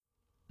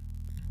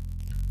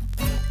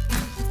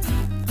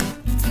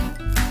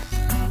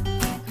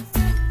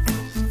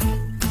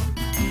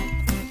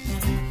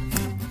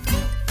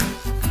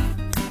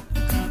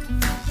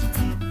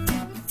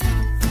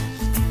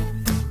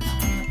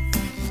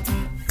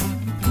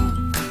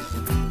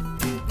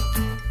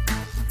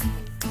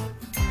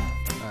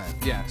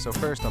Yeah, so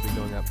first I'll be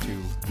going up to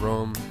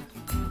Rome,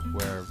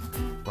 where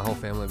my whole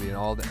family will be,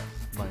 and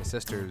my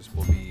sisters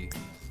will be.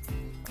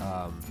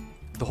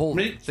 The whole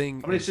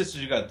thing. How many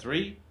sisters you got?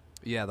 Three?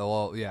 Yeah, they'll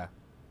all. Yeah,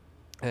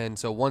 and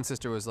so one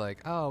sister was like,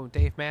 "Oh,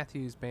 Dave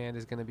Matthews Band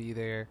is going to be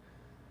there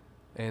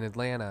in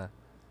Atlanta,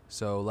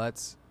 so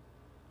let's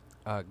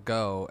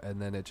go."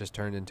 And then it just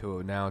turned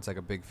into now it's like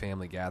a big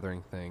family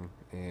gathering thing,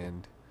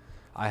 and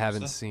I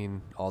haven't So,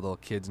 seen all the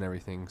kids and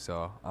everything,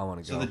 so I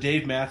want to so the go.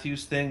 Dave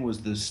Matthews thing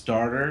was the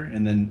starter,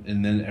 and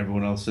then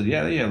everyone else said,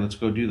 "Yeah, yeah, let's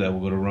go do that.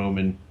 We'll go to Rome."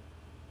 And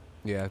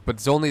Yeah, but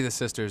it's only the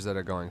sisters that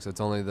are going, so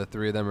it's only the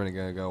three of them are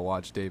going to go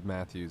watch Dave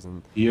Matthews,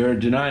 and you're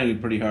denying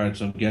it pretty hard,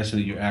 so I'm guessing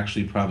that you're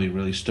actually probably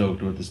really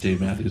stoked with this Dave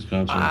Matthews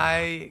concert.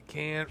 I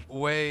can't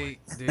wait,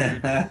 dude.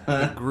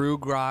 The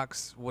Groog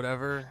rocks,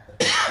 whatever.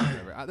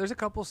 Whatever. There's a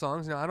couple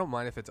songs. I don't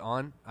mind if it's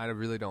on. I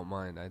really don't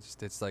mind.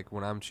 It's like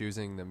when I'm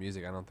choosing the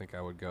music, I don't think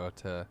I would go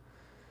to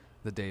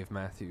the Dave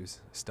Matthews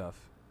stuff.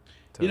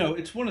 To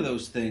It's one of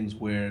those things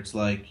where it's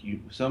like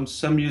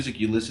some music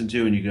you listen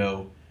to and you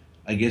go,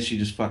 I guess you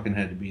just fucking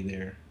had to be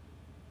there.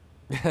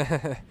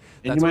 And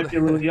you that's might what. be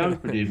a little young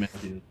for Dave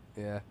Matthews.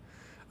 Yeah,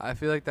 I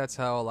feel like that's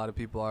how a lot of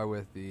people are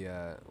with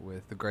the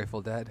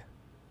Grateful Dead.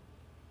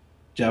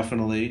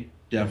 Definitely,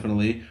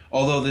 definitely.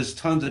 Although there's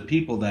tons of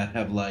people that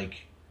have I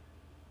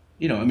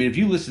mean, if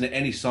you listen to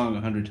any song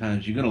 100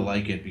 times, you're gonna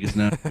like it because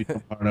now it's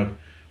become part of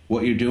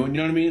what you're doing. You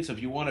know what I mean? So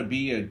if you want to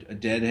be a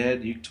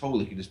deadhead, you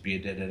totally could just be a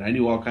deadhead. I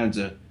knew all kinds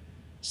of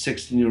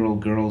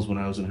 16-year-old girls when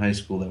I was in high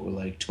school that were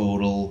like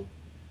total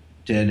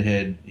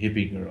deadhead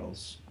hippie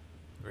girls.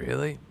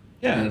 Really?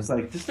 Yeah, and Dang. it's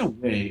like there's no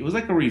way. It was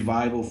like a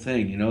revival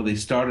thing. They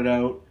started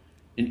out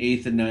in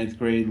eighth and ninth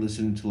grade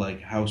listening to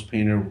like House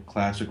Painter,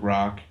 classic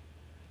rock,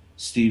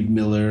 Steve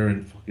Miller,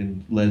 and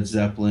fucking Led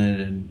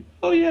Zeppelin, and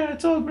oh yeah,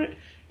 it's all great.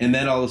 And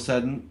then all of a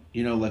sudden,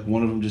 like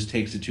one of them just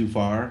takes it too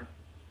far,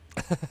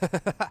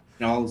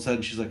 and all of a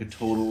sudden she's like a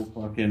total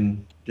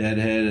fucking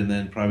deadhead, and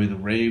then probably the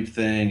rave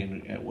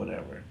thing and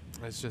whatever.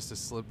 It's just a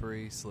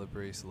slippery,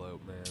 slippery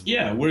slope, man.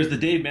 Yeah, whereas the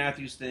Dave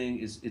Matthews thing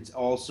it's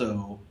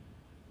also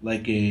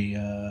like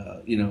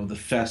the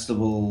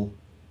festival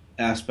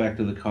aspect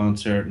of the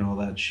concert and all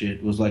that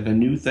shit was like a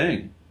new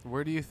thing.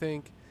 Where do you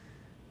think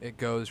it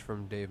goes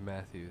from Dave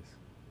Matthews?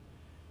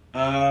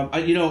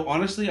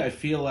 Honestly, I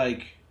feel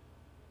like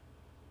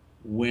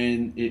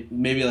when it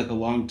maybe like a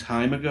long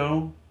time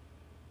ago,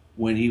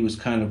 when he was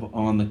kind of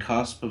on the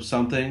cusp of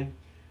something,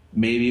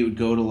 maybe it would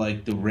go to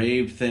like the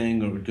rave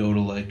thing, or it would go to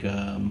like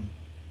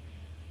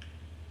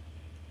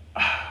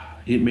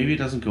maybe it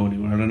doesn't go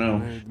anywhere. I don't know.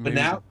 But Maybe,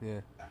 now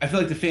yeah. I feel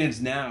like the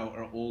fans now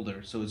are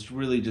older, so it's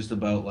really just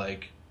about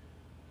like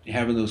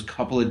having those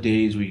couple of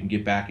days where you can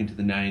get back into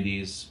the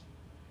 '90s,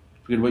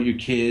 forget about your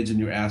kids and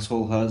your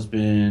asshole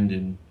husband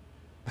and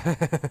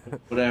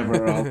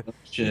whatever, all that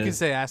You can shit.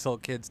 say asshole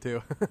kids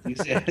too. You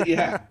say,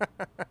 yeah,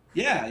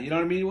 yeah, you know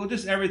what I mean? Well,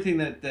 just everything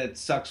that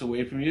sucks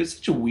away from you. It's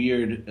such a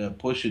weird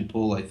push and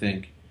pull, I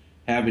think,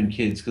 having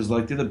kids, because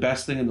like they're the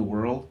best thing in the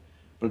world,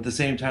 but at the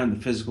same time,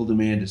 the physical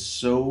demand is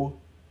so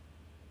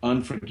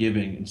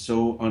unforgiving and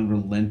so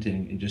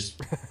unrelenting, and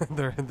just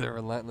they're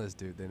relentless,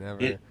 dude. They never.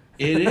 it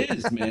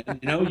is, man.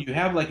 You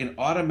have like an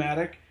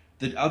automatic.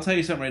 That I'll tell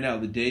you something right now.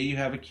 The day you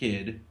have a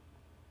kid,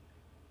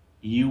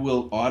 you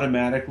will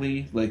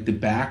automatically like the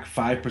back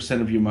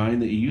 5% of your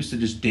mind that you used to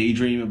just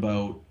daydream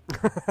about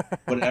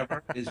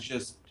whatever is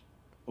just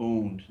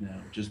owned now,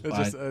 just It's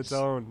by just its this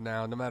own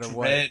now, no matter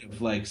what. dread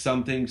of like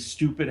something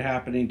stupid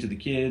happening to the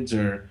kids,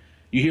 or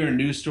you hear a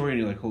news story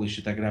and you're like, holy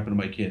shit, that could happen to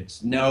my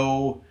kids.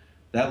 No,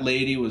 that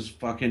lady was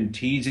fucking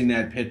teasing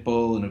that pit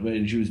bull,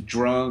 and she was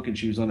drunk and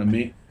she was on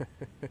a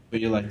but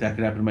you're like, that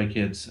could happen to my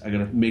kids. I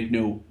gotta make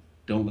note.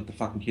 Don't let the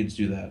fucking kids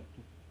do that.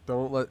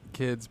 Don't let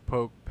kids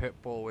poke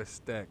pitbull with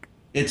stick.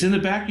 It's in the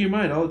back of your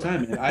mind all the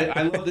time, man.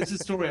 I love this is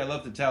a story I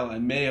love to tell. I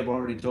may have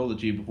already told it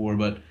to you before,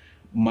 but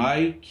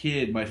my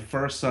kid, my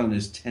first son,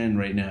 is 10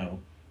 right now.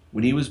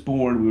 When he was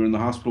born, we were in the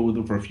hospital with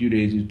him for a few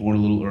days. He was born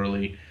a little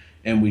early,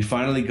 and we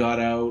finally got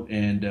out.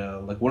 And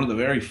like one of the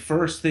very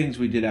first things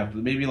we did after,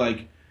 maybe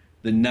like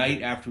the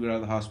night after we got out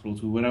of the hospital,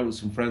 we went out with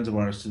some friends of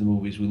ours to the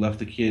movies. We left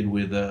the kid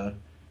with the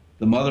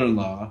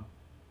mother-in-law,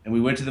 and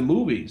we went to the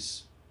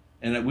movies.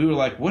 And we were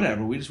like,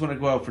 whatever, we just want to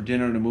go out for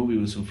dinner and a movie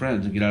with some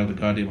friends and get out of the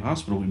goddamn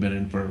hospital we've been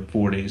in for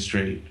 4 days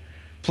straight.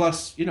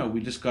 Plus,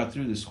 we just got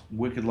through this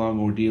wicked long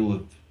ordeal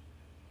of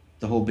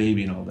the whole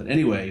baby and all that.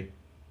 Anyway,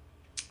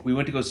 we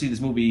went to go see this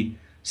movie,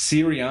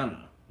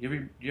 Syriana.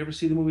 You ever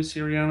see the movie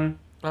Syriana?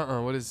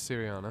 What is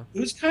Syriana? It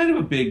was kind of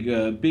a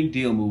big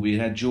deal movie. It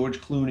had George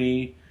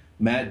Clooney,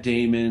 Matt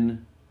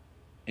Damon,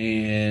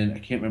 and I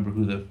can't remember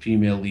who the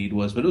female lead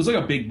was, but it was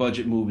like a big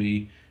budget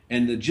movie.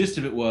 And the gist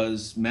of it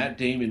was Matt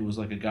Damon was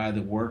like a guy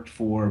that worked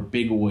for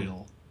Big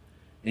Oil,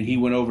 and he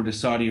went over to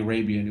Saudi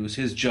Arabia, and it was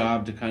his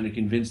job to kind of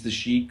convince the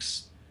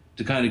sheiks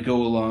to kind of go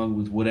along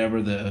with whatever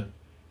the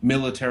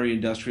military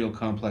industrial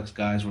complex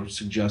guys were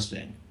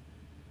suggesting.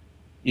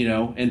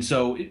 And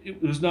so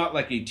it was not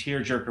like a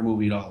tearjerker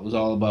movie at all. It was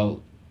all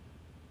about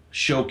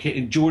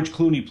showcase. George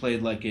Clooney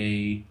played like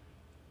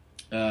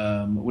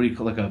what do you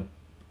call like a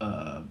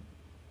uh,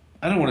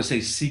 I don't want to say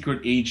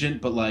secret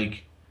agent, but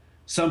like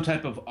some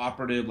type of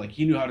operative. Like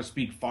he knew how to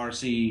speak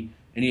Farsi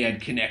and he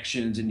had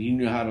connections and he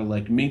knew how to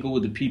like mingle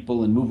with the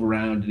people and move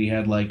around. And he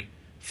had like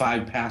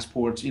 5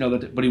 passports,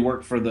 but he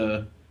worked for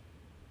the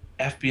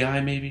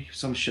FBI, maybe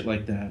some shit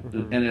like that, the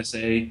Hmm.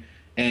 NSA.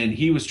 And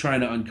he was trying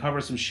to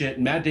uncover some shit.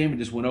 And Matt Damon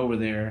just went over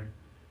there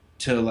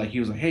to like, he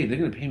was like, hey, they're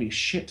going to pay me a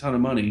shit ton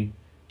of money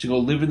to go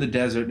live in the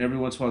desert. And every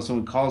once in a while,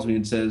 someone calls me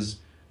and says,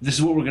 this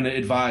is what we're going to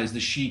advise the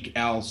Sheik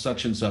Al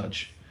such and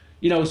such.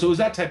 So it was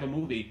that type of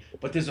movie.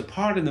 But there's a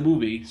part in the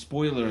movie,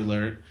 spoiler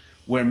alert,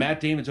 where Matt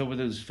Damon's over with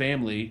his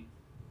family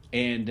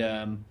and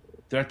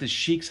they're at this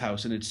sheik's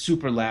house and it's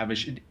super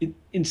lavish,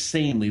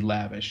 insanely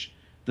lavish.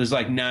 There's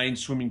like 9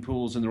 swimming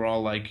pools and they're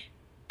all like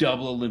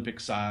double Olympic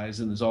size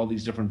and there's all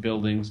these different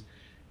buildings.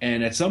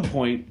 And at some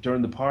point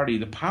during the party,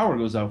 the power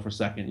goes out for a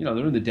second.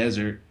 They're in the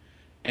desert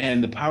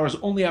and the power's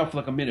only out for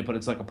like a minute, but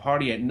it's like a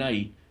party at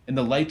night and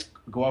the lights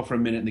go out for a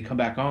minute and they come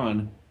back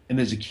on and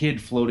there's a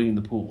kid floating in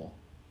the pool.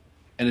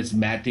 And it's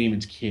Matt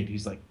Damon's kid.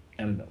 He's like,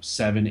 I don't know,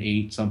 7,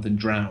 8, something,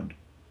 drowned.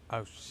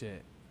 Oh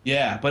shit.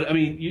 Yeah, but I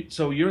mean,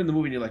 so you're in the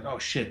movie and you're like, oh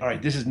shit, all right,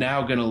 this is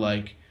now gonna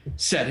like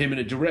set him in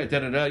a direct, da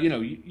da da.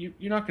 You're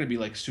not gonna be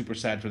like super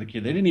sad for the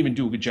kid. They didn't even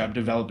do a good job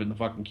developing the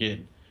fucking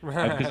kid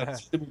because I've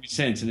seen the movie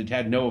since and it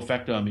had no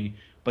effect on me.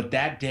 But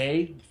that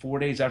day, 4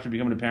 days after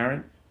becoming a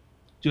parent,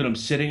 dude, I'm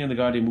sitting in the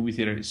goddamn movie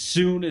theater. As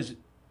soon as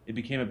it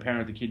became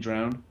apparent the kid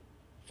drowned,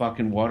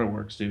 fucking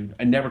waterworks, dude.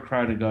 I never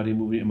cried in a goddamn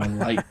movie in my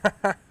life.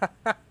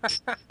 I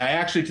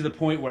actually to the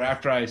point where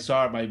after I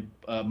saw it,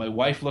 my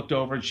wife looked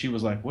over and she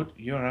was like, "What?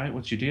 You all right?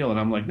 What's your deal?" And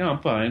I'm like, "No, I'm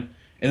fine."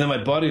 And then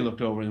my buddy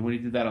looked over and when he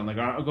did that, I'm like,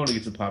 "All right, I'm going to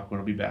get some popcorn.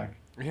 I'll be back."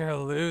 You're a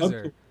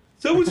loser.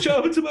 Someone's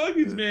chopping some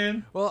onions,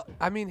 man. Well,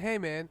 I mean, hey,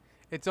 man,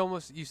 it's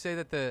almost you say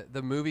that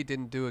the movie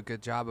didn't do a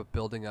good job of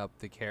building up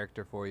the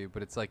character for you,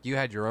 but it's like you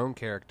had your own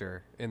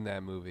character in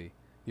that movie,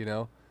 you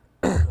know?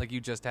 Like you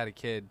just had a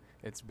kid.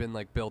 It's been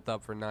like built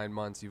up for 9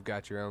 months. You've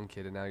got your own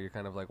kid, and now you're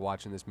kind of like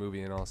watching this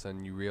movie, and all of a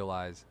sudden you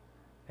realize,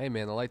 hey,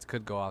 man, the lights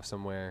could go off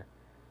somewhere,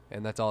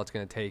 and that's all it's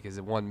gonna take is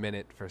 1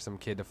 minute for some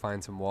kid to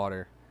find some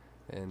water,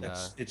 and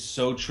It's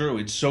so true.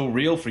 It's so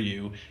real for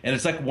you. And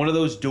it's like one of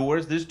those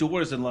doors. There's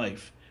doors in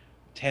life.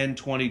 10,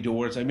 20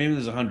 doors. Maybe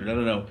there's 100. I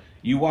don't know.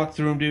 You walk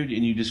through them, dude,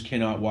 and you just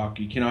cannot walk.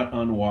 You cannot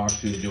unwalk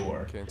through the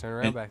door. can't turn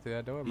around And, back through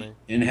that door, man.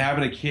 and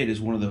having a kid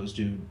is one of those,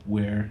 dude,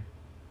 where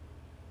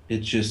it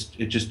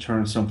just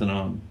turns something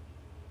on.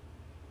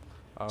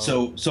 Oh,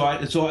 So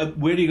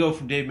where do you go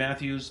from Dave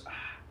Matthews?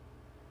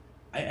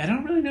 I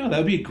don't really know. That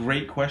would be a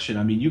great question.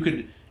 I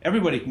mean,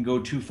 everybody can go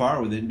too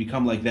far with it and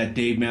become like that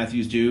Dave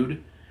Matthews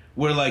dude,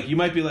 where like you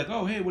might be like,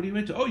 oh hey, what are you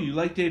into? Oh, you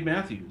like Dave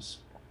Matthews,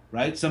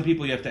 right? Some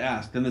people you have to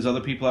ask. Then there's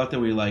other people out there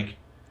where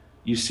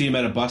you see him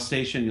at a bus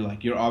station,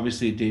 you're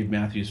obviously a Dave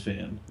Matthews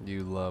fan.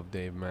 you love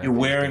Dave You're Matthews,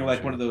 wearing don't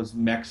like one you? of those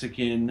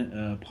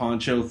Mexican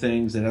poncho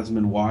things that hasn't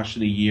been washed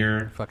in a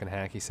year. Fucking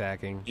hacky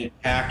sacking.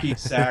 Hacky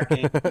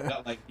sacking.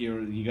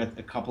 You got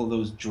a couple of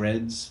those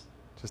dreads.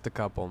 Just a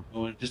couple.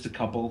 Oh, just a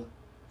couple.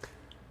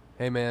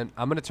 Hey, man,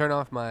 I'm gonna turn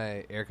off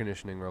my air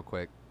conditioning real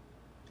quick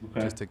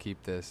Okay. just to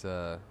keep this.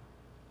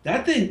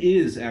 That thing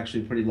is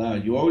actually pretty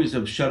loud. You always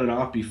have shut it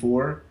off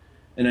before,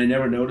 and I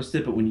never noticed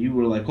it. But when you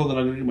were like, "Hold on,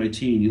 I'm gonna get my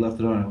tea," and you left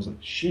it on, I was like,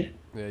 "Shit."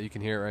 Yeah, you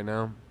can hear it right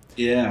now.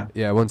 Yeah.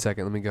 Yeah, 1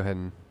 second. Let me go ahead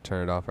and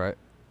turn it off. Right.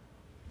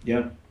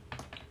 Yeah.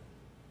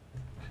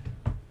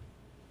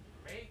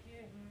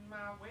 Making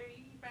my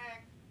way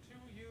back to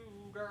you,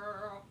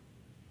 girl.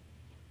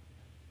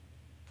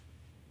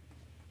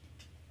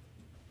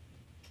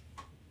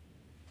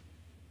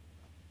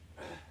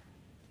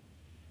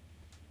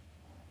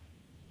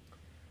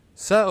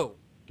 So,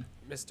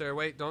 Mister,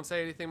 wait, don't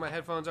say anything. My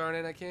headphones aren't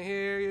in. I can't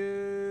hear you.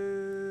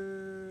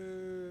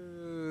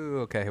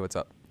 Okay, what's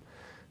up?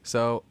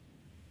 So,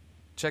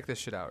 check this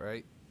shit out,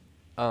 right?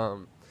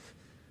 Um,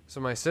 so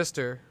my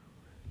sister.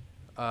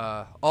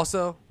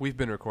 Also, we've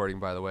been recording,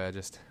 by the way. I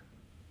just.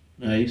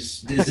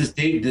 Nice. Is this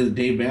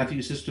Dave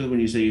Matthews' sister when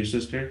you say your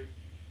sister?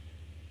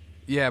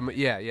 Yeah,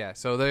 yeah.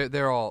 So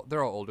they're all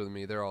older than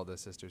me. They're all the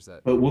sisters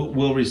that. But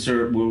we'll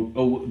reserve.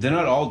 They're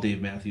not all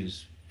Dave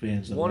Matthews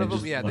fans, though. One I of them,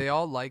 just yeah, they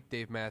all like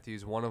Dave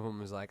Matthews. One of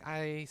them is like,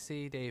 I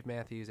see Dave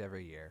Matthews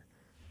every year.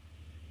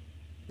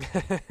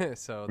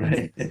 So that's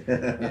right.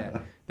 yeah.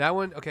 That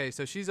one, okay.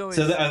 So she's always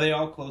Are they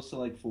all close to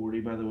like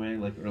 40, by the way,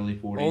 like early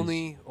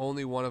 40s?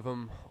 only one of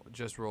them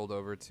just rolled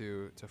over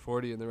to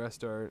 40, and the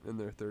rest are in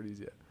their 30s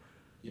yet.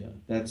 Yeah,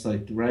 that's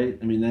like right.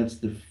 I mean, that's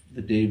the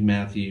Dave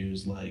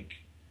Matthews like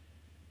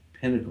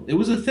pinnacle. It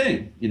was a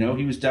thing, He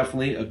was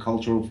definitely a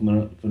cultural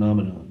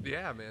phenomenon.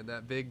 Yeah, man,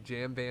 that big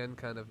jam band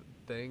kind of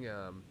thing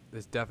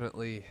is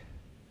definitely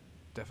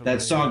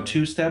That song uh,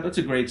 Two Step, that's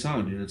a great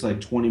song, dude. It's like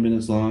 20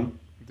 minutes long.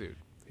 dude.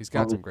 He's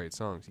got Probably some great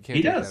songs. You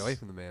he can't take that does. away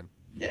from the man.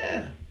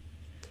 Yeah,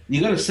 you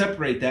got to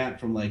separate that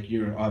from like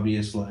your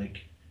obvious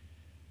like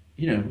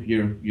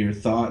your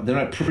thought. They're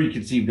not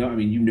preconceived. No, I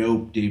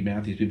mean Dave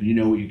Matthews people. You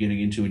know what you're getting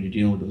into when you're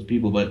dealing with those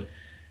people. But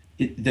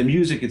the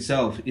music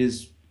itself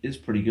is is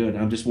pretty good.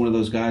 I'm just one of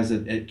those guys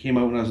that it came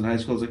out when I was in high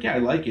school. I was like, yeah, I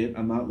like it.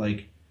 I'm not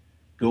like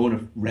going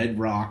to Red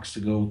Rocks to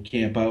go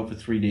camp out for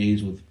 3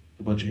 days with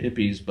a bunch of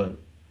hippies, but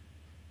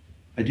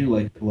I do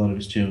like a lot of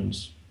his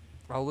tunes.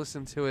 I'll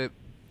listen to it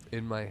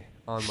in my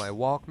on my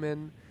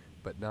Walkman,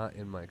 but not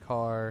in my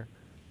car.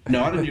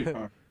 Not in your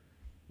car.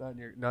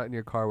 Not in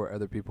your car where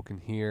other people can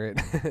hear it.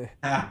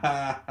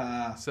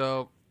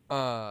 So,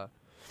 that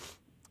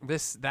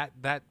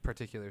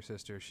particular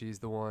sister, she's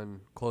the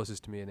one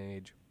closest to me in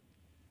age.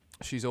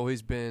 She's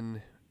always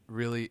been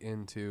really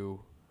into,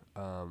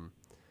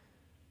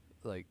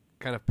 like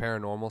kind of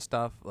paranormal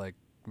stuff, like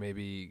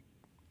maybe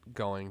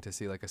going to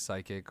see like a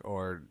psychic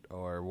or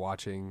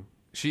watching.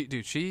 She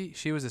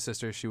was a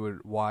sister. She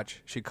would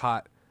watch. She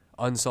caught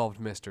unsolved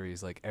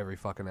mysteries like every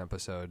fucking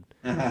episode.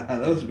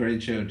 That was a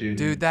great show too, Dude,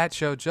 dude. that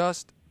show,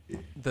 just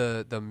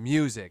the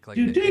music, like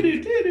the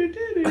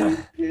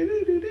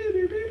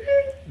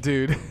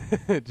dude,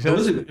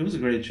 just It was a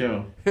great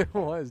show. it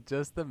was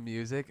just the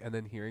music, and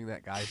then hearing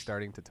that guy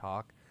starting to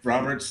talk.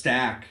 Robert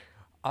Stack.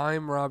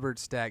 I'm Robert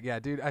Stack. Yeah,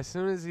 dude. As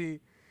soon as he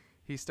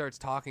starts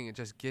talking, it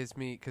just gives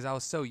me, because I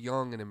was so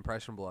young and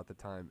impressionable at the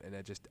time, and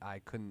I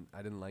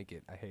didn't like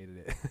it. I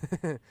hated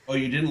it. Oh,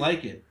 you didn't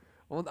like it?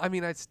 Well, I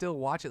mean, I'd still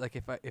watch it. Like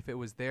if it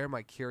was there,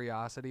 my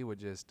curiosity would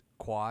just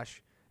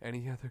quash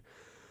any other.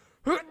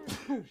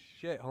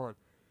 Shit, hold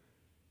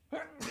on.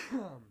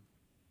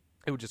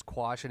 It would just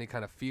quash any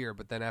kind of fear.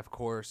 But then, of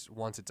course,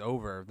 once it's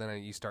over,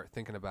 then you start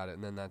thinking about it,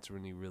 and then that's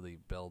when you really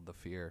build the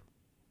fear.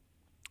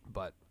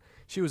 But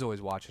she was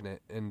always watching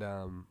it, and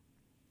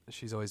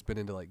she's always been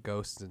into like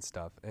ghosts and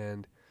stuff.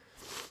 And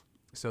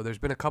so there's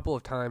been a couple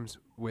of times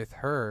with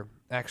her,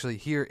 actually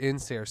here in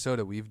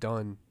Sarasota, we've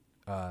done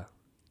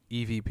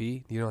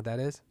EVP. Do you know what that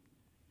is?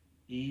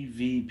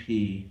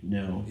 EVP.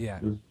 No. Yeah.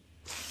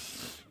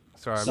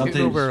 Sorry, I'm Something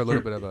getting over a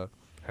little bit of a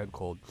head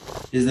cold.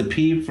 Is the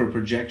P for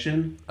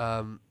projection?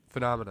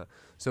 Phenomena.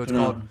 So it's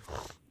No. called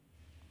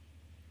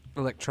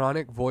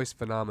electronic voice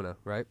phenomena,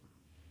 right?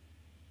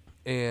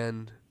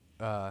 And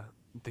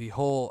the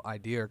whole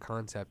idea or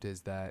concept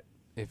is that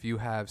if you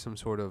have some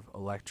sort of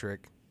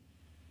electrically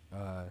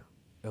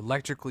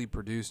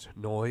produced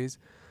noise,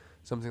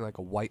 something like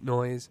a white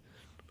noise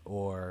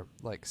or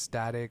like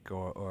static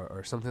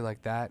or something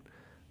like that,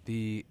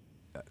 the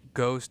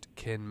ghost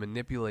can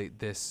manipulate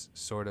this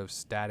sort of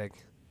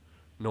static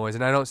noise.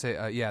 And I don't say,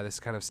 this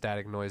kind of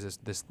static noise,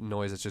 this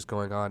noise that's just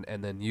going on,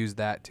 and then use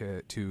that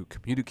to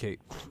communicate.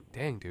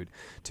 Dang, dude.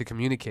 To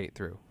communicate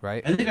through,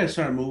 right? I think I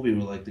saw a movie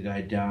where like the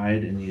guy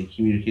died and he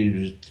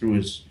communicated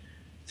through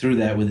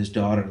that with his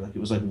daughter. Like it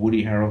was like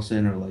Woody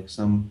Harrelson or like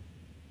some.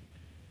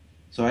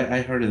 So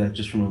I heard of that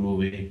just from a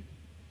movie,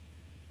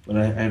 but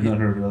I have not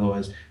heard of it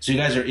otherwise. So you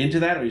guys are into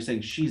that, or are you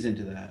saying she's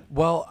into that?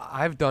 Well,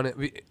 I've done it.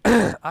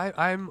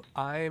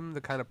 I'm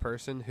the kind of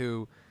person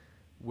who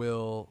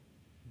will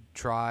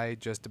try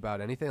just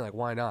about anything. Like,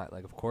 why not?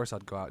 Like, of course,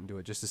 I'd go out and do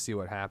it just to see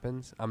what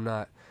happens. I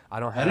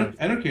don't have.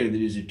 I don't care that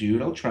he's a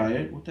dude. I'll try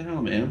it. What the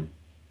hell, man?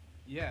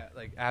 Yeah,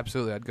 like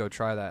absolutely, I'd go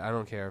try that. I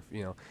don't care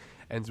if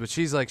but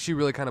she's like, she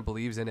really kind of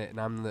believes in it, and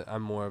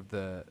I'm more of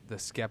the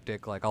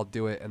skeptic. Like, I'll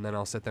do it, and then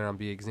I'll sit there and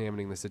be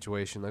examining the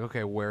situation. Like,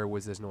 okay, where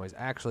was this noise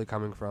actually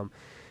coming from?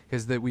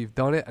 Because we've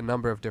done it a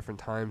number of different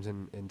times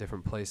in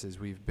different places.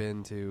 We've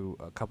been to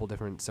a couple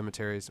different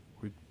cemeteries.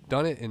 We've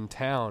done it in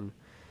town.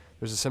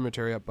 There's a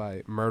cemetery up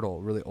by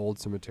Myrtle, really old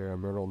cemetery on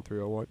Myrtle and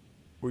 301.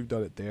 We've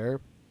done it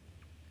there,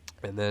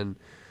 and then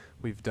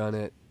we've done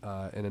it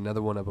in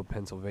another one up in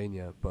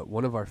Pennsylvania. But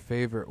one of our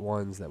favorite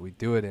ones that we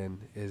do it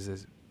in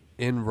is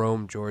in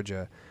Rome,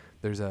 Georgia.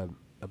 There's a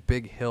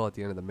big hill at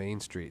the end of the main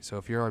street. So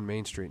if you're on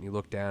Main Street and you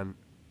look down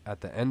at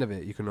the end of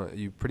it,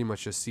 you pretty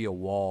much just see a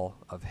wall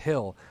of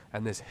hill,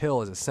 and this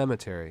hill is a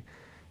cemetery,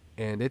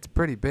 and it's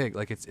pretty big.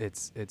 Like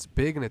it's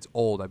big and it's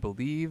old. I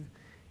believe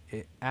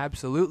it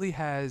absolutely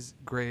has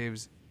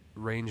graves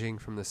ranging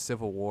from the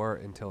Civil War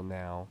until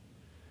now,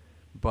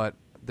 but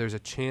there's a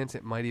chance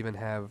it might even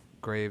have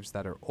graves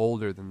that are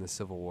older than the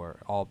Civil War,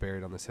 all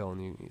buried on this hill,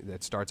 and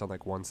that starts on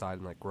like one side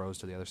and like grows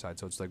to the other side.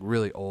 So it's like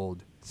really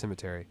old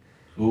cemetery.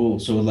 Cool.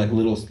 So like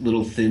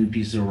little thin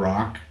piece of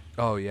rock.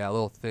 Oh yeah, a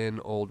little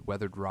thin, old,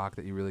 weathered rock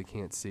that you really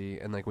can't see.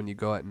 And like when you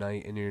go at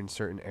night and you're in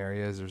certain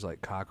areas, there's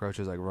like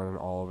cockroaches like running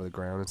all over the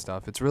ground and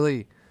stuff. It's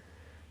really,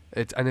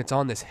 it's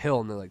on this hill,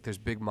 and there's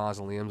big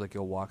mausoleums like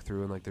you'll walk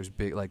through, and like there's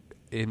big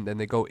and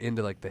they go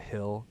into like the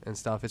hill and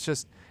stuff.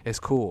 It's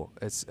cool.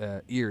 It's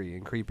eerie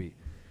and creepy.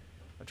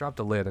 I dropped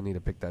the lid. I need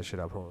to pick that shit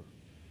up. Hold on.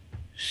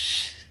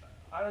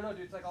 I don't know,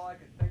 dude. It's like all I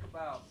can think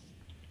about.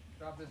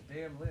 Drop this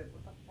damn lid.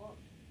 What the fuck?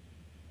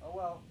 Oh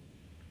well.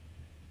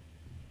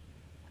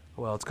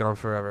 Well, it's gone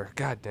forever.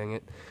 God dang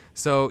it.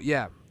 So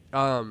yeah,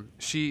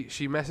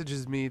 she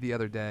messages me the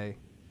other day,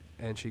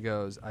 and she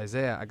goes,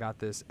 Isaiah, I got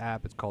this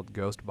app. It's called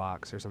Ghost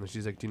Box or something.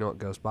 She's like, do you know what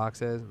Ghost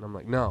Box is? And I'm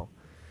like, no.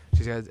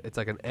 She says it's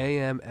like an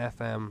AM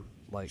FM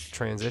like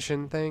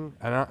transition thing,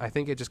 and I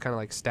think it just kind of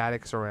like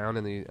statics around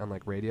on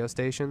like radio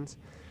stations,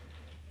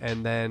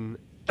 and then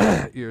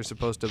you're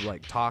supposed to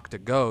like talk to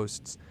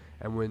ghosts,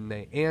 and when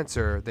they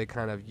answer, they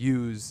kind of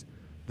use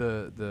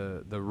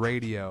the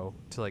radio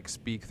to like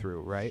speak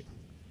through, right?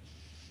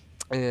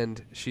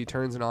 And she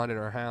turns it on in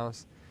her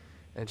house,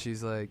 and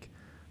she's like,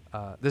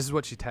 this is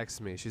what she texts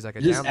me. She's like,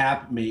 Is this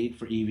app made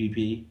for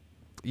EVP?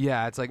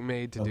 yeah, it's like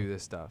made to Oh, do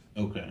this stuff.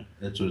 okay.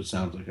 That's what it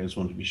sounds like. I just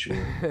wanted to be sure.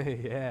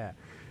 Yeah.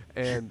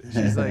 And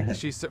she's like,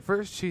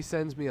 first she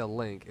sends me a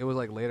link. It was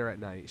like later at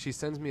night. She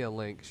sends me a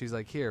link. She's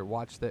like, here,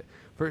 watch that.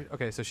 First,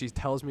 okay, so she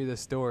tells me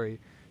this story.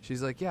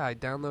 She's like, yeah, I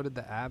downloaded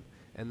the app,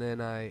 and then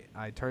I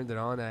turned it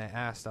on, and I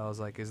asked, I was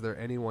like, is there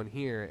anyone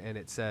here? And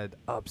it said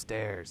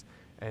upstairs.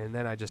 And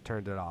then I just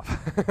turned it off.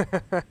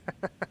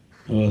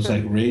 Oh, it's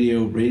like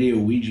radio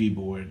Ouija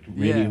board,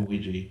 radio Yeah.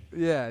 Ouija.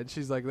 Yeah, and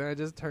she's like, then I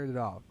just turned it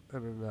off.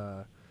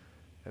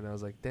 And I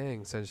was like,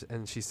 dang. So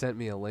and she sent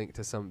me a link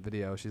to some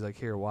video. She's like,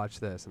 here, watch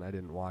this. And I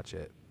didn't watch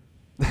it.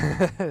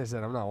 I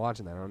said, I'm not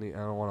watching that. I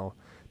don't want to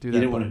do that.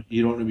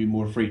 You don't want to be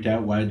more freaked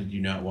out. Why did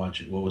you not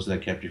watch it? What was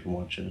that kept you from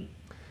watching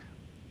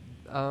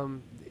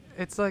Um,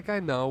 it's like, I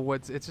know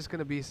it's just going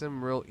to be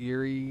some real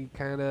eerie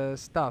kind of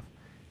stuff.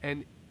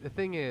 And the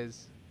thing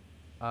is,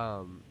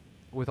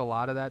 with a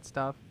lot of that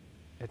stuff,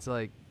 it's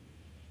like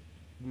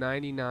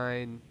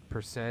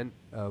 99%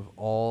 of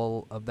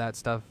all of that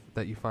stuff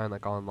that you find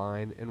like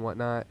online and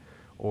whatnot,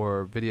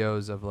 or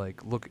videos of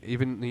like, look,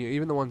 even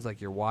the ones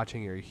like you're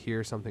watching or you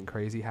hear something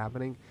crazy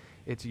happening,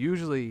 it's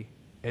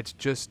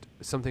just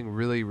something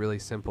really, really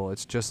simple.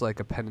 It's just like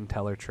a Penn and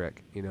Teller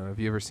trick. You know, have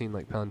you ever seen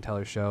like Penn and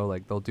Teller show?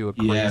 Like they'll do a it?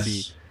 crazy,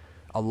 Yes.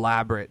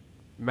 elaborate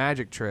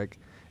magic trick,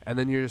 and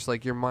then you're just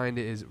like, your mind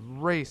is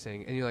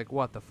racing, and you're like,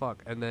 what the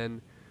fuck? And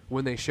then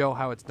when they show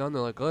how it's done,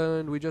 they're like,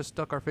 and we just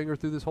stuck our finger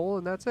through this hole,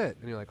 and that's it.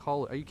 And you're like,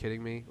 are you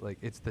kidding me? Like,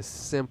 it's the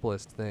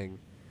simplest thing.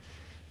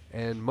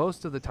 And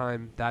most of the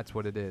time, that's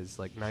what it is,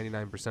 like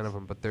 99% of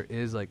them. But there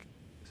is like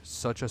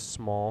such a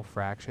small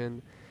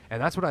fraction,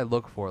 and that's what I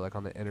look for, like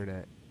on the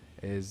internet,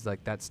 is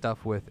like that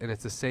stuff with, and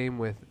it's the same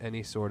with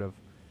any sort of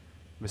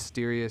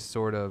mysterious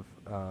sort of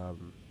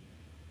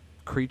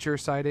creature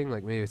sighting,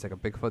 like maybe it's like a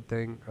Bigfoot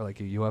thing or like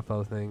a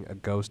UFO thing, a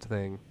ghost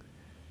thing.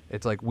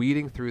 It's like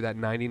weeding through that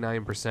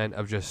 99%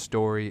 of just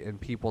story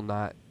and people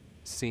not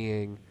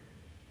seeing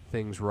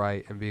things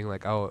right and being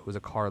like, oh, it was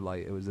a car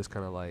light, it was this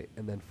kind of light,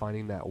 and then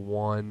finding that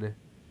 1%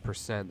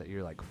 that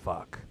you're like,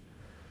 fuck,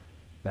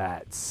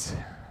 that's,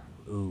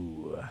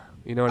 ooh,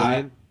 you know what I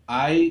mean?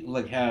 I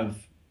like have.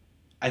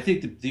 I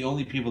think the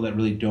only people that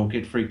really don't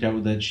get freaked out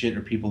with that shit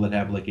are people that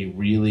have like a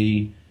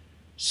really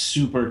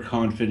super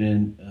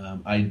confident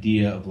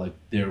idea of like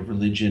their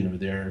religion or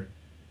their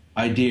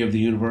idea of the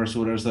universe or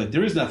whatever. It's like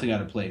there is nothing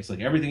out of place. Like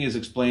everything is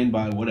explained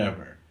by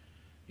whatever,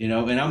 you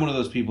know. And I'm one of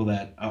those people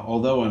that,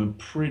 although I'm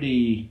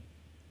pretty,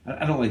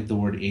 I don't like the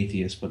word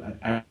atheist, but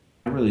I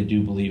really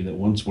do believe that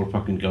once we're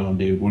fucking gone,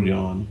 dude, we're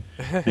gone.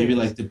 Maybe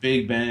like the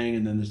Big Bang,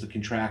 and then there's the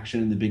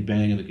contraction, the Big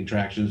Bang, and the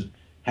contractions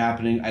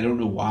happening. I don't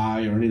know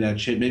why or any of that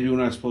shit. Maybe we're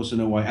not supposed to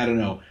know why. I don't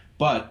know.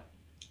 But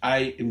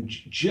I am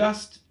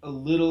just a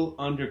little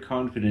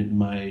underconfident in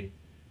my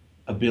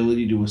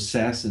ability to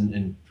assess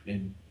and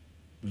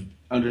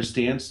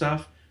understand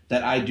stuff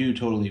that I do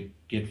totally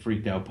get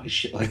freaked out by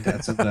shit like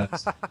that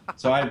sometimes.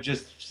 So I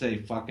just say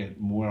fuck it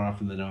more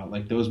often than not.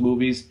 Like those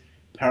movies,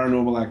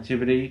 Paranormal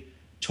Activity,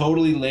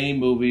 totally lame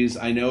movies.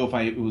 I know if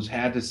I was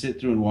had to sit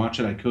through and watch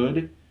it, I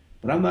could,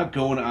 but I'm not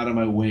going out of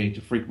my way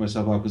to freak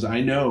myself out because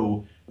I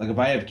know, like, if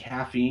I have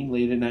caffeine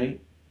late at night,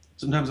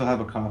 sometimes I'll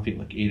have a coffee at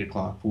like 8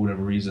 o'clock for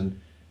whatever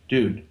reason.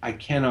 Dude, I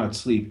cannot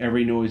sleep.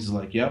 Every noise is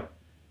like, yep,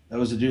 that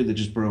was a dude that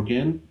just broke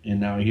in, and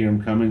now I hear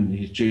him coming, and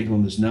he's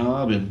jiggling this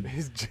knob, and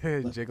He's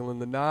jiggling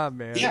the knob,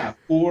 man. yeah,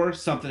 or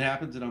something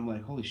happens, and I'm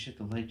like, holy shit,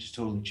 the light just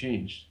totally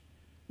changed.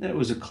 And it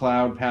was a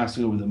cloud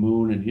passing over the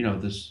moon,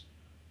 and this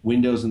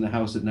windows in the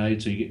house at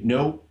night, so you get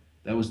nope.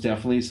 That was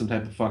definitely some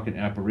type of fucking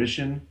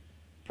apparition.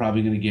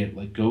 Probably gonna get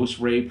like ghost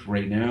raped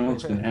right now.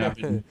 It's gonna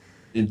happen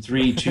in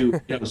 3,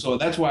 2. So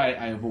that's why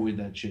I avoid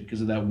that shit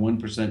because of that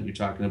 1% you're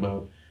talking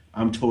about.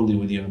 I'm totally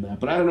with you on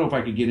that, but I don't know if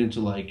I could get into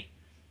like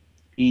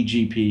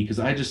EGP because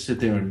I just sit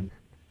there and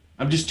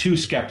I'm just too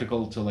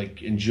skeptical to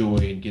like enjoy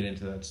and get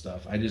into that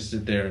stuff. I just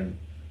sit there and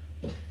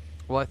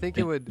Well, I think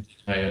it would.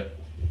 I,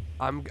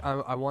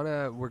 I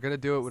wanna. We're gonna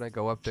do it when I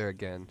go up there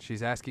again.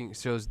 She's asking.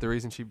 Shows the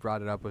reason she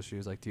brought it up was she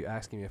was like, "Do you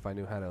asking me if I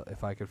knew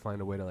if I could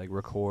find a way to like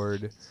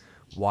record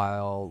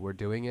while we're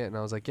doing it?" And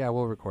I was like, "Yeah,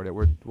 we'll record it.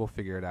 We'll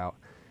figure it out."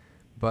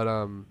 But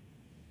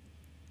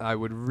I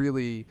would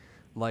really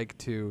like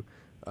to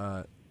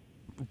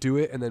do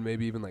it and then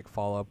maybe even like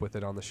follow up with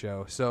it on the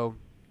show. So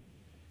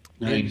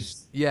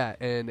nice. yeah,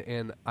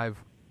 and I've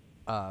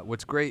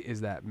what's great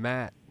is that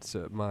Matt,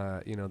 so my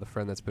the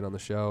friend that's been on the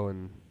show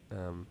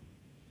and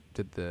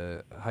did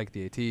the hike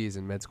the ATs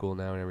and med school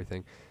now and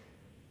everything.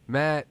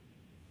 Matt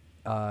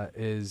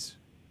is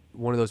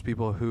one of those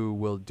people who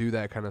will do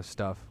that kind of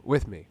stuff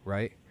with me,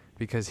 right?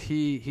 Because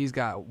he's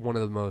got one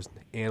of the most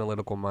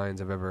analytical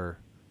minds I've ever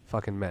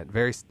fucking met.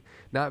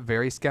 Not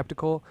very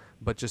skeptical,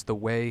 but just the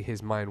way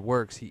his mind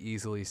works, he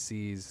easily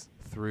sees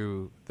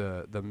through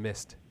the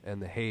mist and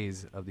the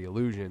haze of the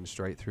illusion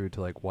straight through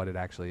to like what it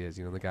actually is.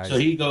 You know, the So guy's.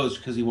 he goes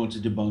because he wants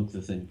to debunk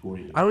the thing for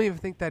you. I don't even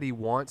think that he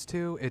wants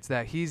to. It's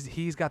that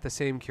he's got the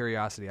same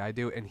curiosity I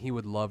do, and he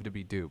would love to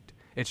be duped.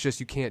 It's just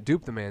you can't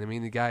dupe the man. I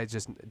mean, the guy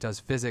just does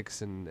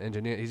physics and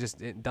engineer. He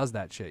just does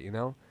that shit. You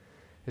know,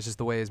 it's just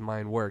the way his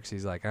mind works.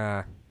 He's like,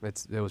 it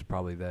was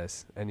probably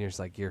this, and you're just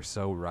like, you're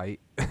so right.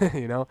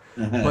 You know,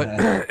 but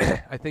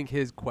I think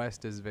his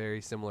quest is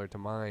very similar to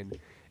mine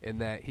in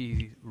that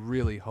he's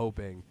really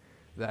hoping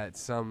that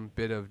some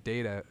bit of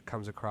data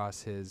comes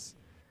across his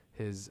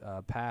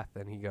path,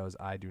 and he goes,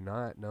 I do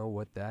not know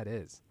what that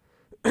is.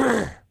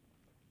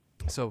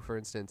 So, for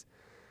instance,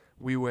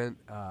 we went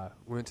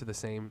to the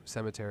same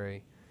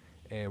cemetery,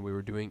 and we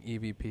were doing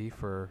EVP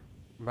for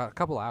about a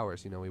couple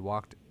hours. You know, we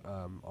walked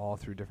all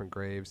through different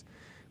graves.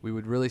 We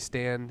would really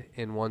stand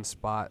in one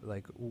spot,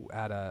 like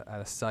at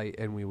a site,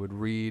 and we would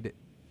read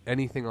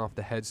anything off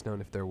the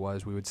headstone if there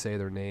was. We would say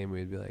their name.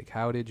 We'd be like,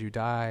 "How did you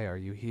die? Are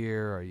you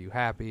here? Are you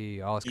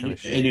happy?" All this kind of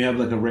shit. And you have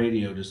like a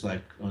radio just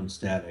like on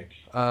static.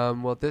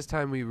 Well, at this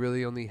time we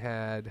really only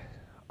had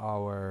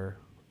our.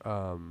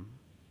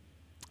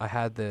 I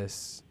had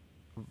this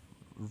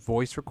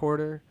voice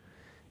recorder.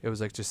 It was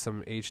like just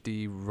some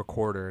HD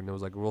recorder, and it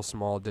was like a real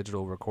small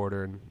digital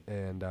recorder,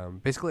 and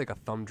basically like a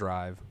thumb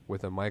drive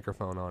with a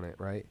microphone on it,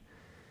 right?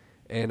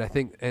 And I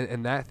think,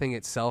 and that thing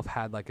itself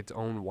had like its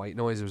own white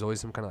noise. There was always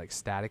some kind of like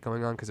static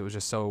going on because it was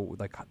just so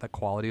like the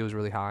quality was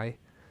really high.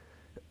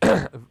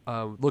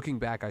 Looking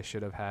back, I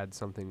should have had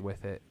something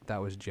with it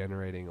that was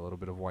generating a little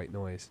bit of white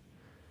noise,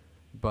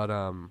 but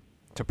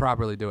to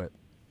properly do it.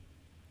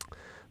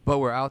 But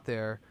we're out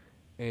there,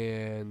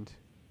 and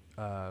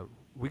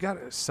we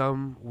got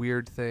some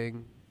weird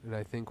thing, and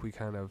I think we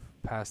kind of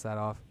passed that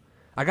off.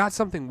 I got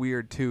something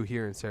weird too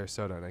here in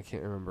Sarasota, and I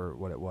can't remember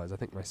what it was. I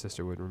think my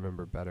sister would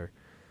remember better.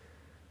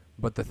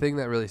 But the thing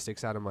that really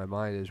sticks out in my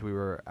mind is we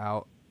were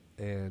out,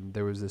 and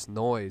there was this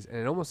noise, and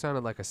it almost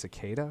sounded like a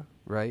cicada,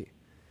 right?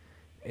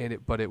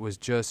 But it was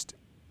just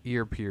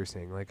ear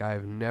piercing. Like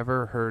I've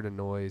never heard a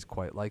noise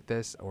quite like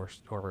this, or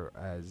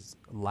as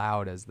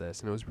loud as this.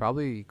 And it was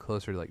probably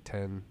closer to like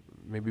 10,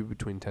 maybe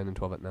between 10 and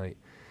 12 at night.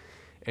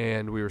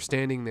 And we were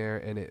standing there,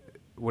 and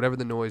whatever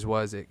the noise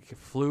was, it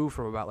flew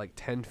from about like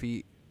 10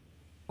 feet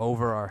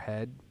over our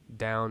head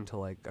down to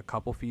like a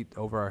couple feet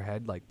over our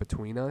head, like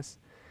between us,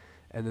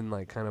 and then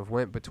like kind of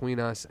went between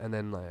us, and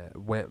then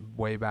went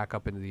way back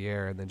up into the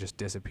air, and then just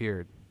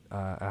disappeared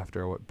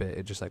after a bit.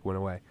 It just like went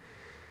away,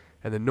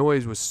 and the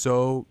noise was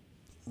so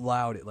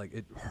loud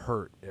it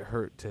hurt. It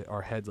hurt to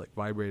our heads, like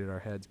vibrated our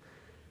heads,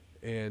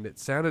 and it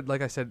sounded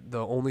like, I said,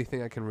 the only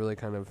thing I can really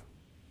kind of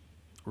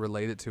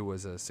relate it to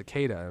was a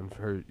cicada.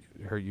 And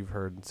you've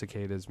heard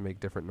cicadas make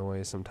different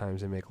noise.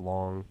 Sometimes they make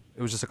long.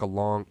 It was just like a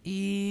long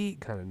ee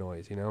kind of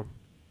noise, you know.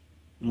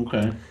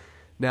 Okay.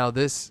 Now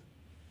this.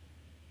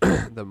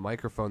 The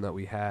microphone that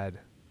we had,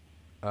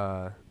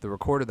 the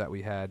recorder that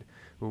we had,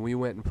 when we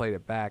went and played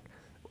it back,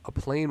 a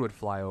plane would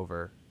fly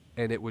over,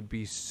 and it would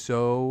be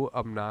so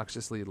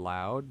obnoxiously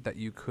loud that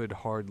you could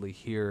hardly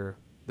hear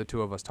the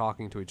two of us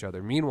talking to each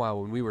other.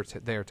 Meanwhile, when we were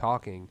there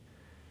talking,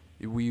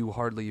 we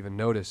hardly even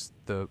noticed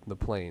the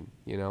plane,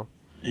 you know?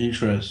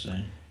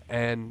 Interesting.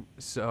 And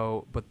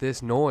so, but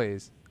this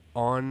noise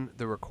on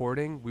the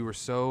recording, we were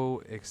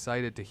so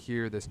excited to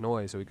hear this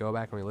noise, so we go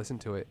back and we listen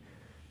to it.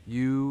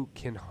 You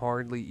can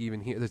hardly even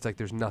hear. It's like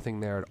there's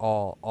nothing there at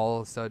all. All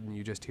of a sudden,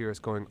 you just hear us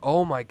going,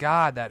 "Oh my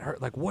God, that hurt!"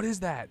 Like, what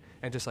is that?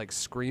 And just like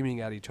screaming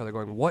at each other,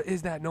 going, "What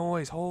is that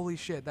noise? Holy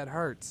shit, that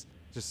hurts!"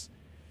 Just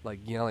like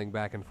yelling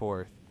back and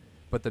forth.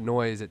 But the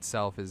noise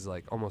itself is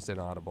like almost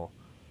inaudible.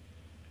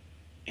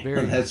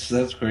 Very,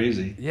 That's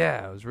crazy.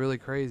 yeah, it was really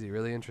crazy,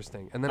 really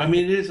interesting. And then I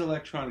mean, it is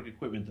electronic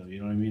equipment, though. You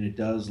know what I mean? It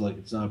does, like,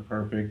 it's not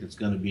perfect. It's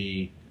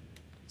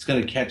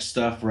gonna catch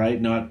stuff,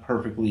 right? Not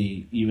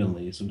perfectly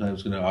evenly. Sometimes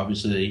it's gonna,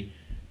 obviously,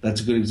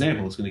 that's a good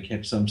example. It's gonna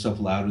catch some stuff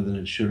louder than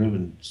it should have,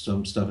 and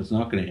some stuff it's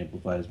not gonna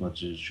amplify as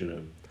much as it should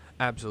have.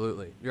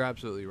 Absolutely. You're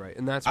absolutely right.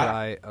 And that's what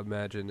I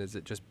imagine is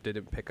it just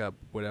didn't pick up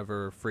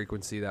whatever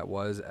frequency that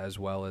was, as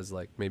well as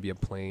like maybe a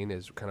plane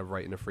is kind of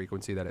right in a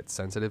frequency that it's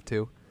sensitive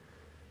to.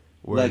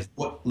 Like, Whereas,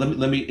 what?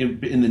 Let me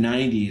in the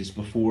 '90s,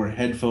 before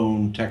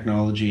headphone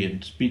technology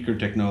and speaker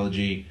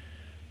technology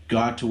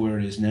got to where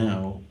it is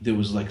now, there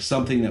was like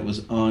something that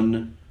was I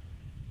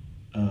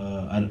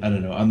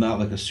don't know. I'm not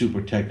like a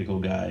super technical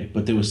guy,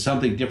 but there was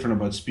something different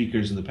about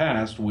speakers in the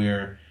past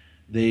where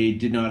they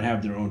did not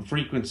have their own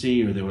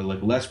frequency, or they were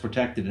like less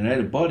protected. And I had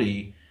a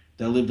buddy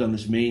that lived on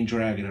this main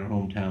drag in our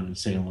hometown in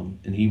Salem,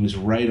 and he was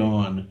right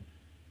on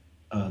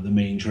the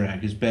main drag.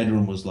 His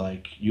bedroom was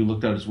like, you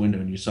looked out his window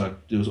and you saw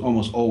there was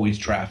almost always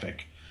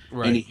traffic.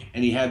 right.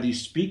 And he had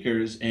these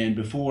speakers, and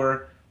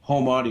before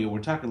home audio, we're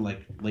talking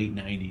like late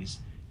 '90s.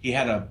 He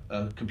had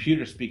a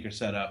computer speaker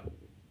set up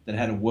that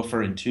had a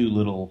woofer and two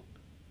little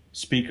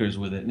speakers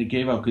with it, and it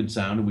gave out good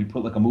sound. And we'd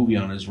put like a movie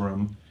on in his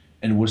room,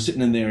 and we're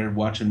sitting in there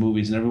watching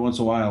movies, and every once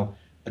in a while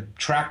a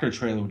tractor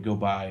trailer would go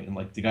by, and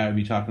like the guy would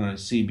be talking on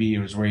his CB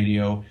or his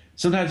radio,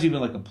 sometimes even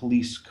like a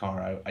police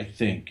car, I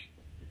think.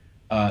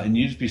 and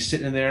you'd just be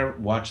sitting in there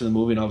watching the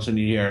movie, and all of a sudden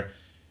you hear,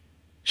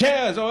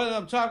 "Yeah, so what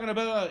I'm talking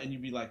about," and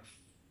you'd be like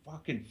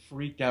fucking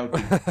freaked out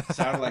because it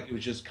sounded like it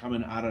was just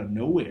coming out of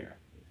nowhere,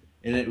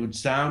 and it would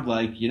sound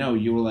like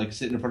you were like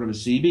sitting in front of a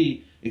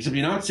CB, except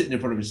you're not sitting in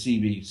front of a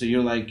CB, so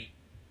you're like,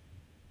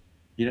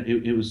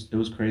 it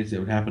was crazy. It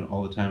would happen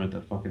all the time at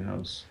that fucking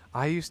house.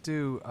 I used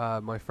to,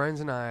 my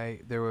friends and I,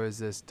 there was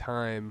this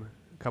time,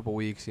 a couple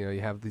weeks, you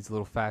have these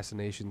little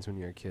fascinations when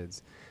you're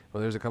kids. Well,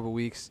 there was a couple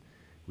weeks,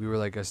 we were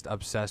like just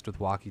obsessed with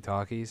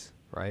walkie-talkies,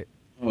 right?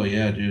 Oh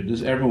yeah,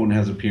 dude. Everyone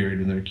has a period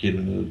when they're a kid.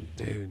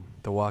 Dude,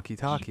 the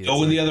walkie-talkie, Go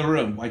it's in the like, other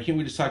room. Why can't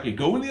we just talk?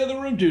 Go in the other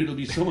room, dude. It'll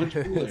be so much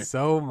it's cooler.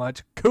 so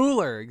much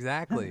cooler,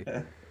 exactly.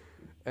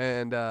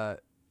 And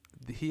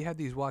he had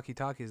these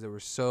walkie-talkies that were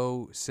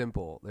so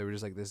simple. They were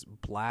just like this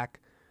black,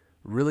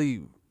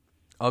 really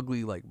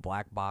ugly like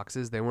black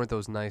boxes. They weren't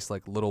those nice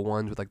like little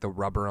ones with like the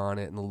rubber on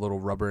it and the little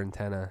rubber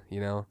antenna.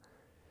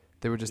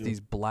 They were just Yeah. these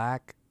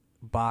black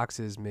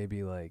boxes,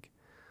 maybe like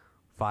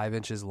 5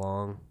 inches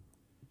long,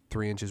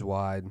 3 inches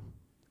wide,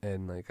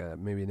 and like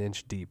maybe an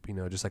inch deep,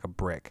 just like a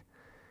brick.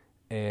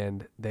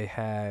 And they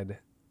had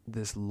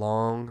this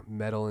long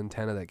metal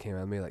antenna that came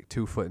out, maybe like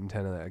 2 foot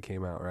antenna that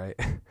came out, right?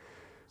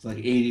 It's like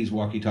 '80s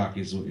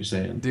walkie-talkies is what you're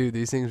saying. Dude,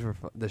 these things were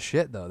the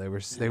shit though.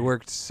 They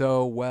worked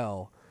so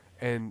well,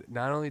 and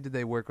not only did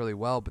they work really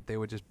well, but they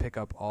would just pick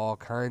up all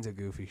kinds of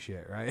goofy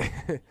shit, right?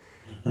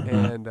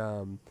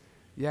 And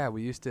yeah,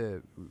 we used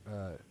to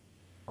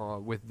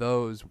with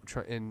those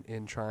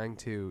in trying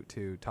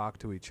to talk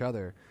to each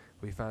other,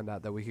 we found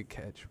out that we could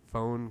catch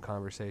phone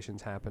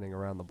conversations happening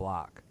around the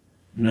block.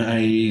 Yeah,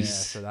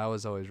 Nice. so that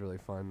was always really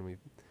fun.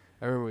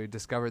 I remember we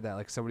discovered that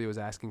like somebody was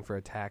asking for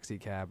a taxi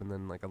cab, and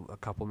then like a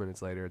couple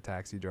minutes later, a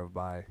taxi drove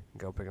by.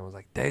 Go pick him. I was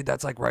like, "Dave,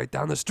 that's like right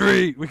down the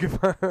street. We can,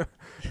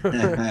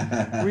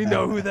 we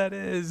know who that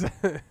is."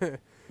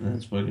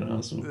 That's fucking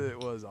awesome. It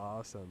was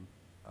awesome.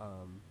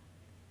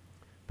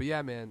 But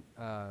yeah, man,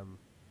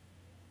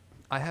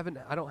 I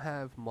don't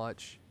have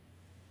much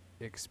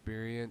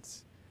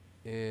experience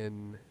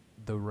in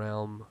the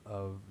realm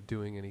of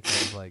doing any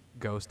kind of like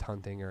ghost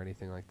hunting or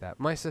anything like that.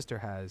 My sister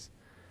has.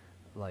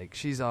 Like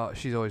she's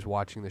always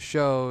watching the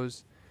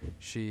shows.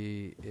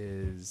 She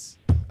is,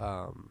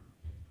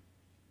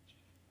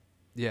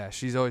 yeah,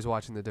 she's always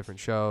watching the different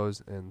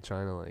shows and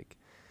trying to like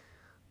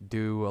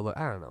do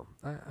I don't know.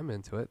 I'm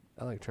into it.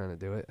 I like trying to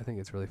do it. I think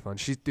it's really fun.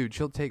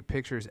 She'll take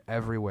pictures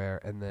everywhere,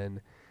 and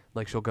then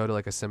like she'll go to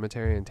like a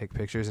cemetery and take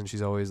pictures, and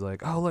she's always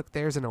like, "Oh look,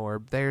 there's an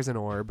orb. There's an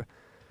orb."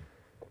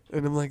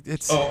 And I'm like,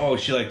 "It's Oh,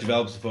 she like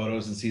develops the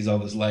photos and sees all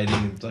this lighting.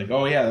 And it's like,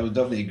 oh yeah, that was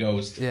definitely a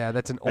ghost. yeah,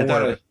 that's an I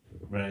thought, orb,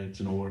 right, it's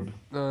an orb.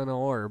 an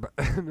orb."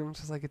 And I'm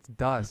just like, "It's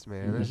dust,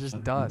 man. It's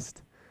just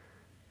dust."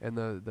 And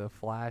the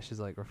flash is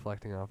like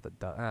reflecting off the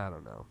dust. I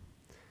don't know.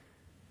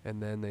 And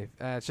then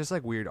it's just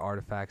like weird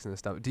artifacts and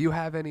stuff. Do you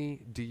have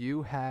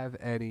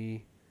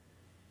any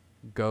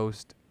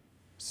ghost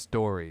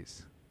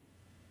stories?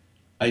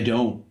 I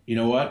don't. You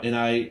know what? And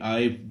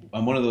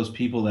I'm one of those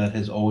people that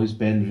has always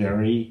been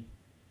very.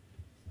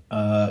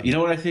 You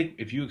know what I think?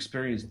 If you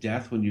experience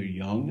death when you're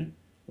young,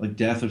 like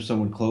death of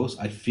someone close,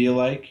 I feel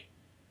like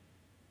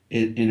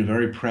in a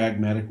very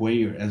pragmatic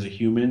way, or as a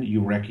human, you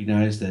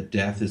recognize that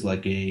death is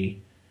like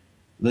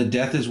the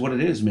death is what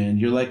it is, man.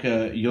 You're like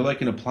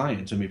an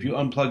appliance. I mean, if you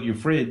unplug your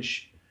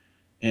fridge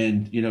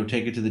and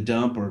take it to the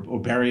dump or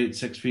bury it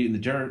 6 feet in the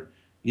dirt,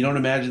 you don't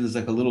imagine there's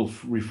like a little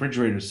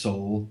refrigerator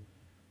soul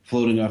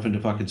floating off into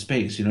fucking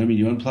space. You know what I mean?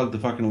 You unplug the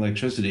fucking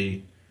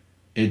electricity,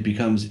 it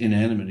becomes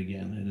inanimate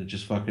again, and it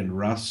just fucking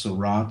rusts or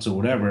rots or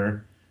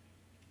whatever,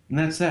 and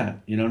that's that.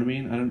 You know what I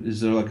mean? I don't.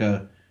 Is there like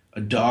a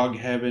dog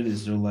heaven?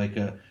 Is there like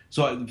a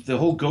the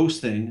whole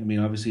ghost thing? I mean,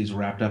 obviously, is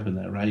wrapped up in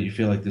that, right? You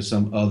feel like there's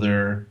some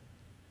other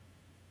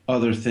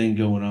thing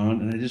going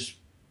on, and I don't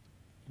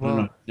know.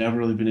 Well, Never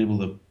really been able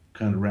to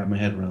kind of wrap my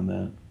head around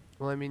that.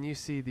 I mean, you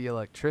see the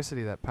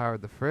electricity that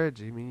powered the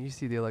fridge. I mean, you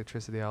see the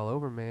electricity all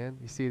over, man.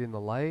 You see it in the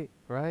light,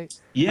 right?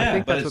 I Yeah,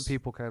 think but that's what it's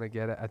people kind of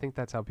get at. I think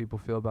that's how people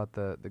feel about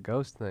the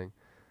ghost thing.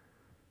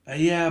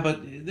 yeah,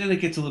 but then it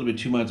gets a little bit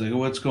too much. Like,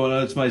 what's going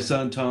on? It's my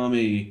son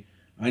Tommy.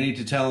 I need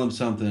to tell him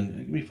something.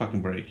 Give me a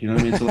fucking break. You know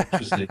what I mean? It's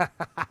electricity.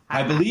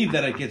 I believe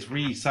that it gets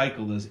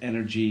recycled as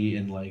energy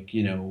and like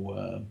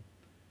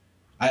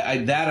I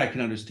that I can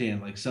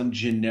understand like some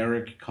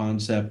generic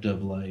concept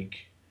of like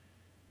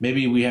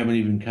maybe we haven't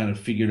even kind of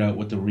figured out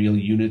what the real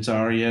units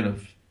are yet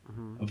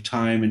Hmm. of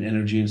time and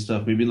energy and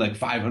stuff. Maybe like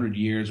 500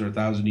 years or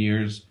 1,000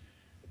 years,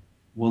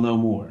 we'll know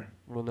more.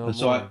 We'll know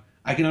So more.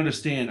 I can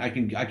understand. I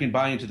can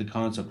buy into the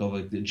concept of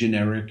like the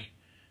generic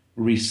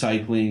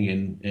recycling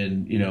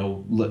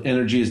and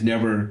energy is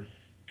never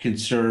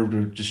conserved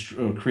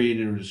or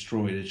created or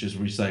destroyed. It's just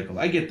recycled.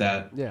 I get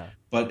that, Yeah.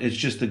 but it's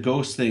just the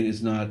ghost thing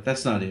is not.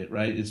 That's not it,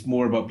 right? It's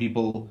more about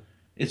people.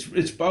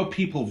 It's about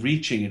people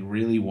reaching and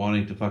really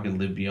wanting to fucking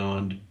live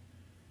beyond.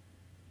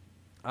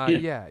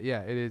 Yeah,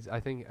 Yeah. It is. I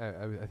think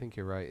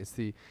you're right.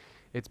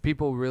 It's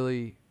people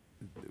really.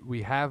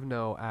 We have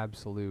no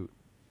absolute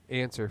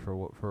answer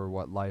for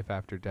what life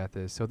after death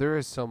is. So there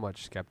is so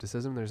much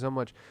skepticism. There's so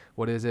much.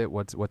 What is it?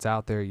 What's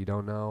out there? You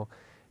don't know,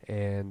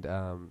 and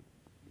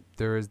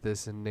there is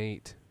this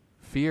innate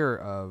fear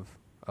of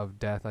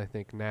death. I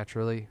think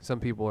naturally, some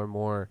people are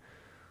more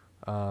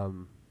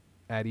um,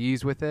 at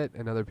ease with it,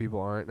 and other people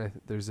aren't.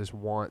 And there's this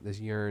want, this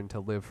yearn to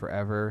live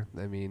forever.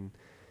 I mean,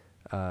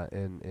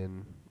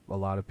 in a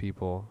lot of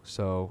people.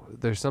 So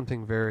there's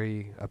something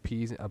very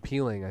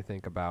appealing, I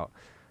think, about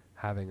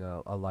having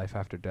a life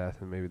after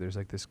death, and maybe there's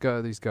like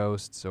these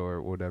ghosts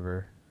or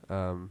whatever.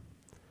 Um,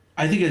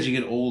 I think as you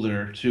get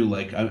older too,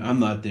 like I'm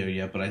not there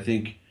yet, but I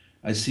think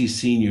I see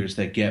seniors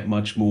that get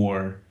much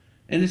more,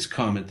 and it's a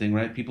common thing,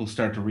 right? People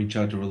start to reach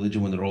out to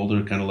religion when they're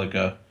older, kind of like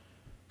a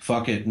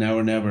fuck it, now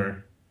or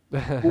never,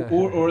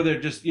 or they're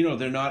just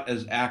they're not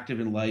as active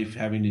in life,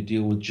 having to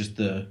deal with just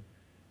the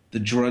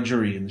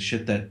drudgery and the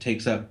shit that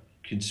takes up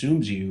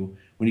consumes you.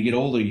 When you get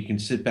older, you can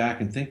sit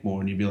back and think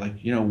more, and you'd be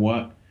like, you know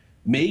what,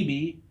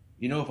 maybe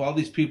if all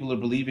these people are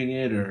believing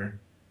it, or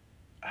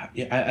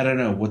I don't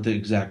know what the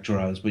exact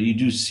draw is, but you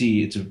do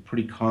see it's a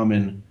pretty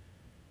common,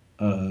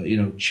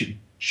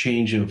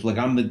 change of like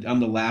I'm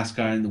the last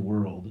guy in the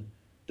world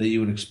that you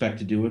would expect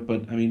to do it.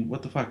 But I mean,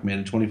 what the fuck, man?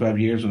 In 25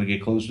 years, when I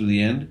get closer to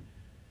the end,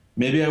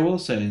 maybe I will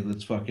say,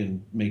 let's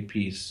fucking make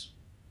peace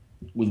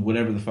with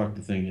whatever the fuck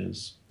the thing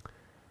is.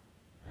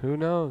 who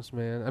knows,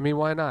 man? I mean,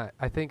 why not?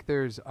 I think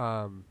there's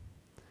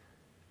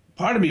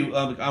Part of me,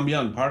 I'm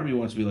young. Part of me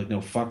wants to be like,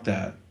 no, fuck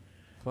that.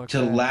 fuck To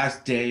the that.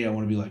 last day, I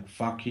want to be like,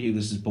 fuck you.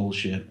 This is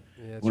bullshit.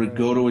 Yeah, I that's want to right.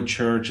 go to a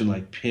church and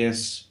like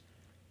piss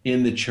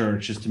in the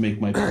church just to make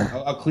my point.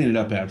 I'll clean it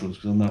up afterwards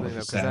because I'm not like Clean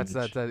a up because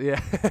that's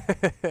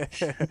savage.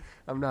 that. Yeah,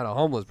 I'm not a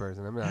homeless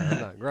person. I'm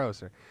not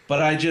gross. Or,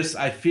 But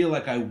I feel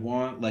like I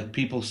want, like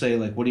people say,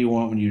 like, what do you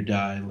want when you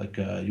die? Like,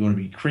 you want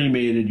to be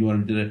cremated? You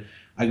want to do it?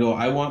 I go,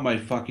 I want my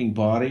fucking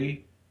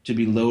body to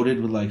be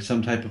loaded with like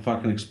some type of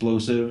fucking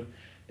explosive,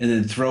 and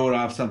then throw it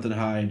off something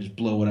high and just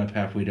blow it up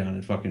halfway down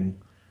and fucking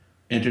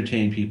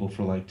entertain people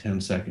for like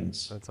 10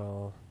 seconds. that's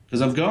all.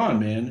 Because I'm That's gone,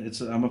 man.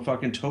 I'm a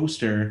fucking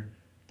toaster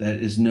that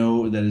is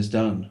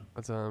done.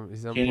 he's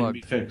Can't even be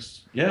unplugged.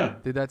 fixed. Yeah.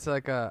 Dude, that's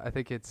like I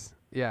think it's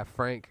yeah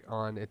Frank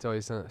on It's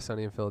Always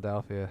Sunny in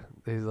Philadelphia.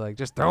 He's like,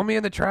 just throw me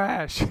in the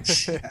trash. I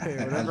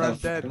Whenever I'm love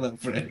I dead, love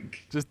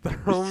Frank. just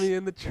throw me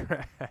in the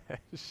trash.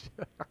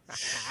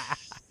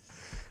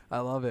 I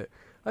love it.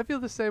 I feel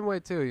the same way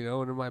too.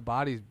 When my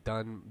body's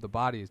done, the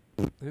body's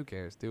who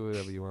cares? Do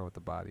whatever you want with the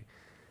body.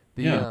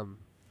 The Yeah.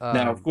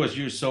 Now, of course,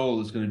 your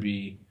soul is going to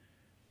be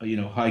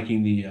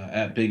hiking the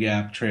Big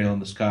App Trail in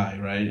the sky,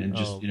 right? And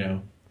just,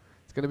 oh,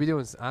 it's gonna be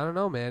doing. I don't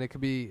know, man. It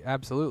could be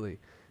absolutely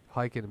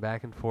hiking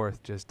back and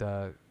forth, just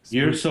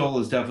your spook soul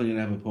is definitely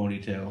going to have a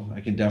ponytail. I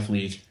can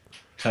definitely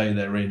tell you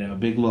that right now.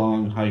 Big,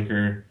 long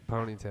hiker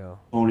ponytail.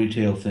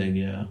 ponytail thing,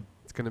 yeah.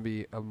 It's gonna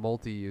be a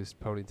multi-use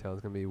ponytail.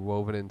 It's gonna be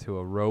woven into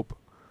a rope,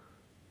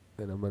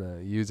 and I'm gonna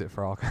use it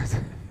for all kinds.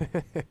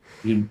 Of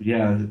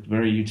Yeah,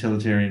 very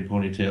utilitarian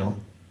ponytail.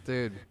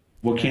 Dude,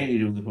 What yeah. can't you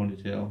do with a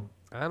ponytail?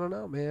 I don't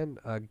know, man.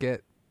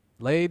 Get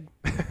laid.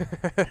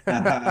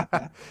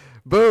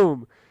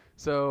 Boom.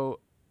 So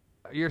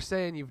you're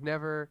saying you've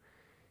never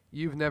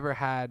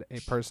had a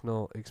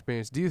personal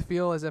experience. Do you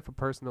feel as if a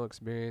personal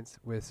experience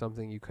with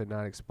something you could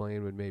not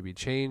explain would maybe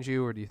change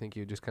you, or do you think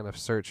you just kind of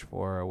search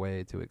for a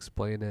way to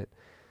explain it?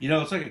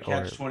 It's like a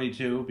Or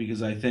catch-22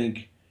 because I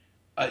think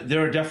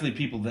there are definitely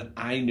people that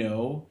I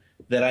know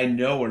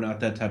are not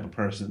that type of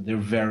person. They're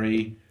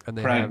very and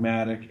they have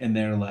pragmatic, and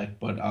they're like,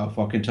 "But I'll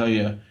fucking tell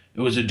you,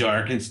 it was a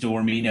dark and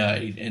stormy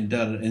night," and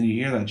you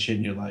hear that shit,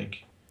 and you're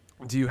like,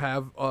 Do you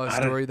have a "I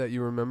don't." story that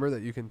you remember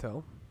that you can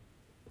tell?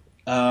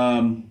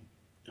 Oh,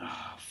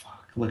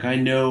 fuck. Like I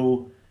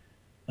know,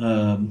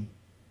 um,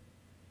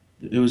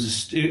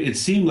 it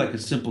seemed like a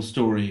simple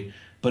story,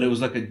 but it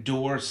was like a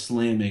door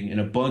slamming,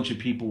 and a bunch of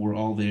people were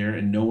all there,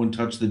 and no one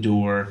touched the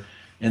door,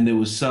 and there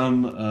was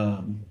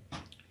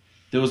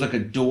like a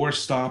door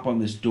stop on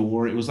this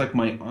door. It was like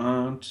my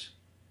aunt,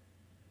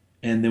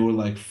 and there were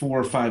like 4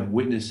 or 5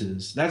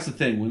 witnesses. That's the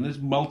thing. When there's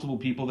multiple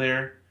people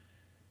there,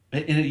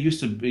 and it used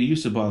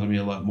to bother me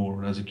a lot more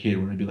when I was a kid,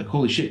 when I'd be like,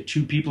 "Holy shit,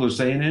 2 people are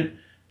saying it."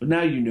 But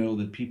now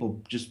that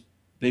people just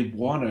they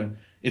wanna.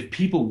 If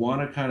people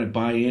want to kind of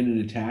buy in and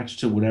attach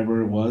to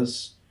whatever it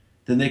was,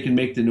 then they can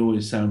make the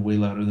noise sound way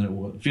louder than it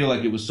was. Feel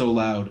like it was so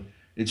loud,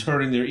 it's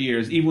hurting their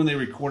ears. Even when they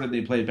record it,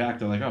 they play it back.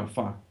 They're like, "Oh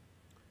fuck."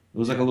 It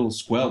was like a Yeah. little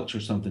squelch or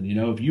something.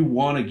 If you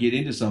want to get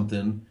into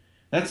something,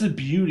 that's the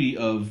beauty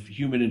of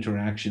human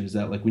interaction. Is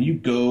that like when you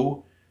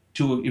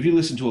if you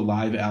listen to a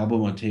live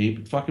album on tape,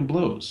 it fucking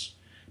blows.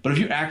 But if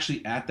you're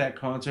actually at that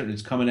concert and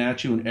it's coming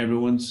at you and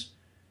everyone's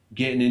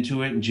getting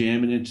into it and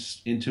jamming it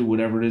into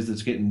whatever it is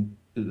that's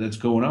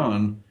going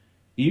on,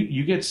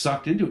 you get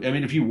sucked into it. I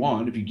mean, if you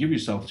give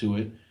yourself to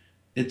it,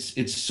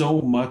 it's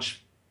so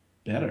much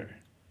better.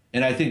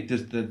 And I think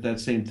that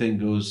same thing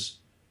goes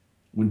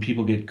when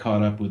people get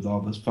caught up with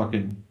all this type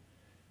of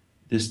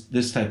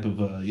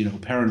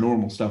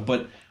paranormal stuff.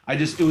 But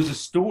it was a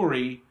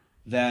story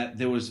that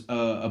there was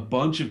a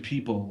bunch of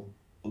people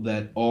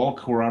that all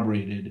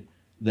corroborated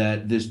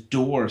that this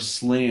door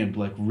slammed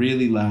like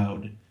really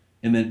loud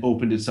and then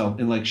opened itself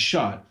and like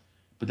shut,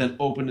 but then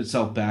opened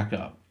itself back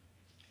up.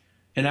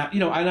 And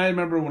I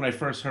remember when I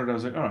first heard it, I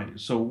was like, all right,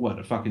 so what?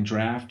 A fucking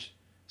draft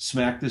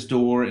smacked this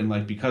door, and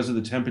like because of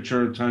the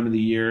temperature, time of the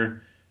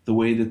year, the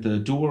way that the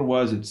door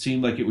was, it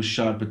seemed like it was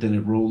shut, but then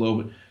it rolled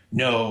over.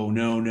 No,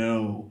 no,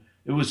 no.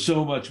 It was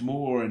so much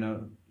more, and I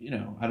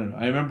don't know.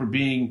 I remember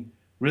being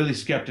really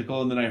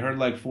skeptical, and then I heard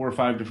like four or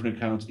five different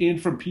accounts,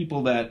 and from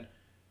people that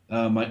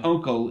my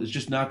uncle is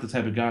just not the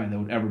type of guy that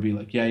would ever be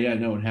like, yeah, yeah,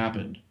 no, it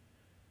happened.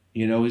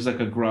 He's like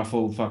a gruff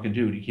old fucking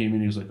dude. He came in,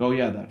 he was like, oh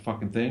yeah, that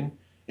fucking thing.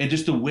 And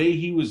just the way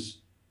he was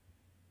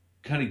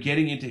kind of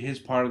getting into his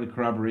part of the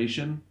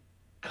corroboration,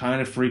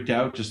 kind of freaked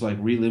out, just like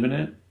reliving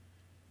it.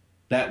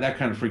 That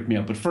kind of freaked me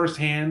out. But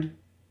firsthand,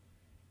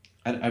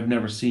 I've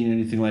never seen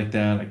anything like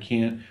that. I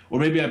can't, or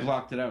maybe I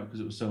blocked it out because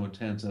it was so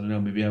intense. I don't know.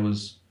 Maybe I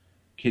was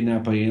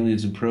kidnapped by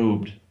aliens and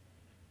probed,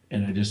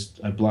 and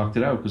I blocked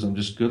it out because I'm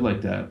just good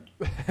like that.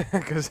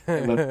 Because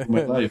I let it in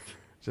my life.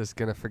 just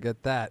gonna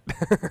forget that.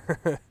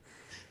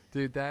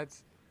 Dude,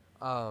 that's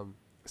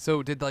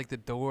so did like the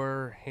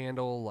door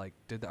handle like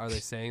did are they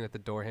saying that the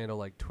door handle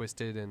like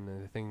twisted and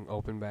the thing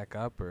opened back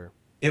up or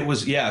It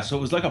was, yeah. So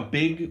it was like a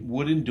big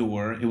wooden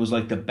door. It was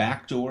like the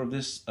back door of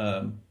this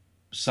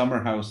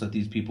summer house that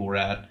these people were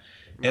at.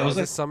 It now was does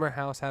like this summer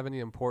house have any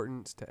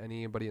importance to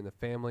anybody in the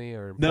family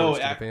or no, importance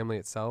to the family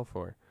itself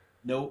or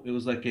no. It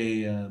was like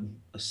a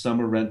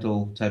summer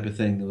rental type of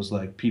thing. It was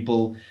like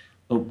people,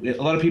 a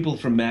lot of people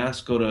from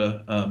Mass go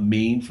to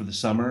Maine for the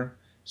summer.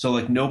 So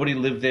like nobody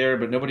lived there,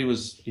 but nobody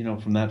was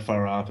from that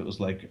far off. It was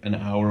like an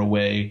hour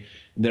away.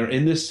 They're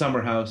in this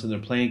summer house and they're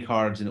playing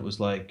cards, and it was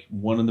like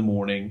 1 in the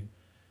morning,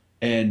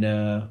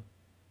 and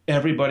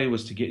everybody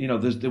was to get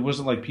there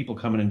wasn't like people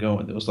coming and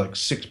going. There was like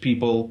six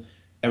people.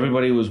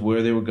 Everybody was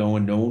where they were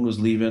going. No one was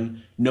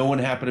leaving. No one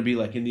happened to be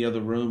like in the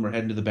other room or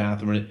heading to the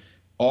bathroom.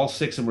 All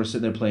six of them were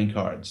sitting there playing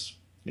cards.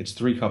 It's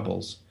three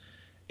couples,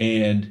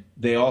 and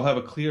they all have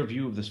a clear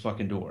view of this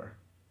fucking door,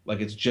 like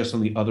it's just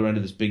on the other end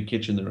of this big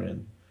kitchen they're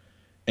in,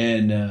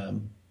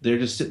 and they're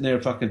just sitting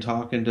there fucking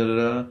talking, da da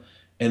da,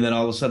 and then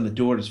all of a sudden the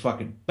door just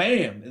fucking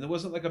bam, and there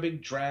wasn't like a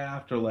big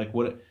draft or like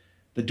what.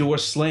 The door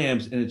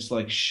slams and it's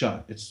like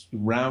shut. It's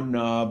round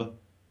knob.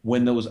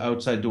 When those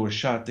outside doors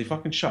shut, they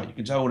fucking shut. You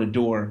can tell when a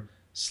door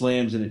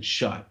slams and it's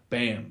shut.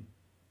 Bam.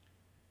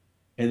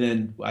 And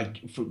then,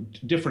 for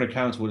different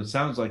accounts, what it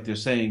sounds like they're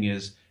saying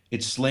is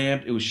it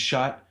slammed, it was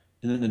shut,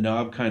 and then the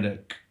knob kind of,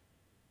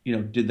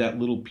 did that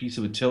little piece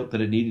of a tilt that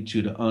it needed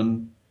to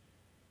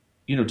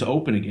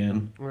open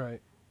again,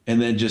 right.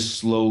 and then just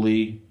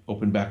slowly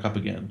open back up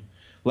again.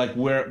 Like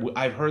where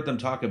I've heard them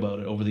talk about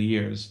it over the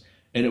years,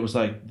 and it was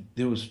like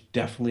there was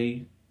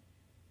definitely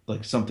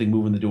like something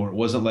moving the door. It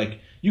wasn't like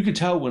you could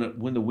tell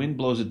when the wind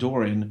blows a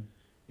door in,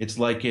 it's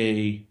like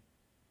I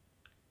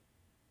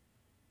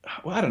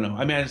don't know.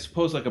 I mean, I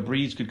suppose like a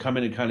breeze could come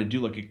in and kind of do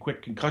like a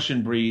quick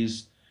concussion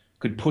breeze,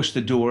 could push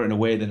the door in a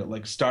way that it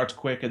like starts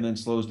quick and then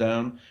slows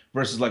down.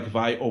 Versus like if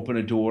I open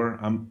a door,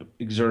 I'm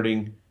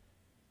exerting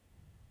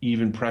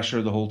even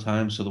pressure the whole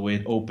time. So the way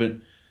it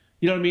opened,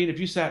 you know what I mean? If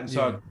you sat and Yeah.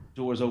 saw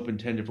doors open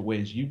 10 different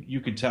ways,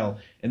 you could tell,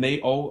 and they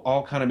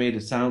all kind of made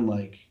it sound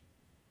like,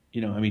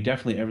 I mean,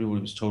 definitely everyone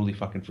was totally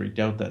fucking freaked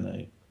out that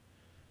night.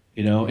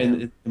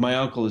 Yeah. My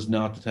uncle is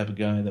not the type of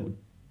guy that would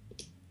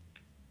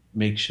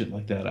make shit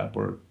like that up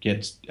or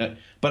gets.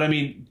 But I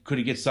mean, could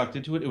he get sucked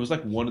into it? It was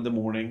like 1 in the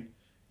morning.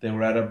 They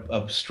were at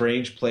a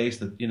strange place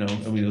that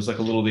I mean, it was like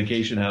a little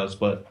vacation house,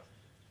 but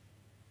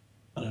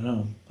I don't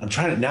know. I'm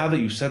trying to now that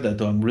you've said that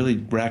though, I'm really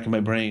racking my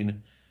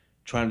brain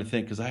trying to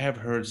think because I have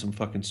heard some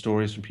fucking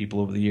stories from people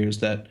over the years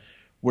that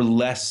were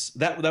less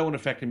that one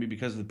affected me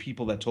because of the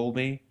people that told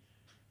me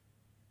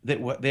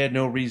that they had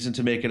no reason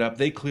to make it up.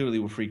 They clearly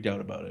were freaked out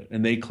about it,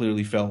 and they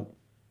clearly felt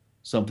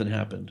something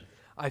happened.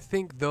 I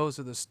think those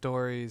are the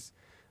stories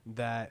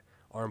that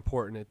are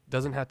important. It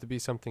doesn't have to be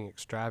something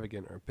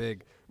extravagant or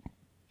big,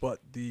 but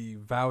the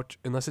vouch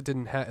unless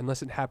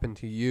it happened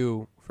to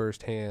you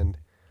firsthand.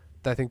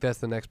 I think that's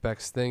the next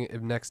best thing.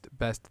 If next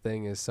best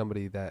thing is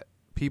somebody that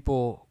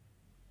people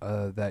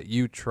that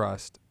you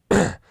trust,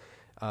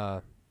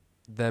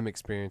 them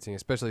experiencing,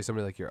 especially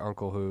somebody like your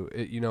uncle who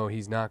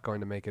he's not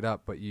going to make it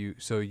up, but you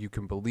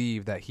can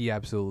believe that he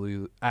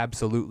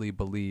absolutely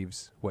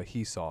believes what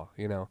he saw.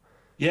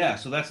 Yeah,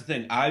 so that's the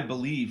thing. I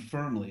believe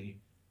firmly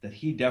that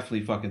he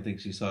definitely fucking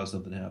thinks he saw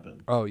something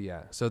happen. Oh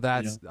yeah. So You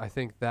know? I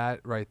think that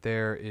right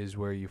there is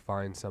where you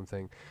find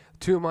something.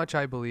 Too much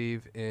I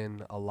believe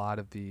in a lot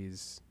of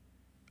these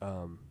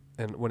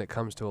and when it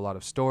comes to a lot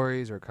of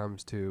stories or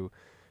comes to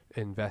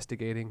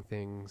investigating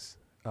things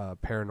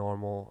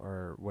paranormal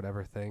or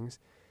whatever things,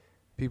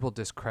 people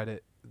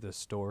discredit the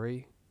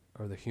story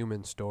or the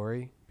human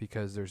story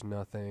because there's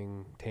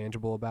nothing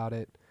tangible about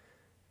it.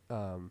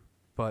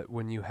 But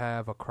when you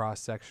have a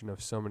cross section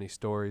of so many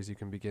stories, you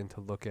can begin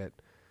to look at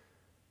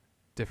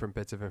different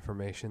bits of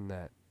information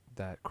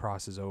that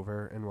crosses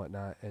over and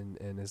whatnot.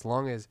 And as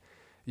long as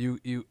you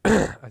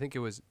I think it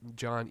was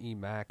John E.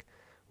 Mack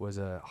was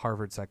a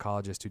Harvard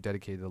psychologist who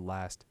dedicated the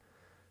last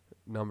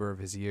number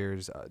of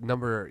years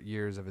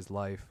of his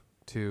life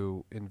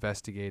to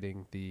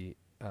investigating the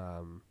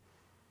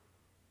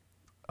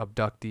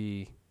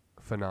abductee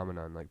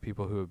phenomenon, like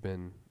people who have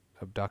been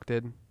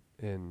abducted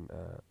in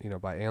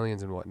by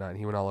aliens and whatnot. And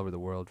he went all over the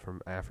world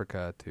from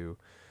Africa to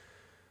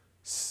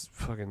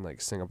fucking like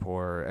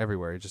Singapore,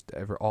 everywhere,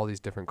 all these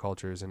different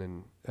cultures, and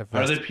in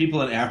Are there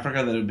people in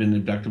Africa that have been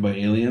abducted by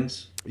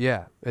aliens?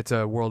 yeah, it's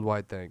a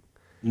worldwide thing.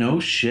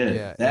 No shit.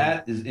 Yeah, and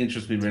That is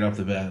interests me right off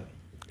the bat.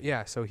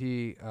 yeah, so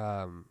he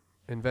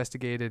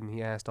investigated and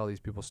he asked all these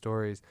people's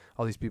stories,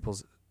 all these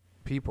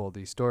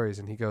these stories,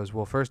 and he goes,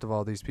 well, first of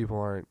all, these people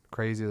aren't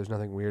crazy. There's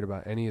nothing weird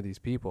about any of these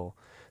people.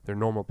 They're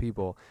normal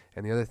people.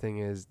 And the other thing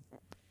is,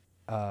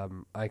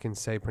 I can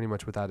say pretty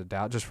much without a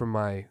doubt, just from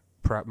my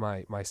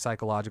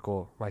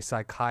psychological, my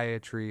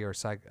psychiatry or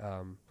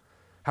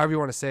however you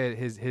want to say it,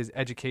 his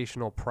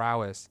educational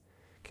prowess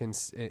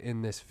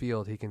in this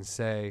field, he can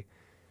say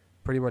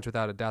pretty much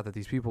without a doubt that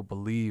these people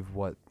believe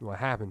what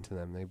happened to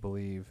them. They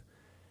believe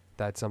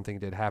that something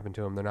did happen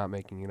to them. They're not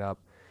making it up.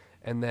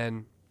 And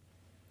then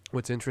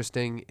what's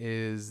interesting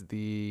is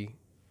the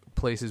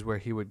places where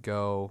he would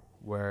go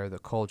where the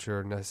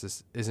culture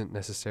isn't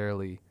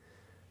necessarily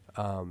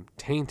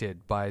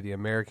tainted by the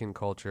American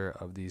culture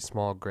of these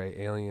small gray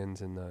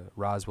aliens and the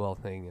Roswell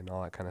thing and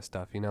all that kind of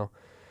stuff,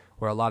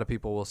 where a lot of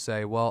people will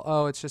say, well,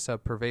 oh, it's just a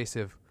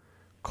pervasive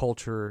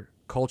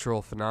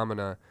cultural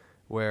phenomena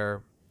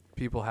where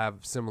people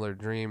have similar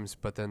dreams,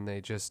 but then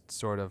they just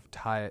sort of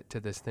tie it to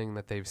this thing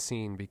that they've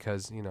seen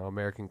because,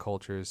 American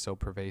culture is so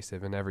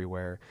pervasive and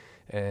everywhere.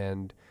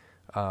 And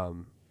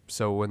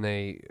so when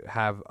they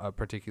have a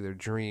particular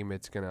dream,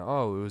 it's it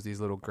was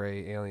these little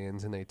gray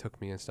aliens and they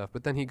took me and stuff.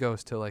 But then he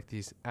goes to like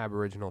these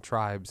Aboriginal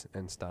tribes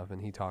and stuff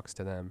and he talks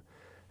to them.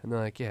 And they're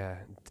like, yeah,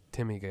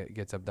 Timmy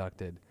gets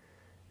abducted.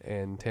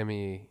 And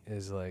Timmy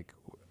is like,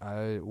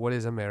 what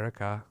is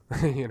America?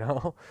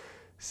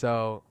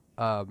 So,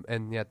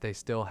 and yet they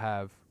still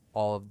have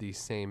all of these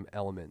same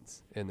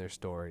elements in their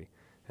story.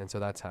 And so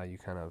that's how you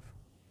kind of,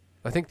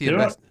 I think There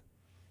are,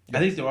 I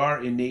think there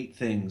are innate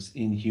things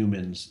in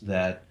humans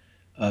that,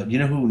 you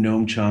know who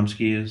Noam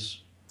Chomsky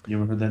is? You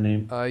ever heard that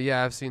name?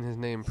 yeah, I've seen his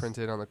name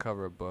printed on the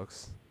cover of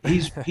books.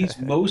 He's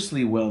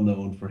mostly well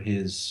known for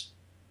his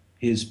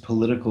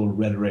political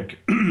rhetoric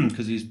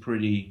because he's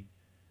pretty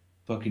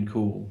fucking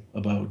cool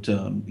about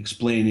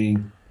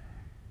explaining,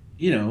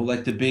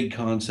 like the big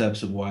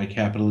concepts of why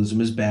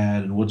capitalism is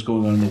bad and what's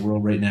going on in the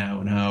world right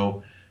now and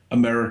how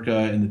America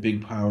and the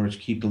big powers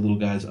keep the little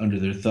guys under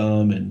their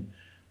thumb and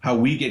how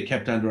we get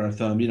kept under our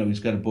thumb. He's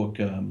got a book,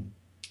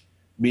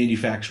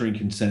 Manufacturing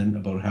Consent,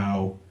 about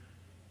how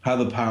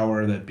the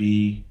power that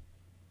be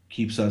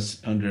keeps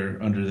us under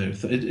their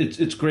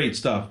it's great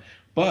stuff.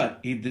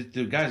 But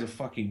the guy's a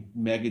fucking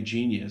mega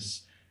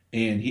genius,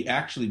 and he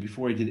actually,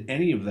 before he did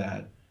any of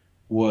that,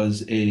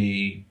 was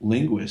a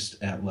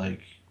linguist at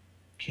like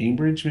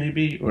Cambridge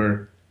maybe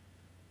or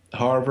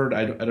Harvard.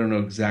 I don't know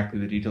exactly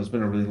the details. It's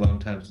been a really long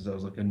time since I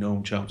was like a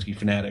Noam Chomsky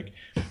fanatic.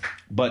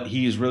 But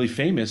he is really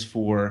famous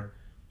for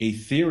a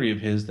theory of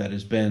his that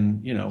has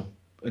been,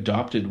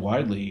 adopted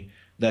widely,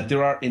 that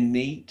there are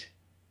innate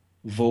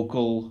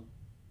vocal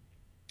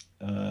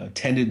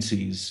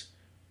tendencies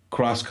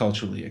cross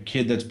culturally. A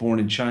kid that's born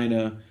in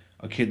China,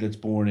 a kid that's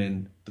born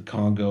in the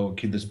Congo, a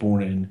kid that's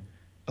born in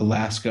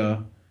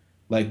Alaska.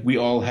 Like we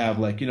all have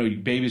like,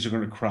 babies are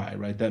going to cry,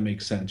 right? That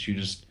makes sense.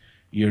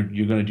 You're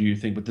going to do your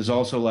thing. But there's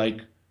also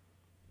like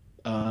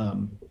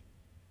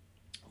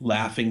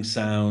laughing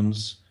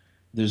sounds.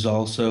 There's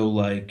also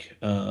like,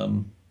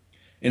 and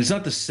it's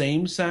not the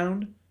same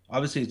sound.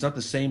 Obviously, it's not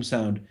the same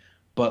sound,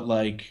 but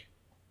like,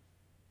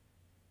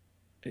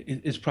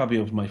 it's probably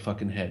over my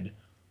fucking head.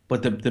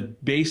 But the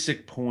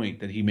basic point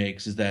that he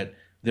makes is that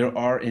there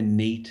are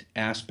innate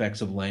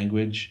aspects of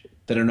language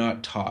that are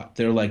not taught.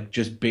 They're like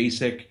just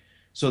basic.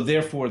 So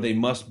therefore, they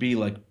must be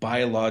like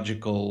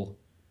biological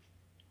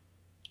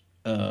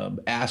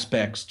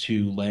aspects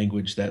to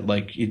language that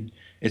like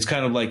it's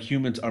kind of like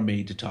humans are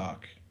made to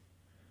talk,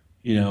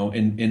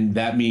 and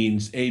that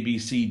means A, B,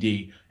 C,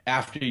 D.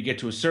 After you get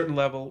to a certain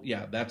level,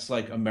 yeah, that's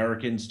like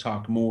Americans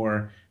talk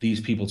more, these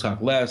people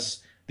talk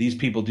less, these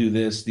people do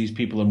this, these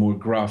people are more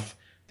gruff,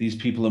 these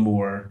people are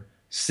more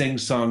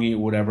sing-songy or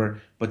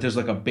whatever. But there's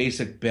like a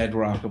basic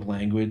bedrock of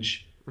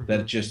language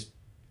that just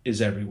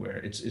is everywhere.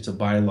 It's a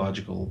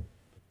biological.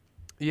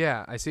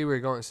 Yeah, I see where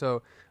you're going.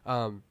 So,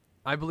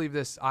 I believe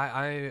this.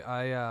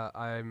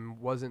 I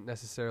wasn't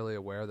necessarily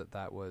aware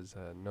that was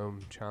a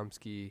Noam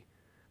Chomsky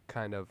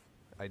kind of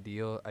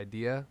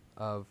idea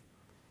of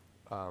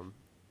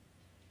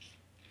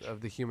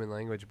the human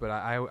language, but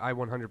I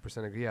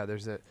 100% agree. Yeah,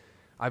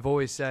 I've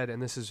always said, and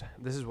this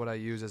is what I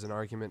use as an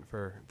argument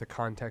for the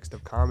context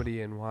of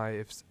comedy and why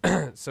if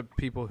some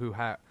people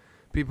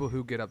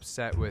who get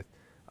upset with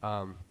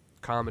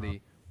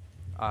comedy,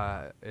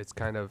 it's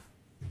kind of,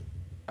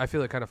 I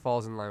feel it kind of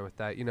falls in line with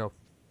that.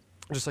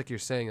 Just like you're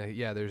saying, like,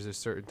 yeah, there's a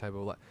certain type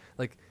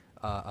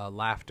of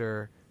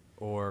laughter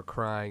or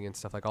crying and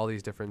stuff, like all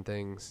these different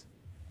things.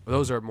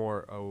 Those are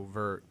more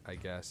overt, I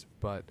guess,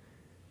 but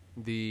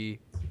the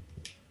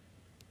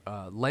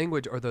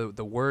language or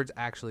the words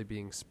actually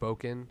being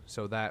spoken,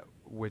 so that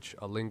which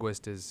a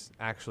linguist is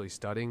actually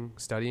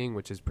studying,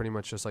 which is pretty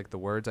much just like the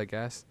words, I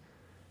guess,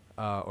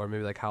 or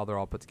maybe like how they're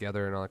all put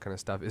together and all that kind of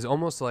stuff, is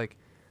almost like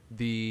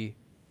the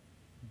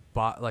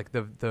like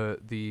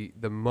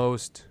the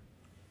most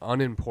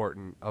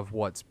unimportant of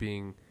what's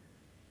being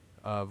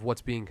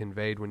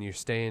conveyed when you're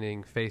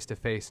standing face to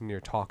face and you're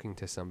talking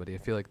to somebody. I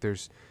feel like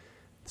there's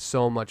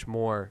so much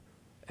more,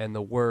 and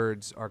the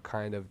words are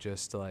kind of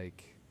just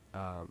like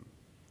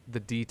the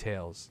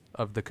details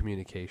of the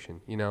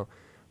communication,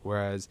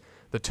 whereas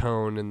the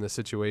tone and the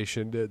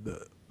situation and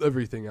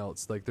everything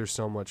else, like there's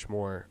so much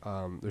more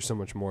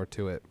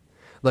to it.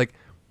 Like,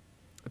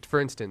 for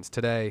instance,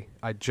 today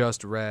I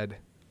just read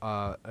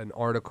an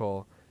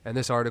article, and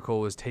this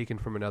article was taken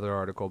from another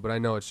article, but I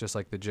know it's just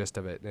like the gist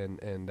of it,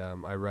 and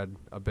I read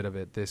a bit of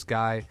it. This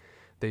guy,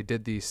 they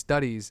did these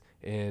studies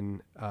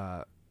in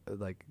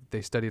like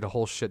they studied a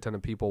whole shit ton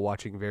of people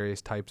watching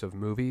various types of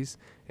movies,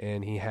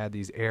 and he had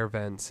these air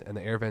vents, and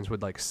the air vents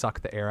would like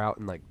suck the air out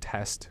and like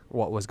test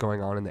what was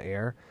going on in the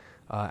air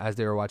as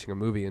they were watching a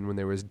movie. And when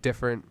there was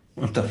different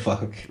What the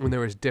fuck? when there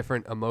was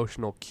different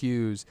emotional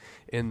cues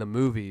in the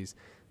movies,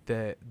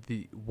 the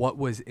what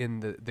was in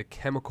the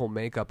chemical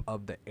makeup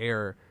of the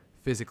air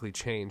physically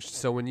changed.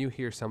 So when you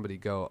hear somebody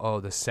go, "Oh,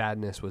 the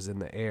sadness was in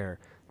the air,"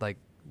 like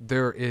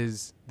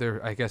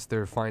I guess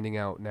they're finding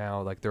out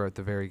now, like they're at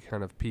the very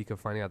kind of peak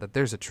of finding out that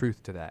there's a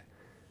truth to that.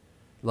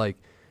 Like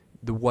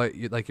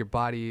like your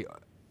body,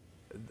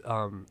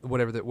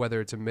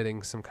 whether it's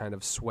emitting some kind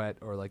of sweat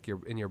or like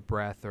you're in your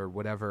breath or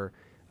whatever,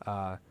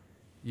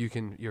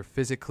 you're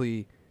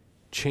physically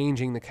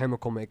changing the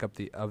chemical makeup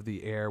of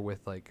the air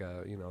with like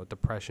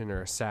depression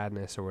or a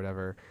sadness or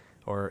whatever,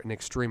 or an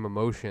extreme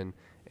emotion.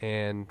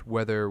 And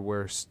whether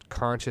we're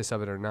conscious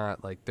of it or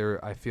not, like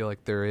I feel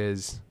like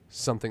there's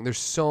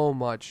so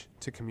much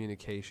to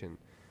communication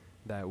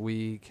that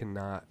we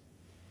cannot,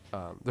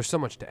 there's so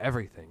much to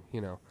everything,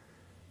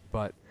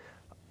 but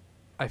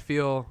I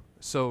feel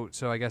so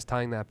I guess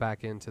tying that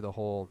back into the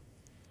whole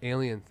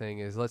alien thing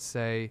is, let's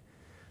say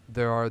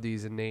there are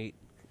these innate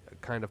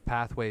kind of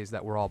pathways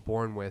that we're all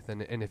born with,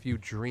 and if you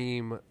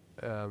dream,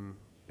 and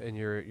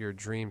your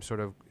dream sort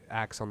of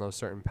acts on those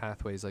certain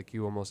pathways, like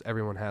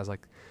everyone has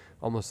like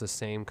almost the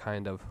same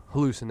kind of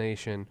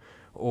hallucination,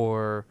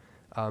 or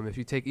if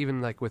you take,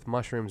 even like with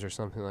mushrooms or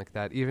something like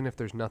that, even if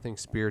there's nothing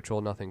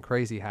spiritual, nothing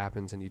crazy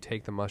happens, and you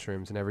take the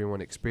mushrooms and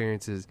everyone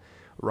experiences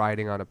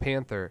riding on a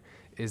panther,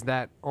 is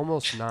that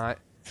almost not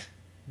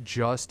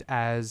just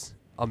as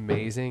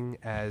amazing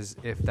as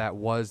if that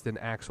was an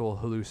actual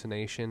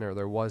hallucination or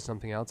there was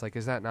something else? Like,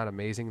 is that not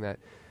amazing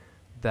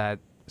that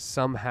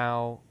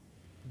somehow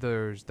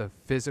there's the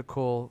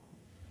physical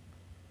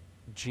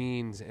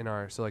genes in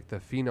so like the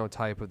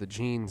phenotype of the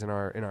genes in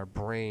our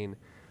brain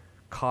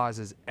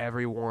causes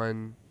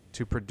everyone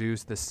to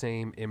produce the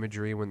same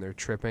imagery when they're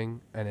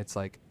tripping, and it's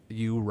like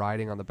you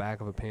riding on the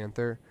back of a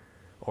panther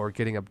or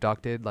getting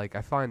abducted? Like,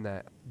 I find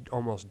that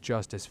almost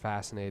just as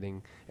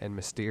fascinating and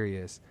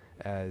mysterious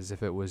as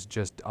if it was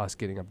just us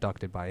getting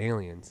abducted by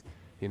aliens,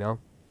 you know?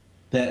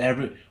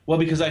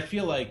 Because I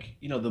feel like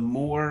the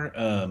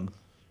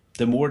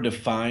more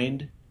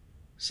defined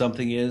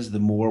something is, the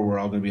more we're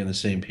all going to be on the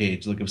same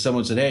page. Like if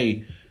someone said,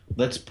 "Hey,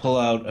 let's pull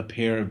out a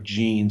pair of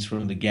jeans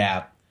from the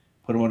Gap,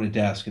 put them on a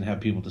desk, and have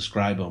people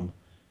describe them,"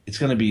 it's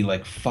going to be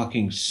like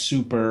fucking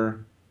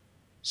super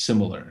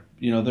similar.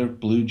 They're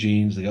blue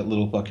jeans. They got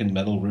little fucking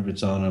metal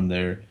rivets on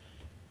them.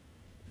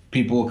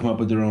 People will come up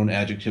with their own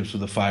adjectives for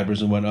the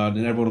fibers and whatnot,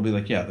 and everyone will be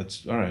like, "Yeah,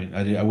 that's all right.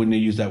 I wouldn't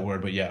have used that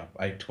word, but yeah,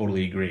 I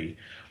totally agree."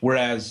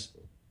 Whereas,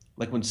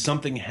 like when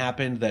something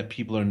happened that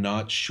people are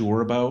not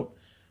sure about,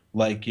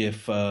 like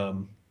if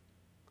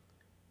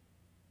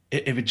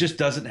it just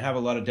doesn't have a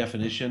lot of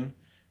definition,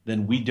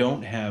 then we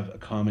don't have a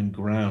common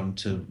ground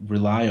to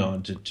rely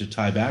on to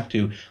tie back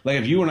to. Like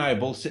if you and I are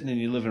both sitting in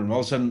your living room,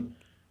 all of a sudden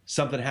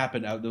something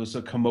happened out. There was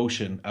a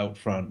commotion out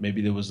front.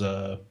 Maybe there was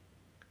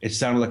it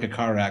sounded like a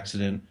car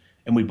accident,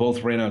 and we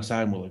both ran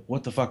outside and we're like,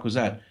 "What the fuck was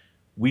that?"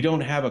 We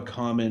don't have a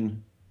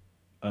common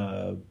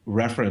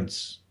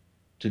reference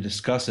to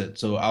discuss it.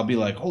 So I'll be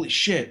like, "Holy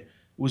shit, it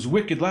was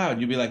wicked loud."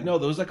 You'll be like, "No,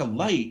 there was like a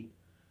light."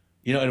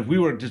 And if we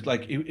were just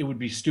like, it would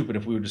be stupid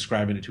if we were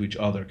describing it to each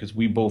other because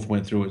we both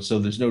went through it. So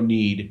there's no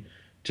need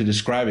to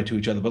describe it to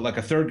each other. But like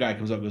a third guy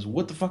comes up and goes,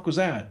 "What the fuck was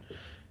that?"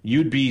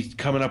 You'd be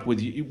coming up with,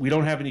 we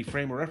don't have any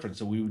frame of reference.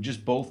 So we would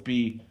just both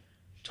be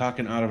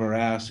talking out of our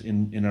ass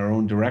in our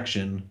own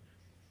direction.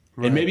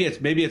 And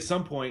Right. maybe at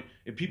some point,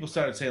 if people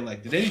started saying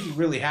like, "Did anything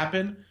really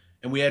happen?"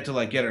 and we had to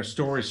like get our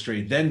story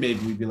straight, then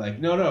maybe we'd be like,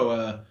 "No,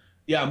 no,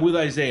 yeah, I'm with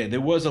Isaiah.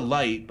 There was a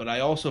light, but I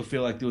also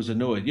feel like there was a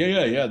noise. Yeah,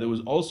 yeah, yeah. There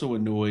was also a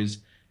noise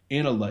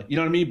in a light. You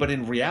know what I mean?" But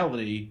in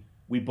reality,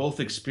 we both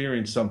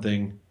experienced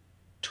something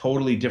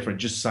totally different,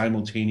 just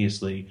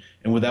simultaneously,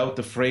 and without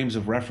the frames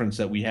of reference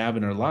that we have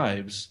in our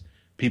lives.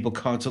 People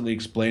constantly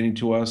explaining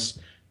to us,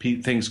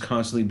 things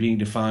constantly being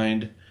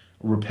defined,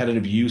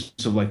 repetitive use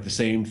of like the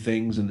same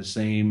things and the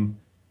same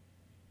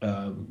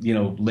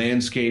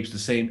landscapes, the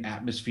same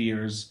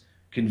atmospheres,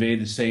 convey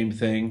the same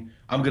thing.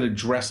 I'm going to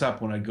dress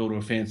up when I go to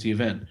a fancy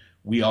event.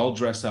 We all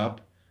dress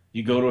up.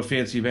 You go to a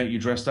fancy event, you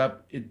dressed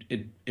up.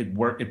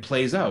 It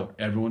plays out.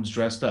 Everyone's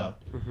dressed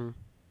up. Mm-hmm.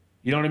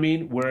 You know what I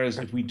mean? Whereas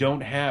if we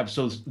don't have,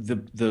 so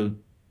the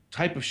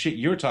type of shit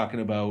you're talking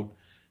about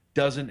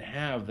doesn't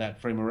have that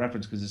frame of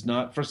reference because it's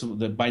not. First of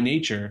all, by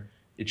nature,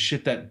 it's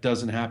shit that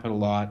doesn't happen a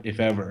lot, if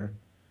ever.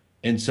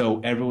 And so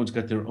everyone's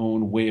got their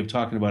own way of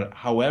talking about it.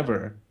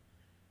 However,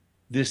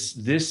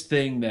 this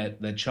thing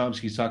that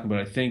Chomsky's talking about,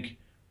 I think,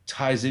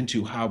 ties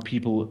into how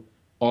people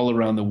all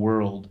around the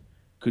world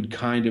could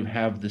kind of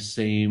have the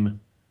same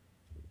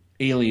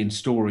alien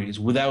stories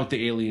without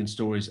the alien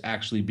stories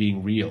actually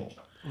being real.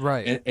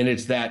 Right. And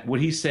it's that what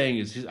he's saying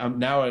is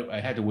now I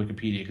had to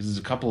Wikipedia because there's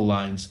a couple of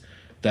lines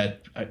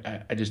that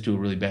I just do a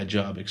really bad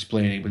job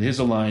explaining. But here's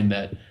a line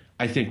that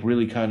I think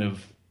really kind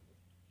of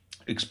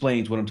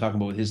explains what I'm talking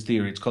about with his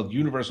theory. It's called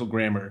universal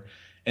grammar,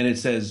 and it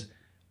says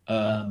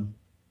um,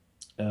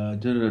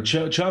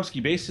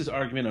 Chomsky based his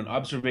argument on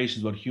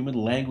observations about human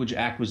language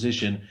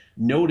acquisition,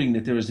 noting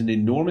that there is an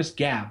enormous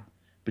gap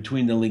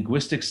between the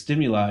linguistic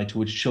stimuli to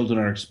which children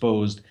are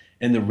exposed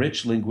and the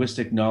rich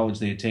linguistic knowledge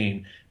they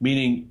attain.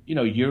 Meaning,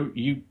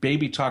 you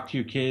baby talk to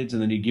your kids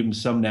and then you give them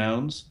some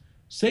nouns,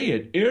 say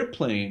it,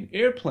 airplane,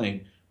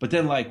 airplane. But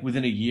then, like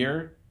within a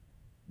year,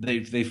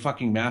 they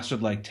fucking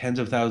mastered like tens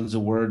of thousands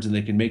of words and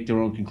they can make their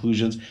own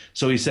conclusions.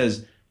 So he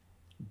says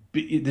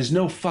there's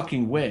no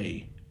fucking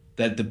way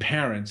that the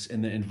parents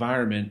and the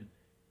environment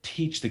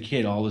teach the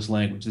kid all this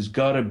language. There's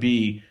got to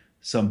be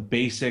some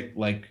basic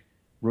like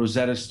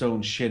Rosetta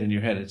Stone shit in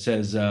your head. It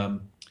says,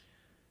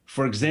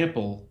 for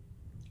example,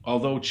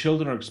 although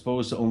children are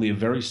exposed to only a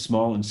very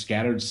small and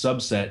scattered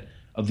subset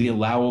of the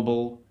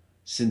allowable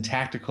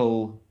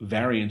syntactical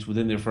variants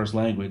within their first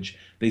language,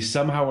 they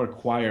somehow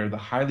acquire the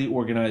highly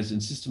organized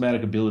and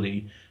systematic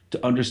ability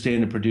to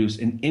understand and produce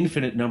an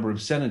infinite number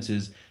of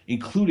sentences,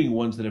 including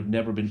ones that have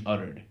never been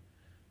uttered.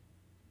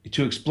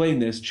 To explain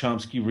this,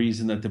 Chomsky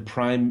reasoned that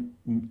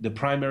the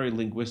primary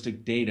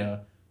linguistic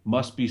data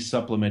must be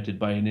supplemented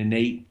by an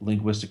innate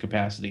linguistic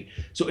capacity.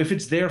 So if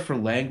it's there for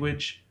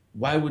language,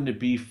 why wouldn't it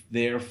be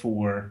there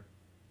for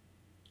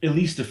at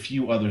least a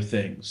few other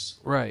things?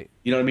 Right.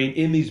 You know what I mean?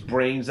 In these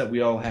brains that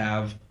we all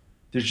have,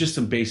 there's just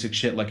some basic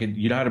shit like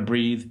you know how to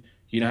breathe,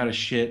 you know how to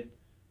shit,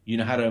 you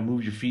know how to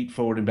move your feet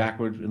forward and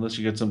backward, unless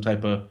you get some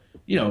type of,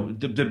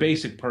 the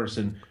basic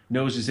person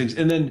knows these things.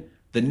 And then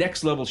the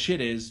next level shit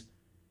is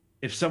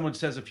if someone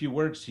says a few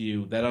words to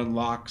you, that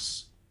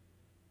unlocks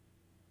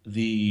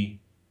the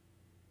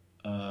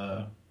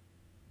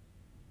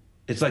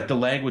it's like the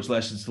language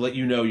lessons to let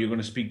you know you're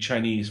going to speak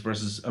Chinese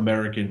versus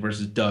American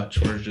versus Dutch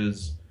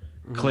versus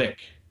click.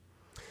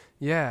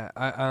 Yeah.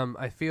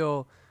 I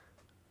feel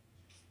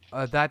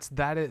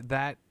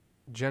that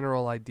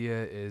general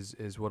idea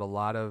is what a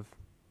lot of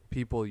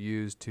people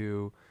use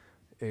to,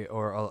 a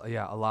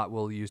lot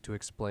will use to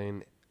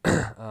explain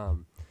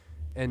NDEs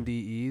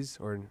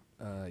or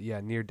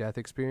near death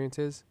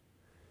experiences.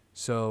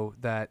 So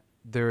that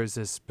there is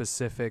a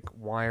specific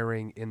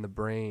wiring in the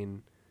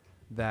brain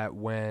that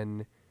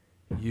when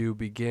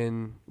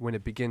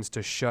it begins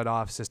to shut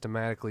off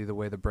systematically the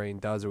way the brain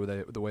does or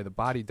the way the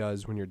body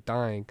does when you're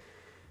dying,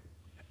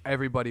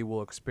 everybody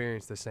will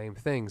experience the same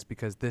things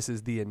because this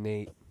is the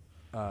innate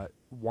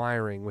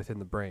wiring within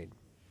the brain.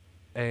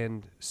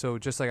 And so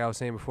just like I was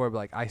saying before, but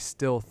like I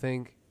still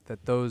think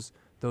that those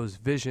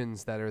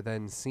visions that are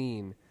then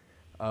seen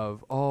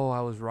of,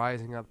 I was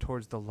rising up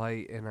towards the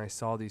light and I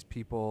saw these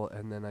people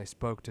and then I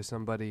spoke to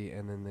somebody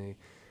and then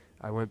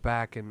I went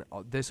back and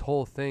this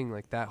whole thing,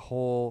 like that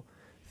whole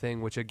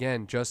thing, which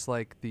again, just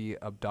like the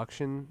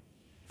abduction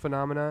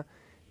phenomena,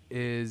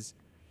 is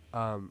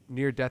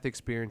near-death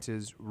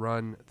experiences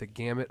run the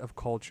gamut of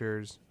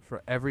cultures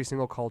for every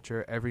single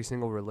culture, every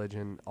single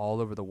religion, all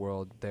over the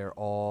world. They're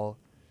all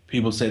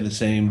People say the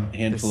same the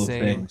handful of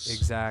same things.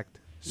 exact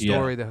Yeah.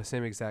 story, the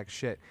same exact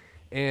shit.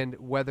 And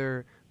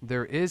whether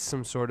there is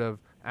some sort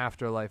of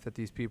afterlife that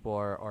these people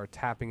are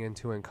tapping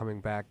into and coming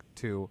back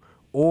to,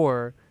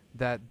 or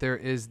that there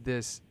is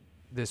this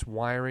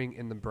wiring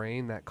in the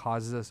brain that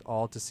causes us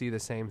all to see the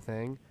same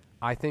thing,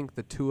 I think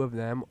the two of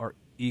them are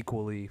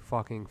equally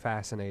fucking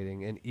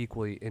fascinating and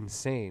equally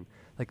insane.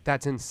 Like,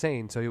 that's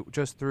insane. So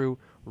just through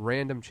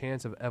random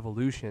chance of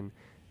evolution,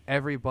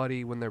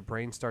 everybody, when their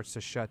brain starts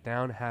to shut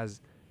down, has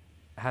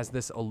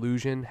this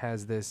illusion,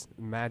 has this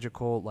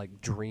magical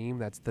like dream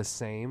that's the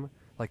same.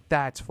 Like,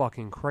 that's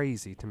fucking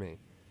crazy to me.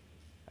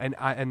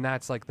 And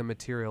that's like the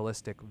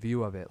materialistic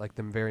view of it, like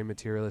the very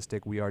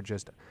materialistic. We are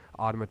just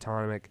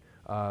automatonic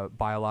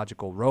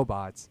biological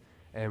robots,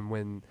 and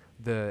when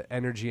the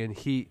energy and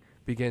heat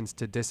begins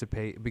to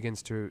dissipate,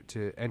 begins to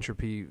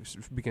entropy,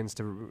 begins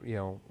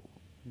to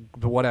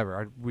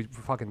whatever, we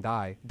fucking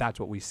die. That's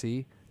what we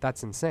see.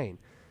 That's insane.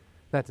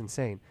 That's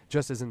insane.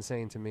 Just as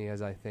insane to me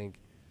as I think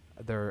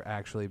there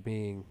actually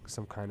being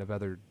some kind of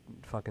other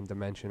fucking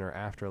dimension or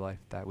afterlife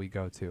that we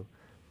go to.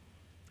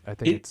 I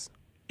think It it's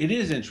it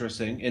is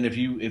interesting, and if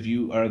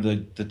you are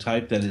the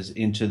type that is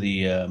into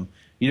the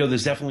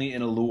there's definitely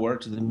an allure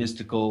to the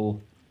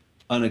mystical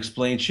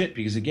unexplained shit.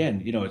 Because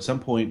again, at some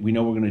point we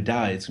know we're going to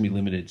die. It's going to be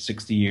limited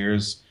 60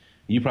 years.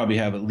 You probably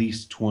have at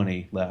least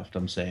 20 left.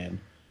 I'm saying.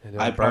 And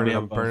I I'm probably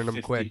have about burning them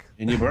 50, quick.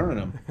 and you're burning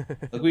them.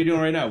 Look what you're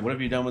doing right now. What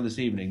have you done with this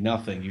evening?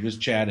 Nothing. You're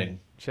just chatting.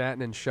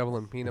 Chatting and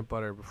shoveling peanut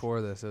butter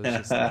before this. It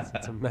was just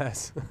it's a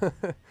mess.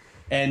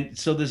 And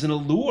so there's an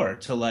allure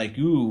to like,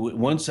 ooh,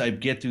 once I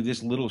get through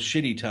this little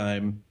shitty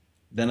time,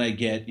 then I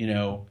get,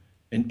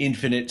 an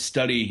infinite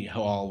study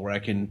hall where I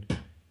can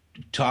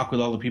talk with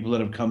all the people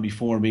that have come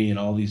before me and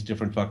all these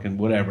different fucking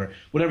whatever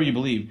you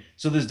believe.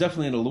 So there's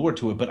definitely an allure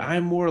to it, but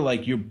I'm more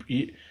like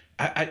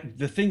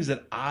the things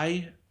that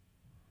I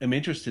am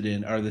interested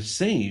in are the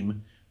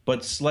same,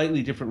 but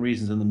slightly different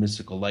reasons than the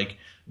mystical. Like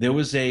there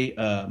was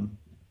I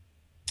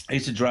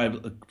used to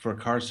drive for a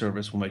car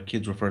service when my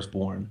kids were first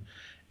born,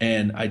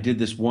 and I did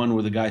this one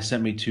where the guy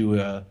sent me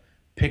to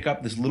pick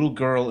up this little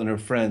girl and her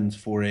friends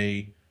for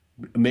a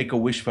Make a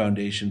Wish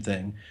Foundation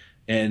thing,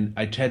 and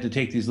I had to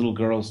take these little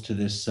girls to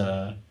this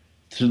to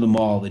the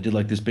mall. They did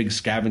like this big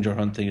scavenger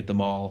hunt thing at the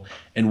mall,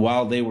 and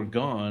while they were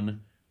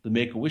gone, the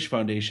Make a Wish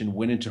Foundation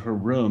went into her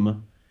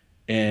room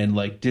and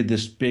like did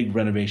this big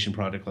renovation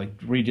project, like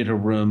redid her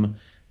room,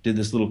 did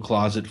this little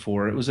closet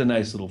for her. It was a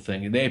nice little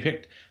thing. And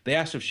they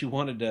asked her if she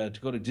wanted to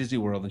go to Disney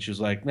World, and she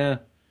was like, "Nah,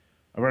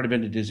 I've already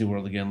been to Disney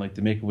World again. Like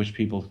the Make a Wish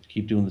people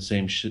keep doing the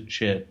same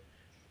shit."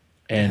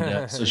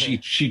 And so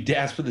she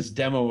asked for this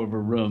demo of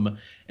her room,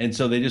 and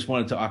so they just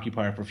wanted to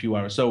occupy her for a few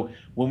hours. So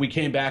when we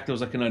came back, there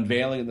was like an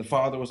unveiling, and the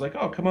father was like,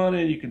 "Oh, come on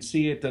in, you can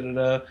see it." Da da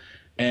da.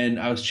 And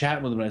I was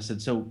chatting with him, and I said,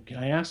 "So can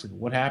I ask, like,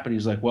 what happened?"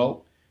 He's like,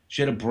 "Well,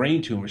 she had a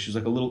brain tumor. She was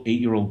like a little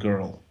 8-year-old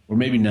girl, or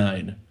maybe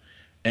 9,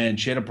 and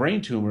she had a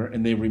brain tumor,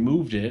 and they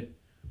removed it,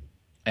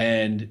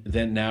 and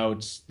then now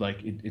it's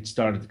like it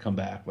started to come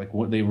back. Like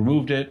what they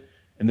removed it,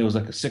 and there was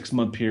like a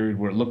 6-month period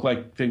where it looked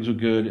like things were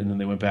good, and then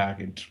they went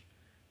back and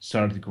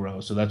started to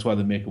grow. So that's why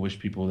the Make a Wish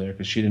people were there,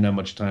 because she didn't have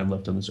much time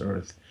left on this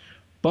earth.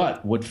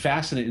 But what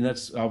fascinated, and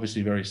that's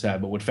obviously very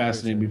sad, but what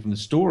fascinated me from the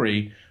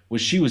story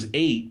was she was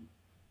 8,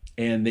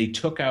 and they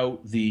took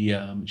out she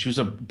was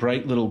a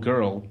bright little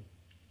girl.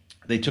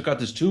 They took out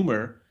this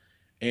tumor,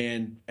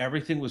 and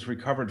everything was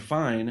recovered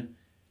fine.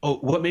 Oh,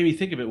 what made me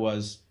think of it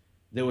was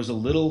there was a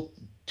little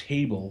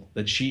table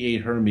that she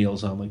ate her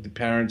meals on. Like the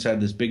parents had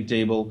this big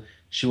table.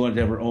 She wanted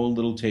to have her own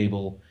little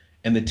table.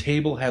 And the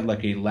table had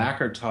like a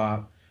lacquer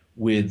top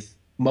with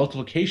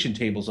multiplication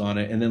tables on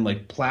it, and then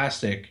like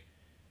plastic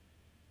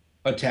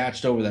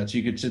attached over that, so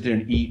you could sit there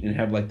and eat and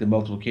have like the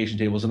multiplication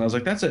tables. And I was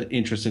like, that's an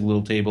interesting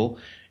little table.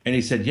 And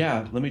he said,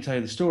 yeah, let me tell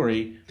you the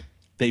story.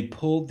 They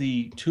pulled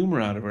the tumor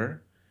out of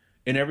her,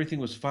 and everything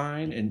was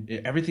fine, and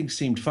everything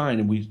seemed fine.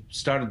 And we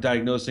started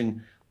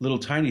diagnosing little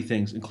tiny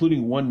things,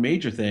 including one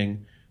major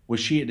thing was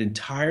she had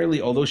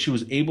entirely, although she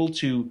was able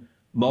to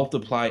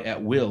multiply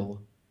at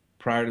will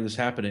prior to this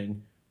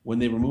happening, when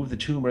they removed the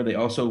tumor, they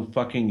also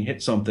fucking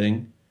hit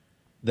something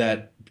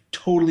that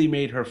totally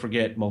made her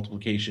forget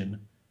multiplication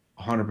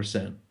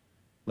 100%.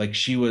 Like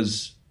she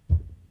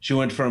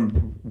went from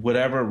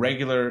whatever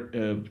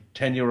regular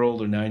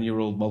 10-year-old or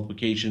 9-year-old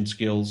multiplication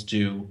skills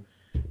to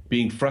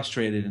being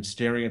frustrated and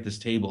staring at this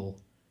table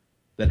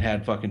that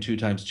had fucking 2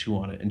 times 2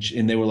 on it.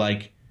 And they were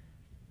like,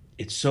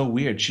 it's so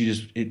weird. She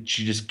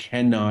just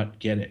cannot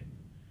get it.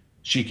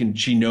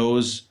 She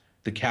knows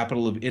the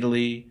capital of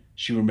Italy.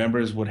 She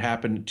remembers what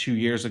happened 2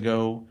 years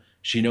ago.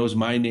 She knows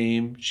my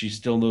name. She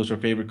still knows her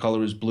favorite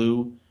color is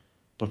blue.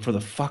 But for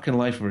the fucking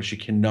life of her, she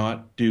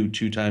cannot do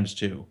 2 times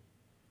 2.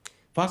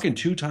 Fucking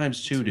 2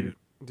 times 2, dude.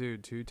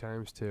 Dude, 2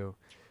 times 2.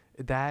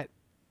 That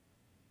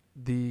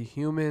the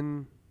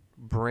human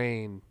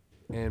brain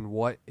and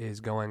what is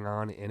going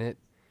on in it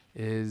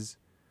is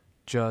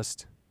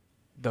just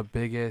the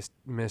biggest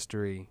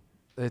mystery.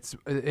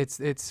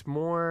 It's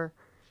more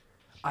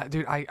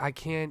dude, I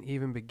can't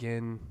even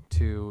begin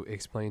to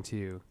explain to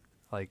you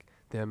like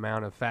the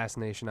amount of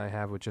fascination I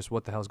have with just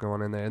what the hell's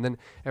going on in there. And then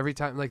every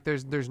time like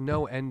there's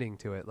no ending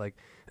to it. Like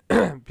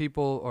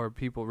people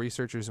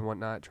researchers and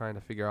whatnot trying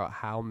to figure out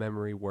how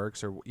memory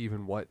works or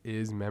even what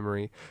is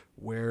memory,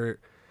 where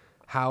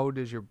how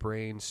does your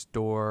brain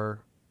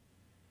store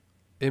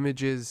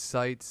images,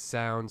 sights,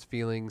 sounds,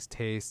 feelings,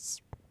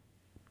 tastes,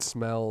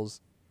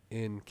 smells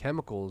in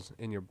chemicals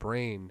in your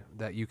brain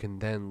that you can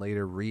then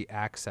later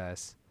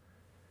re-access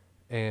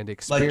and Like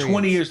 20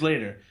 experience. years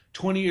later,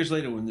 20 years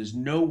later, when there's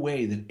no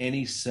way that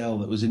any cell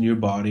that was in your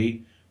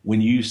body,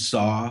 when you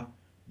saw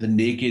the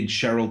naked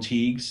Cheryl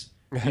Tiegs,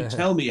 you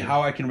tell me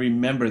how I can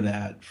remember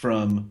that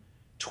from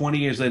 20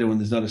 years later when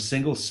there's not a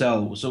single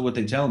cell. So what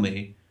they tell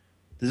me,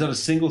 there's not a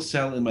single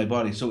cell in my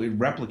body. So it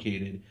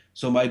replicated.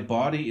 So my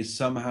body is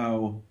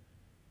somehow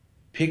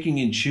picking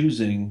and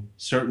choosing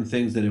certain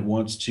things that it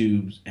wants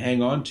to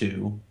hang on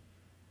to.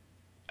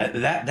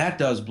 That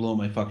does blow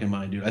my fucking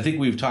mind, dude. I think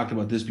we've talked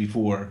about this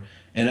before,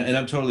 and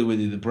I'm totally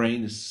with you. The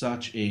brain is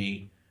such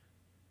a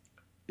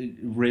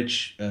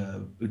rich,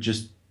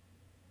 just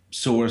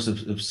source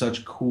of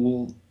such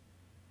cool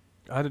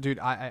Dude,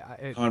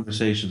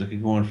 conversations that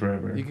could go on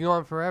forever. you can go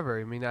on forever.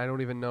 I mean, I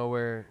don't even know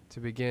where to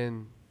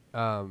begin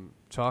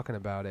talking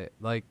about it.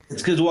 Like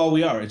It's because all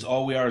we are. It's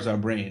all we are is our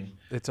brain.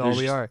 it's all There's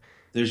we just are.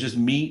 there's just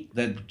meat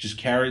that just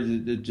carries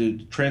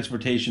the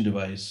transportation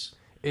device.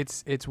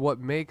 It's what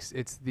makes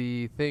it's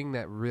the thing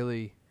that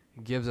really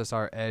gives us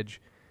our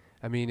edge.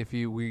 I mean, if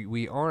you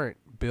we aren't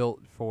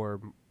built for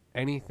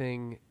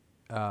anything.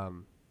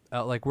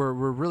 Like we're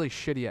really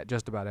shitty at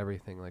just about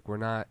everything. Like we're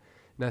not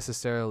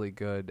necessarily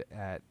good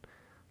at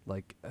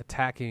like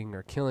attacking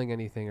or killing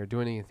anything or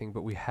doing anything,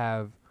 but we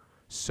have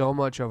so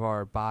much of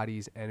our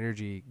body's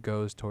energy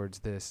goes towards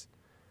this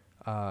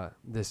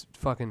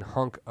fucking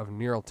hunk of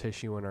neural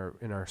tissue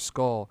in our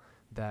skull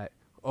that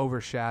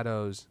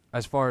overshadows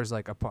as far as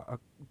like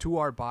to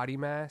our body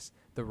mass,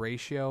 the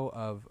ratio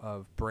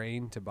of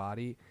brain to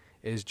body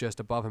is just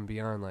above and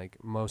beyond like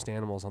most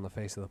animals on the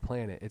face of the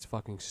planet. It's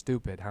fucking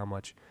stupid how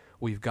much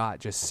we've got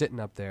just sitting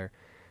up there.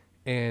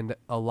 And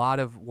a lot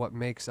of what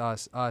makes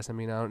us us, I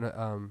mean, I don't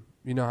know,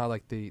 you know how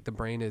like the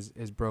brain is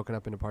broken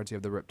up into parts. You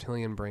have the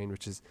reptilian brain,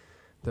 which is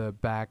the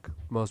back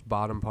most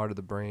bottom part of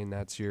the brain.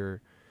 That's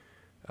your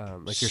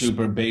like your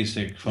Super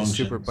basic the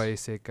super functions.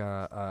 basic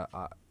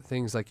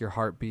things like your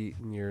heartbeat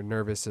and your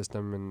nervous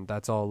system, and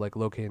that's all like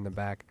located in the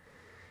back.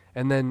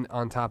 And then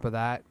on top of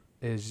that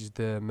is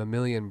the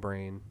mammalian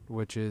brain,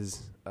 which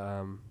is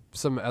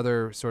some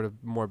other sort of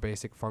more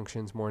basic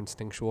functions, more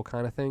instinctual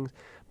kind of things.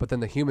 But then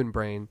the human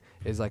brain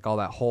is like all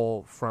that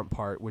whole front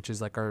part, which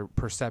is like our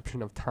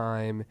perception of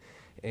time,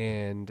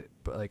 and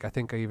like I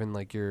think even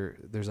like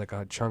there's like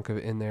a chunk of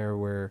it in there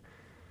where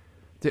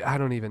I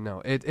don't even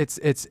know. It's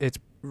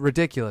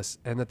ridiculous,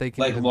 and that they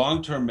can Like even.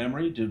 long-term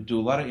memory. Do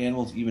a lot of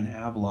animals even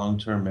have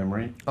long-term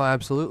memory? Oh,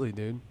 absolutely,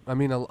 dude. I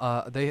mean,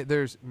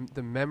 there's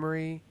the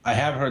memory. I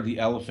have heard the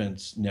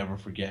elephants never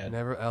forget.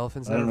 Never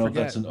elephants I don't never know if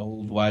that's forget. an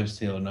old wives'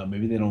 tale or not.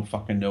 Maybe they don't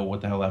fucking know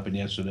what the hell happened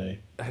yesterday.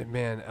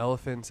 Man,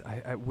 elephants.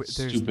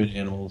 There's Stupid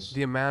animals.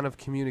 the amount of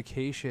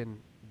communication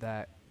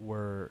that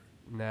we're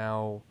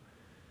now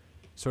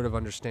sort of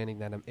understanding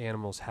that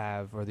animals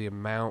have, or the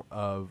amount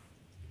of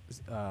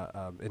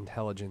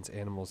intelligence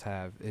animals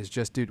have, is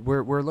just, dude.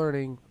 We're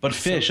learning. But So,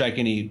 fish I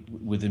can eat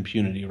with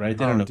impunity, right?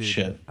 They don't oh, know dude,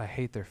 shit. I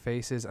hate their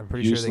faces. I'm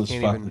pretty sure they Useless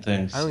can't fucking even. I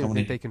things. don't I even want to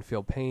think they eat. can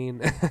feel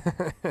pain.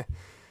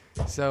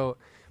 So,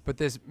 but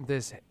this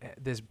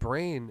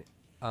brain,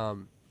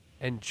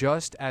 and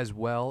just as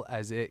well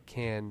as it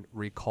can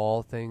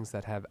recall things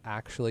that have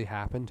actually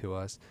happened to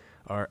us,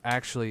 or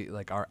actually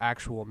like our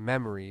actual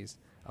memories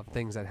of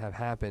things that have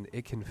happened,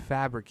 it can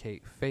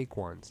fabricate fake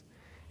ones.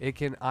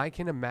 I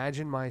can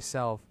imagine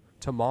myself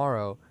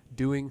tomorrow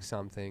doing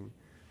something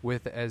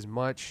with as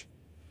much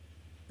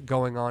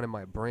going on in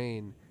my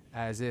brain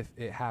as if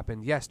it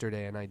happened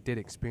yesterday and I did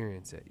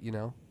experience it, you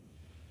know?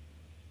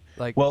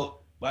 Like,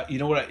 Well, you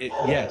know what?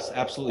 Yes,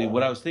 absolutely.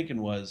 What I was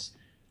thinking was,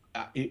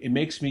 it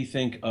makes me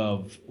think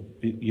of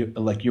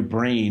like your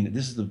brain.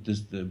 This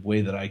is the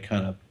way that I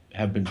kind of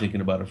have been thinking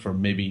about it for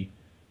maybe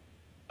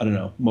I don't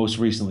know, most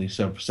recently,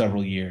 so for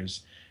several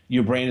years.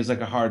 Your brain is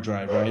like a hard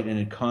drive, right? And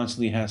it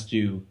constantly has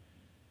to,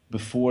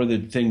 before the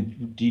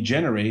thing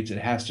degenerates, it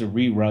has to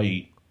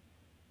rewrite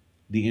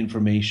the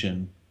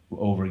information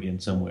over again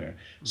somewhere.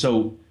 mhm,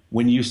 So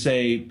when you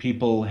say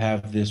people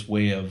have this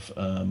way of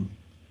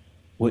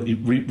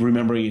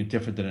remembering it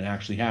different than it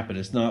actually happened,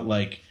 it's not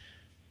like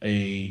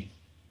a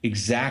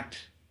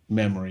exact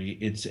memory.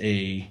 It's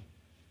a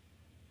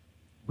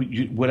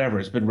whatever.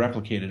 It's been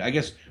replicated. I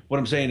guess what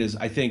I'm saying is,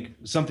 I think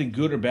something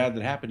good or bad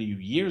that happened to you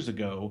years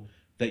ago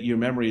that your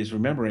memory is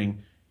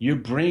remembering, your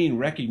brain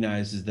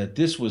recognizes that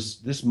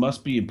this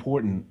must be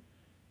important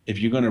if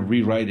you're going to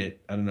rewrite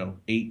it, I don't know,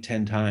 8,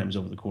 10 times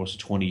over the course of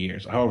 20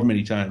 years, however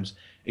many times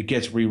it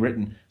gets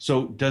rewritten.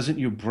 So doesn't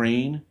your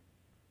brain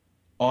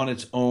on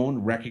its own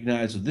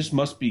recognize that this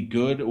must be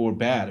good or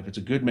bad? If it's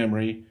a good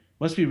memory, it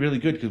must be really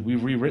good because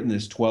we've rewritten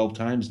this 12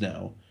 times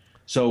now.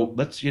 So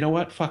you know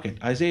what? Fuck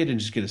it. Isaiah didn't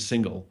just get a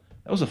single.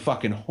 That was a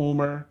fucking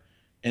homer.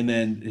 And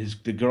then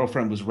the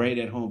girlfriend was right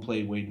at home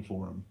plate waiting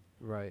for him.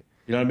 right.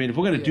 You know what I mean? If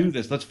we're going to Yeah. do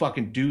this, let's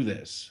fucking do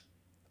this.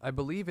 I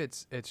believe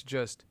it's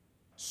just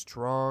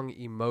strong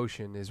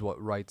emotion is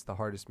what writes the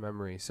hardest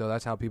memory. So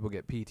that's how people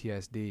get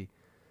PTSD.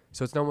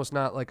 So it's almost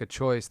not like a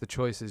choice. The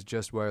choice is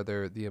just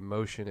whether the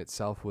emotion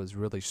itself was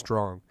really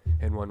strong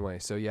in one way.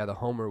 So yeah, the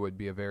Homer would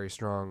be a very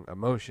strong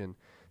emotion,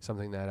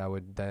 something that I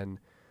would then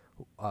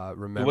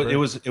remember. It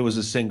was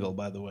a single,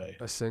 by the way.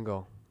 A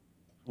single.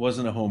 It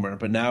wasn't a homer,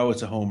 but now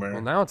it's a Well,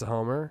 homer. now it's a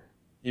Homer.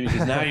 Yeah,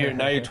 because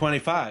now you're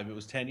 25. It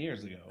was 10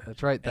 years ago.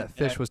 That's right. And, That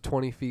fish was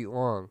 20 feet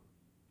long.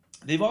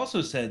 they've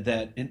also said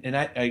that, and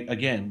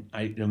again,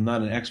 I am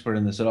not an expert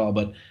in this at all,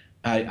 but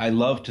I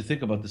love to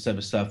think about this type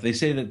of stuff. They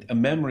say that a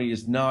memory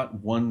is not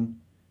one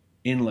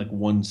in like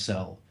one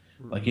cell,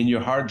 like Mm-mm. in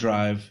your hard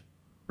drive,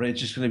 right? It's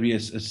just going to be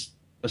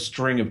a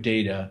string of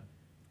data,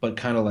 but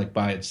kind of like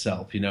by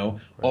itself, you know.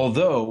 Right.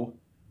 Although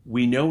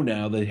we know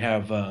now they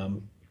have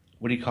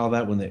what do you call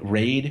that when they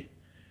RAID,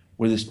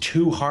 where there's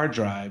two hard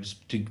drives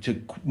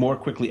to more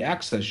quickly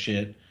access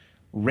shit.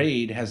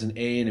 RAID has an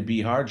A and a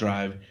B hard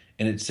drive,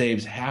 and it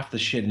saves half the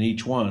shit in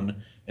each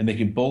one, and they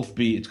can both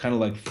be. It's kind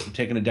of like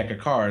taking a deck of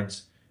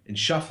cards and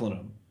shuffling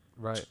them.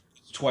 Right.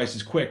 twice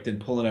as quick than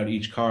pulling out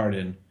each card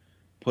and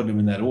putting them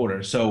in that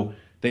order. So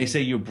they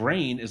say your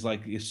brain is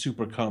like a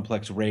super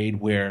complex RAID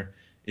where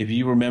if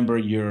you remember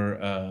your,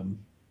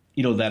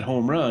 that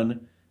home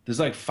run, there's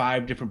like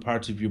five different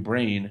parts of your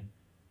brain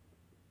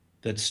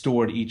that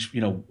stored each,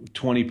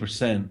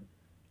 20%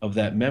 of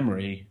that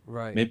memory.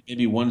 Right.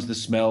 Maybe one's the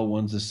smell,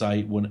 one's the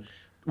sight, one,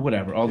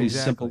 whatever, all these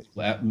Exactly.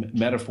 simple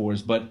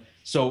metaphors. But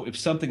so if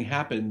something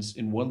happens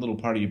in one little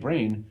part of your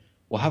brain,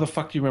 well, how the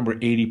fuck do you remember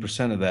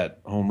 80% of that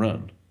home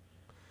run?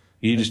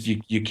 You just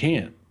It's you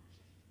can't.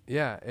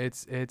 yeah.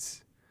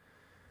 It's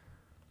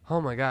oh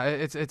my god.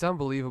 It's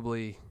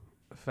unbelievably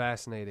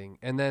fascinating.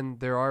 And then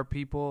there are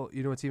people.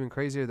 You know what's even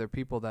crazier? There are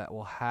people that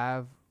will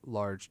have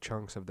large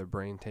chunks of their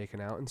brain taken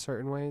out in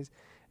certain ways,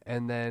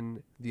 and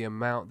then the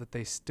amount that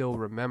they still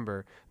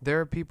remember.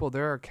 There are people.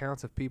 There are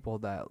accounts of people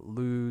that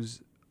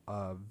lose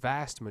a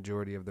vast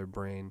majority of their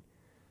brain,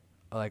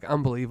 like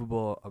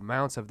unbelievable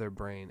amounts of their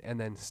brain, and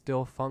then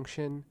still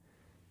function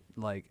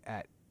like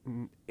at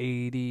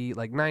 80,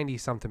 like 90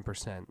 something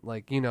percent.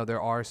 Like,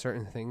 there are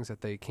certain things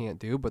that they can't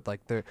do, but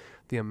like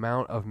the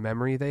amount of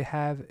memory they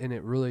have, and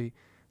it really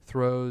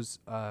throws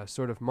a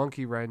sort of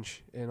monkey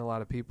wrench in a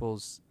lot of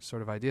people's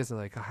sort of ideas of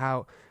like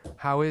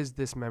how is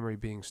this memory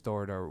being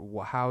stored,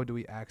 or how do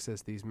we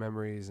access these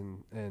memories,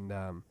 and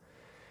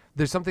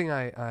there's something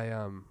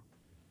I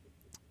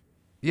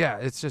yeah,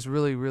 it's just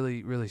really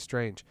really really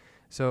strange.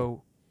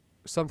 So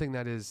something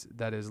that is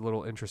a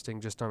little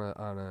interesting, just on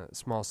a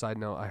small side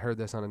note. I heard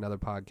this on another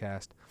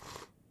podcast,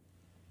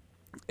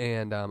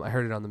 and I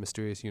heard it on the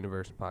Mysterious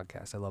Universe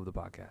podcast. I love the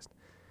podcast.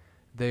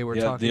 They were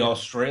The talking. The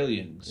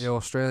Australians.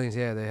 Australians,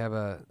 yeah, they have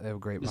a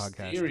great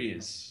podcast.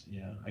 Mysterious.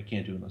 Yeah, I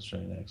can't do an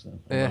Australian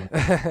accent. I love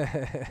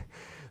it.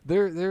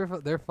 Yeah,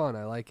 they're fun.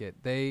 I like it.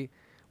 They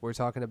were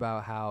talking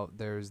about how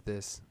there's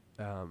this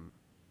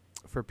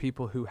for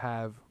people who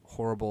have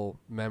horrible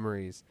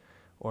memories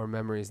or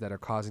memories that are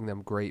causing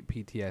them great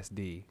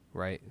PTSD,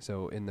 right?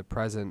 So in the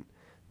present,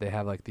 they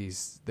have like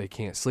these, they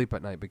can't sleep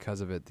at night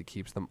because of it. That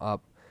keeps them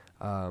up.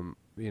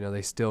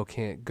 They still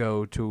can't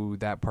go to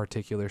that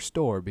particular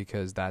store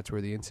because that's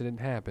where the incident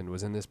happened,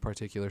 was in this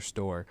particular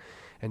store,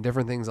 and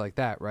different things like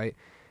that, right?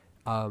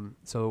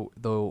 So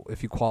though,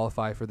 if you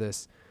qualify for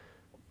this,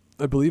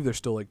 I believe they're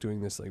still like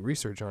doing this like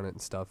research on it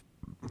and stuff.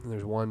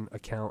 There's one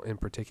account in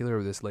particular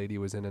where this lady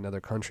was in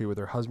another country with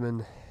her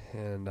husband,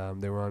 and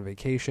they were on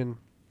vacation,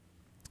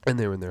 and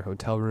they were in their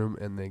hotel room,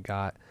 and they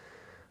got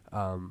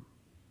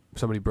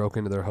somebody broke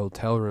into their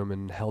hotel room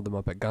and held them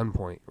up at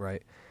gunpoint,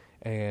 right?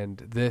 And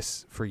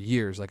this, for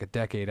years, like a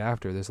decade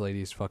after, this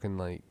lady's fucking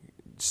like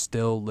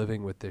still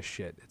living with this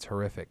shit. It's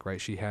horrific, right?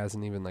 She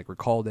hasn't even like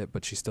recalled it,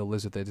 but she still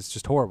lives with it. It's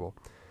just horrible.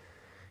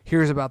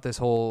 Here's about this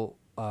whole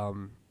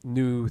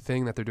new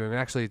thing that they're doing.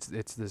 Actually,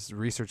 it's this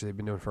research they've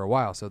been doing for a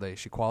while. So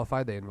she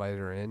qualified. They invited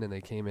her in, and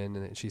they came in,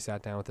 and she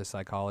sat down with a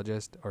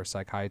psychologist, or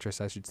psychiatrist,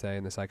 I should say,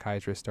 and the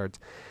psychiatrist starts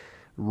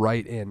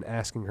right in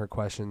asking her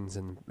questions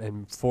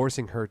and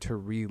forcing her to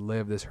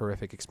relive this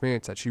horrific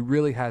experience that she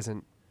really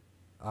hasn't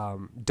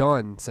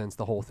done since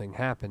the whole thing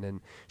happened.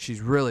 And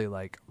she's really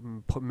like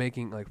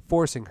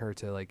forcing her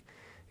to like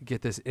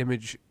get this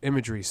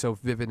imagery so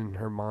vivid in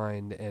her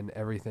mind and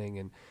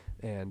everything,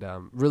 and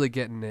really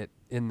getting it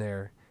in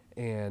there.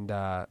 And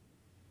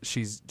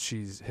she's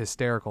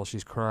hysterical,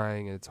 she's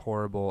crying, and it's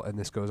horrible, and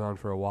this goes on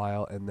for a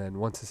while. And then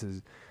once this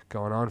is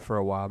going on for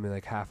a while, I mean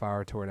like half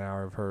hour to an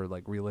hour of her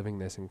like reliving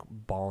this and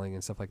bawling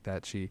and stuff like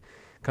that, she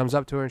comes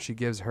up to her and she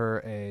gives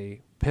her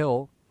a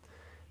pill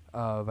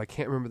of, I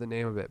can't remember the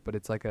name of it, but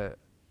it's a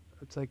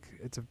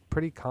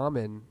pretty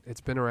common,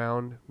 it's been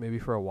around maybe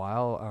for a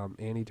while,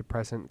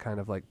 antidepressant kind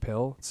of like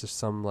pill. It's just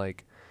some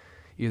like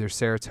either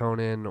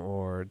serotonin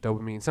or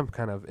dopamine, some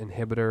kind of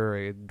inhibitor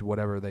or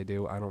whatever they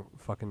do. I don't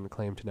fucking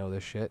claim to know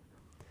this shit.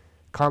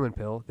 Common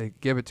pill. They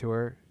give it to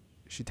her.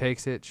 She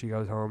takes it. She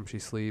goes home. She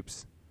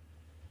sleeps.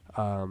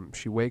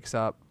 She wakes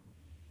up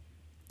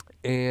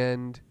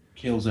and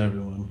Kills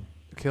everyone.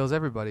 kills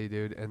everybody,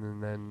 dude.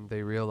 And then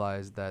they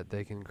realize that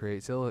they can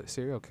create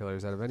serial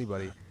killers out of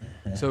anybody.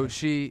 So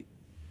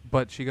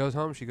but she goes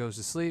home. She goes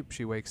to sleep.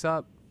 She wakes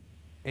up,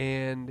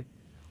 and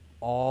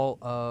all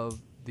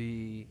of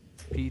the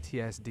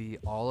PTSD,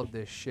 all of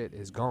this shit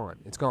is gone.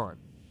 It's gone.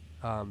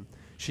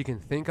 She can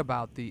think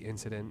about the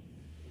incident,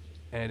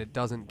 and it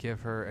doesn't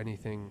give her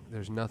anything.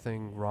 There's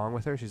nothing wrong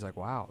with her. She's like,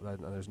 wow,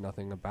 there's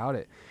nothing about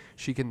it.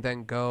 She can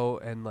then go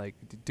and like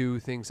do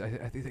things. I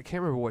can't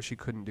remember what she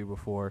couldn't do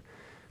before,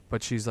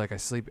 but she's like, I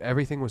sleep.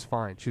 Everything was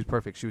fine. She was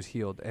perfect. She was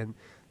healed. And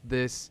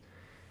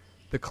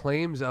the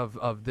claims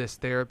of this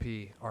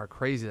therapy are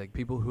crazy. Like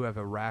people who have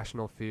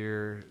irrational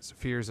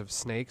fears of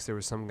snakes. There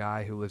was some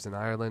guy who lives in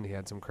Ireland. He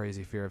had some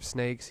crazy fear of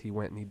snakes. He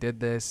went and he did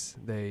this.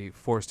 They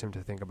forced him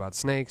to think about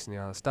snakes and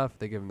all that stuff.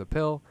 They give him the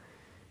pill.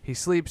 He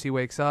sleeps. He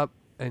wakes up,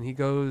 and he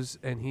goes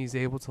and he's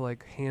able to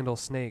like handle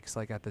snakes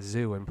like at the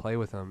zoo and play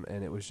with them.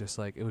 And it was just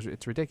like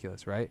it's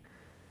ridiculous, right?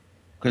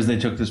 Because they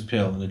took this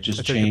pill and it just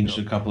I took the changed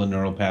pill. a couple of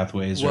neural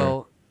pathways.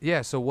 Well,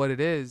 yeah. So what it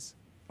is,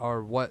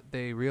 or what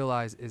they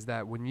realize is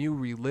that when you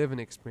relive an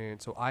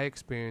experience, so I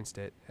experienced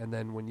it, and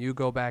then when you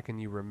go back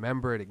and you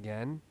remember it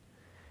again,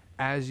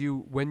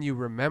 when you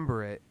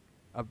remember it,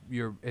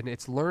 and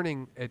it's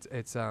learning, it's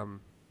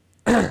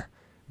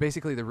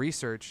basically the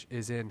research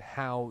is in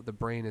how the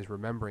brain is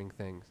remembering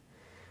things.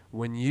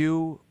 When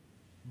you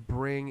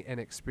bring an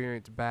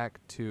experience back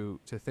to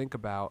think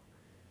about,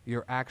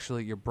 your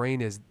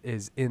brain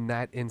is in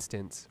that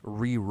instance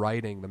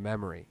rewriting the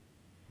memory,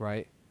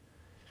 right?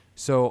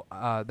 So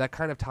that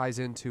kind of ties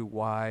into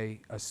why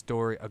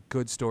a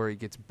good story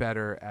gets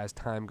better as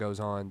time goes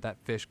on. That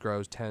fish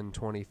grows 10,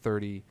 20,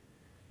 30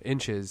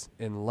 inches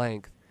in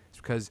length. It's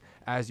because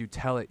as you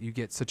tell it, you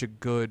get such a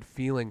good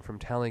feeling from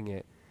telling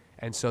it.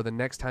 And so the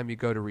next time you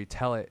go to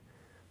retell it,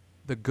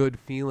 the good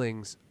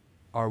feelings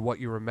are what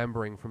you're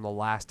remembering from the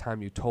last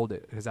time you told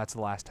it, because that's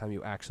the last time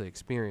you actually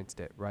experienced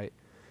it, right?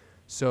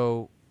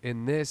 So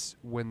in this,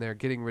 when they're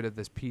getting rid of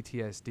this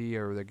PTSD,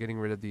 or they're getting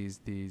rid of these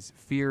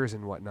fears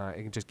and whatnot,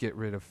 and just get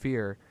rid of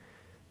fear,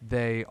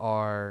 they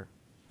are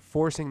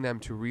forcing them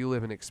to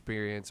relive an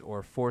experience,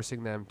 or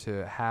forcing them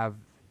to have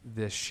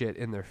this shit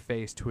in their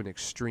face to an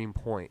extreme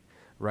point,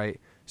 right?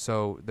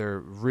 So they're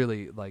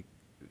really like,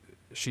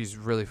 she's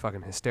really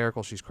fucking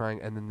hysterical, she's crying,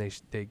 and then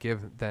they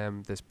give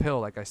them this pill,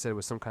 like I said,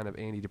 with some kind of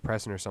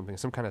antidepressant or something,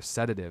 some kind of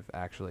sedative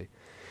actually.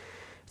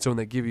 So when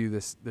they give you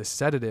this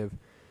sedative,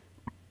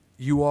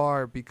 you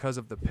are, because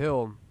of the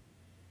pill,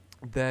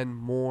 then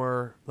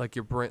more like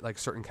your brain, like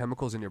certain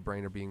chemicals in your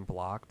brain are being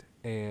blocked,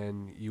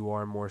 and you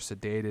are more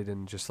sedated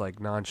and just like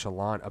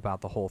nonchalant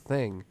about the whole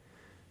thing.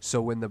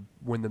 So when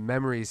the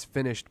memory's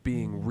finished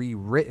being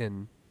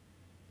rewritten,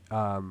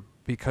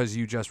 because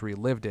you just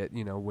relived it,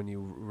 when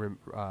you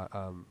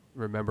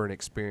remember an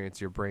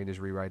experience, your brain is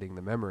rewriting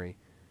the memory.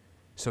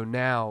 So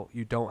now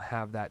you don't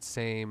have that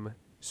same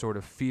sort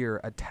of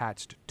fear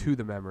attached to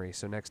the memory.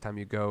 So next time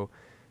you go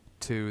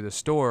to the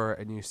store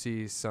and you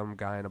see some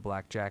guy in a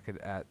black jacket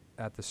at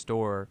the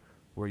store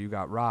where you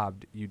got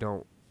robbed, you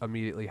don't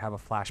immediately have a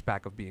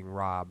flashback of being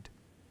robbed.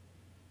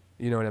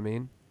 You know what I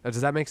mean?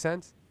 Does that make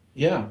sense?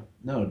 Yeah,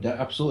 no,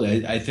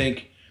 absolutely. I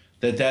think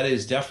that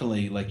is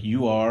definitely like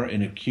you are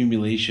an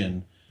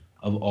accumulation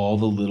of all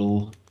the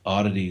little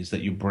oddities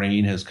that your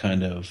brain has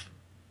kind of.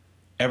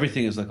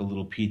 Everything is like a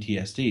little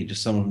PTSD.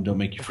 Just some of them don't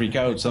make you freak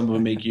out. Some of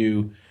them make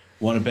you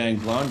want to bang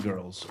blonde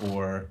girls,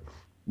 or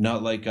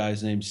not like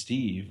guys named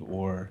Steve,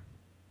 or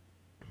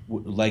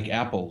like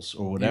apples,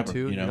 or You whatever. too?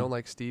 You You don't know,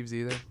 like Steves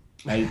either?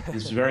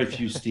 there's very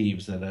few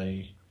Steves that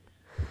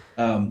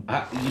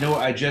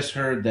I just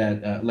heard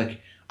that,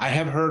 like, I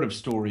have heard of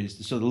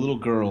stories. So the little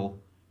girl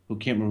who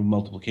can't remember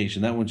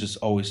multiplication, that one just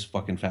always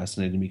fucking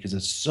fascinated me because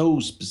it's so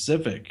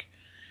specific.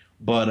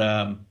 But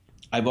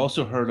I've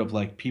also heard of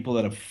like people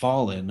that have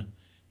fallen,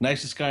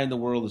 nicest guy in the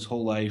world his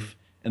whole life,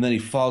 and then he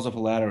falls off a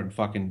ladder and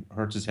fucking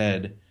hurts his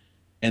head,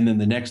 and then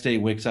the next day he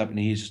wakes up and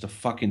he's just a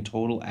fucking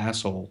total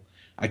asshole.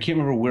 I can't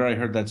remember where I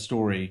heard that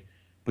story,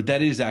 but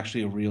that is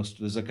actually a real.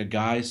 There's like a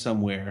guy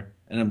somewhere,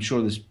 and I'm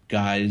sure this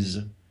guy's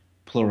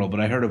plural, but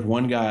I heard of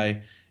one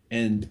guy,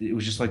 and it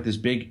was just like this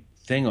big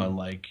thing on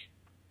like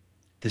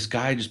this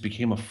guy just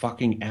became a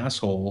fucking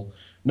asshole.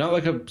 Not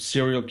like a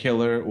serial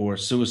killer or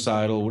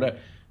suicidal, whatever.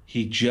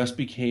 He just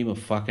became a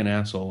fucking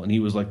asshole, and he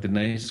was like the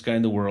nicest guy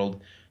in the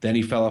world. Then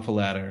he fell off a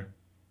ladder.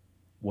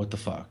 What the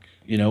fuck,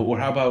 you know? Or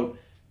how about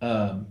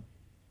um,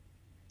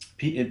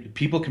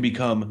 people can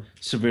become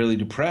severely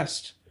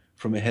depressed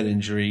from a head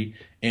injury,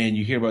 and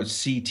you hear about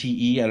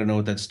CTE. I don't know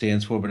what that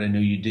stands for, but I know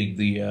you dig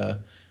the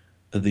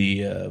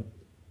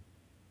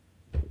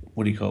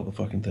what do you call the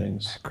fucking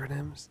things?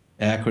 Acronyms?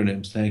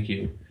 Acronyms. Thank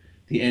you.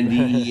 The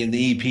NDE and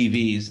the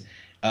EPVs.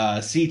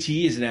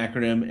 CTE is an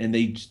acronym, and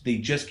they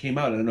just came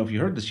out. I don't know if you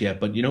heard this yet,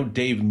 but you know who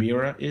Dave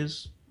Mira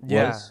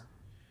Yeah. was.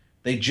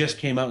 They just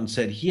came out and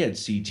said he had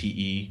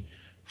CTE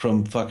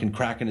from fucking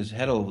cracking his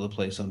head all over the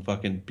place on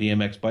fucking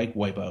BMX bike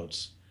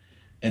wipeouts,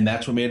 and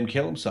that's what made him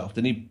kill himself.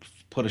 Didn't he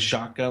put a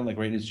shotgun like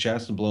right in his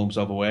chest and blow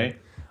himself away?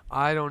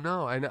 I don't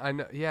know. I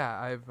know.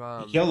 Yeah,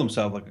 He killed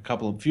himself like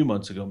a few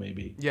months ago,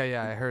 maybe.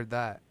 yeah, I heard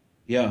that.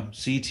 Yeah,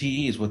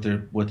 CTE is what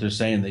they're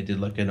saying. They did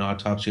like an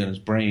autopsy on his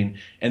brain,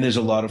 and there's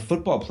a lot of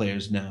football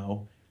players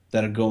now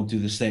that are going through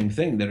the same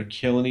thing, that are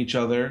killing each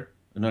other,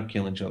 not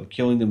killing each other,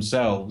 killing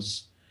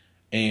themselves,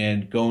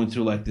 and going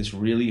through like this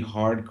really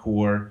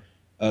hardcore.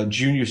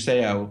 Junior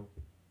Seau,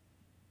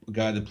 a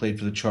guy that played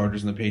for the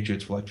Chargers and the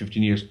Patriots for like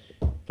 15 years,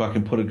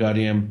 fucking put a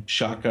goddamn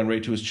shotgun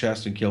right to his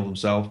chest and killed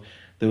himself.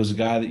 There was a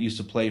guy that used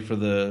to play for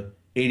the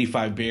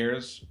 '85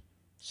 Bears,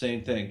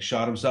 same thing,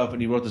 shot himself,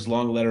 and he wrote this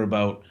long letter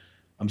about,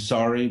 I'm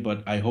sorry,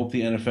 but I hope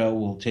the NFL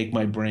will take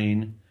my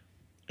brain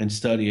and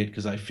study it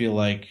because I feel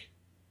like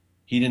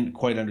he didn't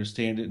quite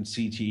understand it, and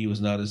CTE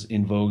was not as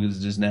in vogue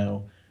as it is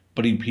now.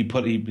 But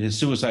his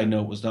suicide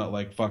note was not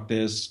like fuck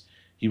this.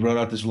 He wrote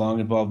out this long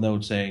involved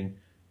note saying,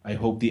 I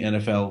hope the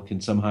NFL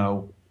can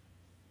somehow,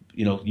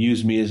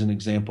 use me as an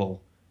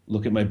example.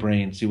 Look at my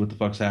brain, see what the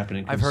fuck's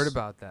happening. I've heard 'Cause,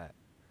 about that.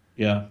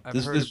 yeah, I've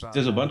there's heard there's about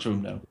there's a that. bunch of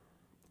them now.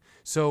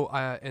 So,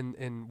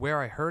 and where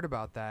I heard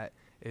about that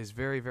is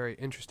very, very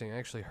interesting. I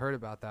actually heard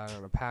about that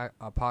on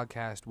a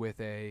podcast with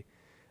a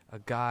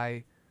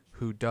guy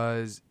who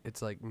does,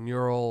 it's like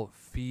neural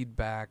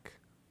feedback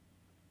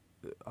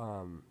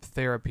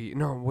therapy.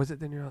 No, was it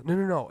the neural?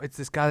 No. It's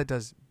this guy that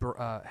does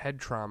head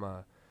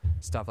trauma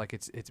stuff. Like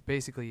it's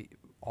basically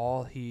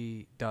all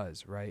he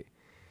does, right?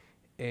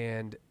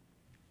 And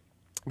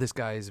this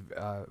guy is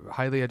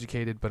highly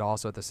educated, but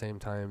also at the same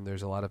time,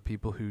 there's a lot of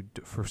people who,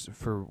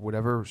 for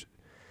whatever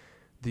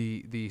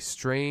the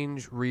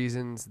strange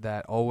reasons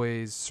that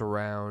always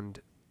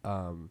surround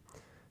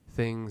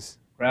things.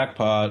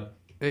 Crackpot.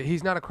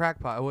 He's not a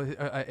crackpot.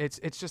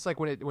 It's just like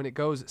when it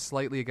goes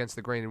slightly against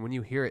the grain, and when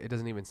you hear it, it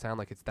doesn't even sound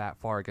like it's that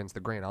far against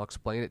the grain. I'll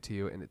explain it to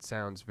you, and it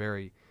sounds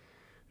very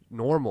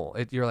normal.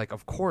 You're like,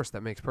 of course,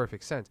 that makes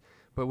perfect sense.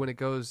 But when it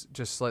goes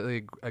just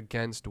slightly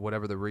against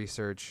whatever the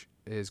research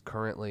is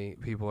currently,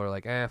 people are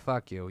like,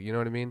 fuck you. You know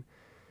what I mean?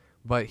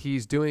 But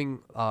he's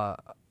doing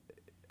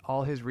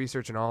all his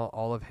research and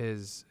all of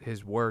his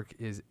work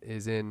is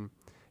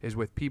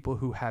with people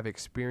who have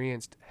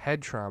experienced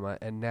head trauma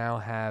and now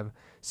have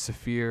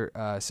severe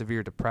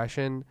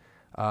depression,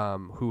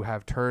 who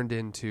have turned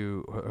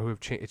into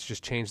it's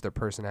just changed their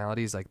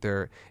personalities. Like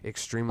they're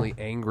extremely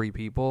angry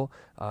people.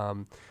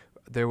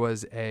 There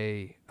was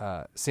a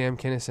Sam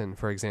Kinison,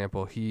 for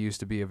example. He used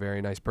to be a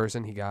very nice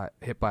person. He got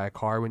hit by a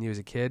car when he was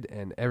a kid,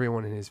 and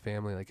everyone in his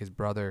family, like his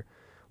brother,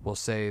 will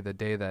say the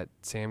day that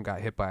Sam got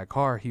hit by a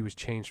car, he was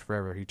changed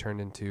forever. He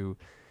turned into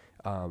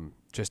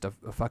just a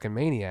fucking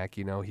maniac.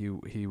 You know, he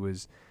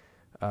was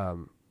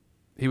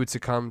he would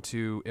succumb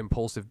to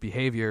impulsive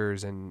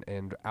behaviors and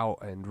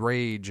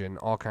rage and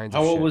all kinds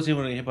How of old shit. was he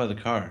when he hit by the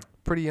car?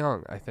 Pretty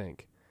young, I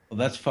think. Well,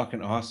 that's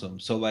fucking awesome.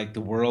 So, like,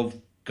 the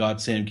world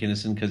got Sam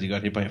Kinison because he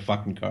got hit by a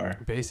fucking car.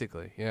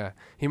 Basically, yeah.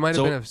 He might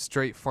have been So, a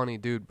straight funny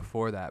dude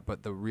before that,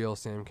 but the real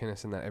Sam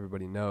Kinison that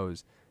everybody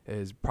knows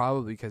is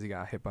probably because he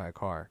got hit by a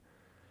car.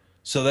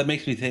 so that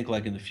makes me think,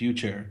 like, in the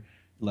future,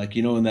 like,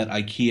 you know, in that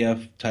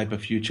IKEA type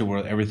of future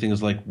where everything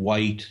is, like,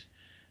 white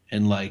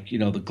and, like, you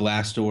know, the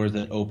glass doors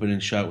that open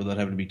and shut without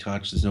having to be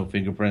touched, there's no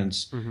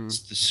fingerprints. Mm-hmm. It's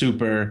the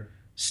super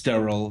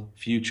sterile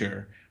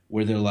future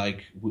where they're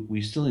like,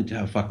 we still need to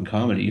have fucking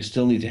comedy. You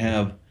still need to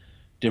have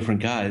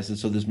different guys. And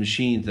so there's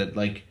machines that,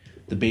 like,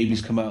 the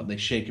babies come out and they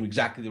shake him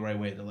exactly the right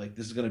way. They're like,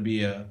 this is going to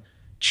be a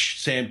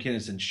Sam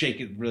Kinison, shake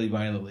it really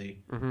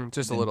violently. Mm-hmm.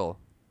 Just a And little.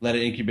 let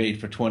it incubate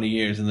for 20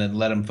 years and then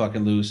let him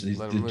fucking loose. And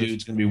Let the him loose.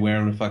 dude's going to be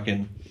wearing a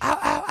fucking. Ow!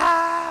 Ow!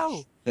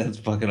 Ow! That's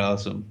fucking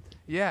awesome.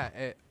 Yeah,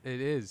 it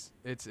is.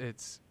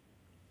 It's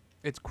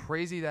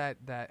crazy that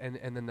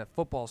and then the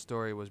football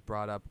story was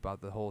brought up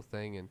about the whole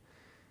thing. And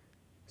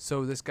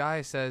so this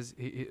guy says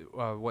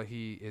what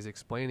he is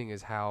explaining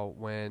is how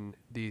when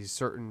these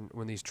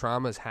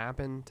traumas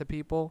happen to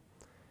people,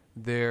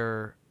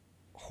 their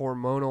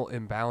hormonal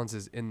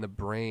imbalances in the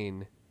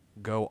brain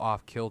go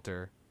off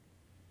kilter,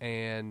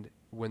 and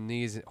when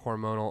these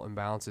hormonal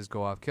imbalances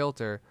go off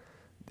kilter,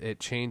 it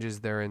changes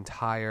their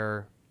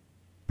entire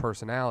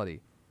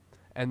personality.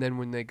 And then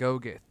when they go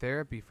get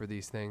therapy for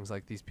these things,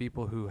 like these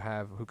people who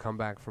come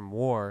back from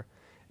war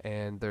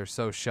and they're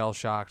so shell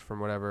shocked from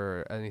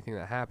whatever anything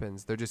that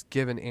happens, they're just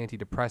given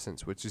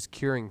antidepressants, which is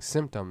curing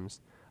symptoms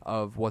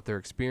of what they're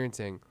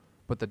experiencing.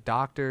 But the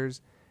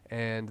doctors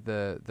and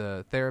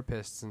the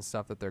therapists and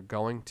stuff that they're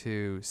going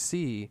to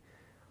see,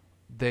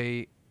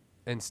 they,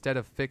 instead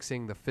of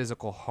fixing the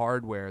physical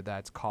hardware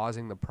that's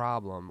causing the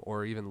problem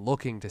or even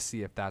looking to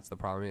see if that's the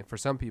problem. I mean, for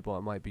some people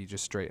it might be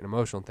just straight an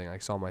emotional thing. I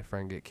saw my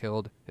friend get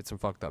killed. It's some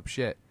fucked up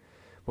shit.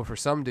 But for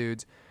some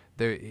dudes,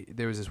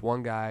 there was this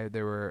one guy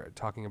they were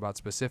talking about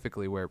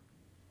specifically where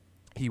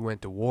he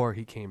went to war,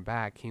 he came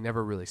back, he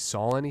never really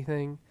saw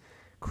anything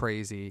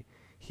crazy.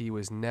 He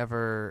was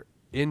never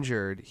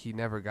injured, he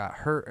never got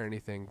hurt or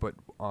anything, but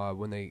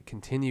when they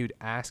continued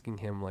asking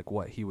him like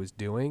what he was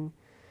doing,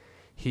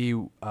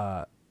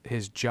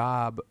 his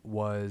job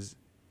was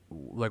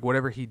like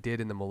whatever he did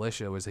in the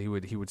militia was he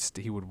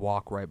would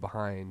walk right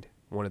behind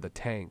one of the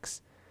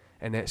tanks,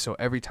 and so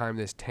every time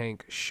this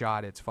tank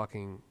shot its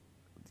fucking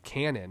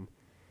cannon,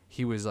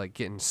 he was like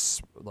getting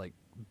like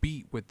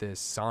beat with this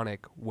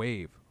sonic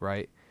wave,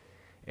 right?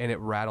 And it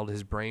rattled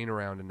his brain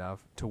around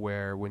enough to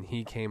where when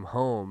he came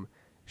home,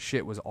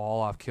 shit was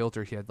all off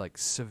kilter. He had like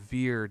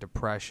severe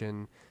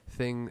depression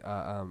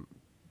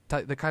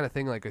the kind of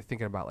thing like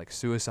thing about like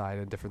suicide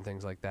and different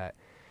things like that.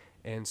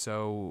 And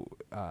so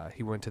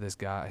he went to this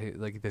guy.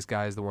 This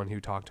guy is the one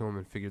who talked to him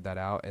and figured that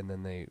out. And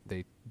then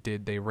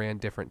they ran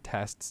different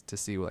tests to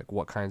see like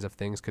what kinds of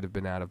things could have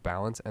been out of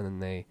balance. And then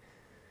they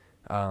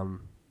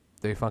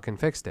fucking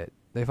fixed it.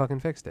 They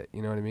fucking fixed it.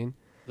 You know what I mean?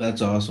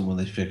 That's awesome when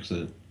they fix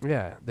it.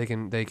 Yeah, they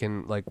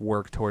can like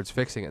work towards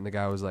fixing it. And the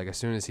guy was like, as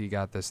soon as he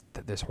got this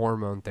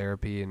hormone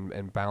therapy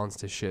and balanced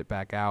his shit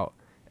back out,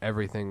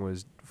 everything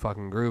was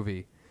fucking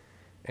groovy.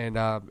 And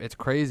it's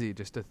crazy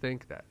just to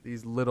think that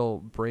these little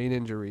brain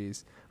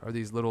injuries or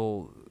these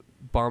little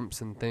bumps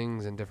and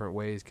things in different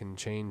ways can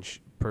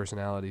change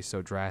personalities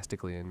so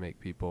drastically and make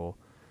people.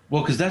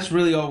 Well, because that's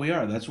really all we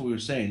are. That's what we were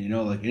saying. You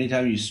know, like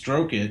anytime you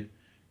stroke it,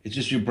 It's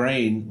just your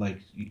brain like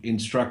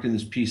instructing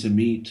this piece of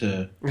meat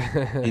to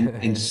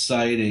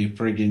incite a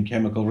friggin'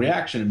 chemical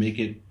reaction and make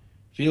it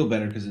feel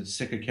better because it's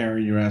sick of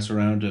carrying your ass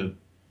around to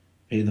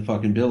pay the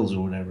fucking bills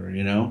or whatever,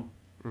 you know?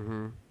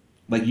 Hmm.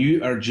 Like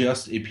you are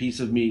just a piece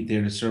of meat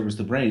there to service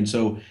the brain.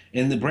 So,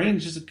 and the brain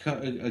is just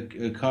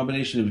a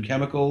combination of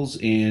chemicals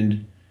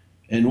and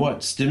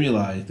what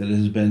stimuli that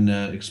has been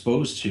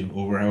exposed to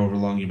over however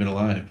long you've been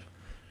alive.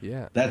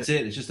 Yeah. That's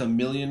it. It's just a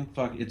million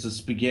fuck. It's a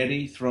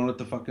spaghetti thrown at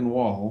the fucking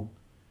wall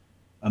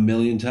a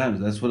million times.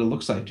 That's what it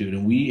looks like, dude.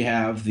 And we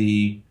have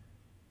the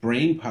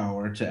brain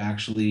power to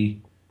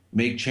actually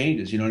make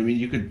changes. You know what I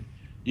mean?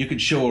 You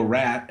could show a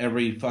rat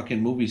every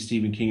fucking movie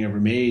Stephen King ever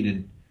made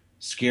and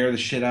scare the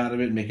shit out of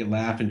it, and make it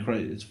laugh and cry.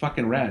 It's a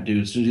fucking rat,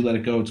 dude. As soon as you let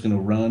it go, it's gonna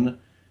run,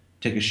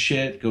 take a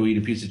shit, go eat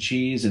a piece of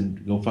cheese,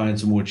 and go find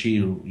some more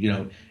cheese. You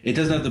know, it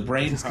doesn't have the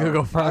brain Just gonna power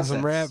go to find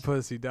some rat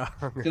process. pussy, dog.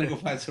 It's gonna go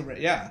find some rat.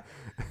 Yeah,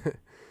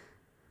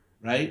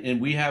 right. And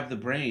we have the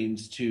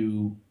brains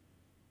to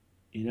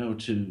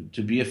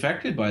to be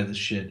affected by this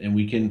shit, and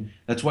we can.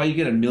 That's why you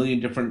get a million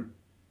different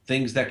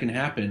things that can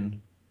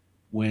happen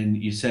when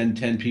you send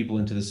 10 people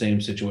into the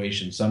same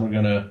situation. Some are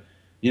gonna,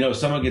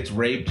 someone gets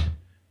raped,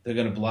 they're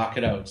gonna block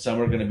it out.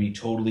 Some are gonna be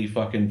totally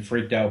fucking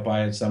freaked out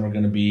by it. Some are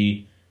gonna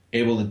be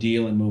able to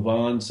deal and move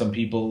on. Some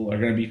people are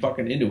gonna be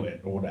fucking into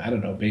it, or I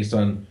don't know, based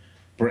on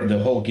the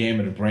whole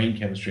gamut of brain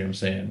chemistry. I'm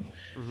saying,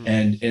 Hmm.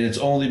 and it's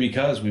only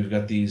because we've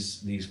got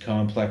these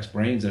complex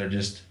brains that are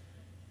just,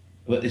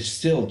 but it's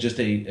still just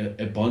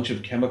a bunch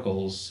of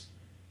chemicals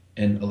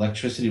and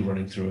electricity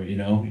running through it.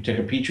 You take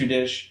a petri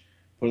dish,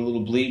 put a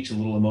little bleach, a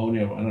little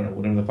ammonia, I don't know,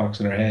 whatever the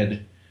fuck's in our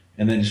head,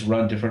 and then just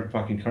run different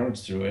fucking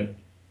currents through it.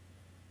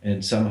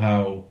 And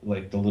somehow,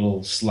 like the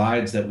little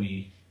slides that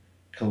we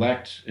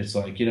collect, it's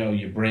like,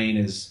 your brain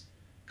is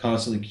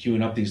constantly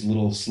queuing up these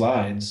little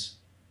slides,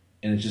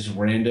 and it's just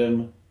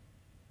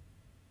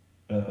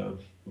uh,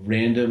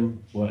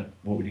 random, what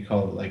would you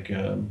call it? Like,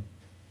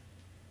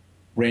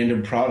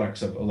 random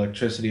products of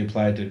electricity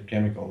applied to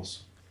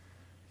chemicals.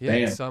 Yeah,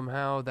 and Bam.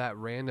 somehow that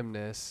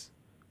randomness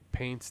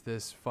paints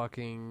this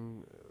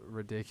fucking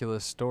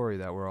ridiculous story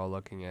that we're all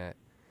looking at.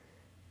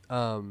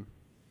 Um,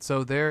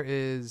 so there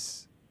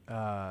is,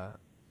 uh,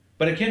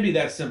 But it can be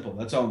that simple.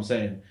 That's all I'm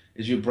saying.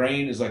 Is your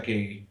brain is like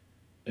a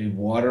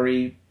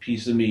watery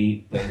piece of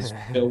meat that is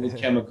filled with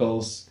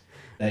chemicals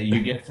that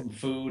you get from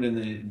food and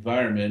the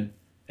environment,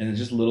 and there's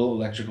just little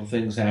electrical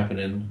things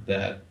happening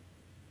that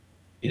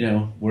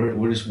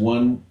we're just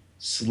one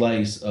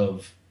slice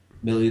of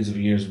millions of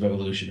years of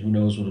evolution. Who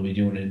knows what we'll be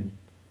doing in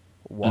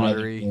another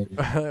watery,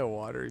 billion.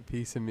 watery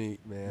piece of meat,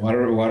 man.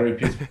 Watery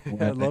piece of I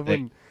plant, I love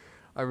think. when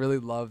I really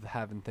love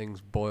having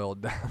things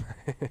boiled down.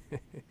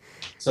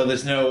 So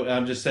there's no.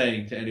 I'm just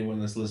saying to anyone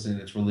that's listening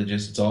that's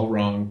religious, it's all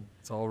wrong.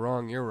 It's all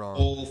wrong. You're wrong.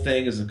 Whole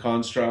thing is a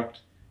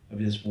construct of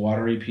this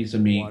watery piece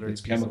of meat Watery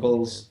that's piece of meat, man.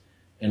 chemicals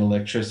and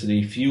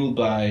electricity fueled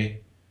by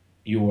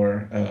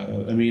your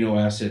amino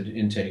acid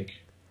intake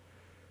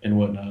and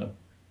whatnot.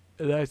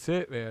 That's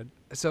it, man.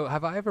 So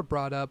have I ever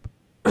brought up?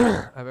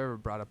 I've ever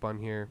brought up on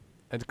here,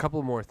 and a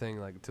couple more things,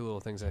 like two little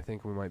things. I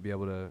think we might be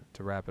able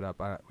to wrap it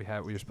up. We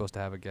were supposed to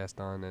have a guest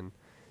on, and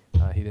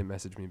he didn't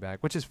message me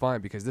back, which is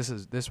fine because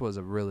this was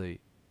a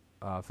really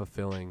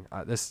fulfilling.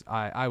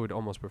 I would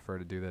almost prefer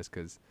to do this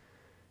because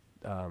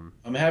I'm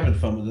having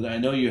fun with it. I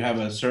know you have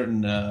a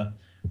certain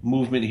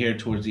movement here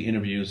towards the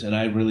interviews, and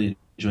I really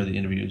enjoy the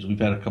interviews. We've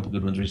had a couple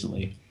good ones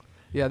recently,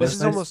 yeah, but this it's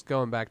is nice. almost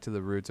going back to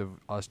the roots of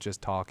us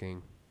just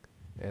talking,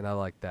 and I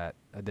like that.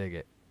 I dig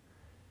it.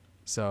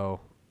 So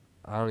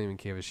I don't even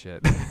give a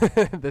shit.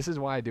 This is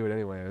why I do it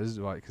anyway. This is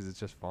why because it's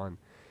just fun.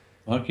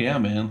 Okay, yeah,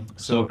 man. So a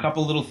So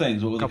couple little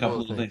things. What were the couple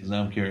couple of little things. things?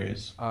 Now I'm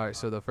curious. All right.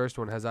 So the first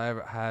one has I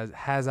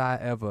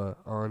ever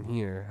on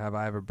here have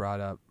I ever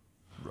brought up?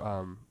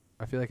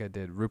 I feel like I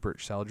did Rupert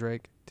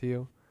Sheldrake to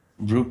you.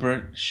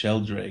 Rupert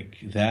Sheldrake.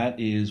 That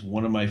is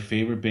one of my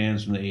favorite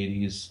bands from the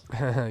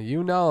 '80s.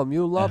 You know him.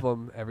 You love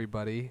him.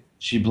 Everybody.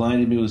 She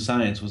blinded me with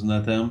science. Wasn't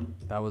that them?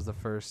 That was the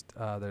first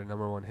their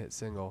number one hit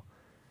single.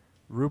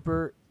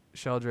 Rupert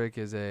Sheldrake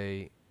is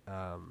a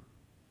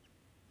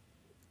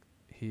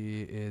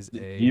he is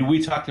a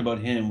We talked about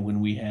him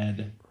when we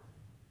had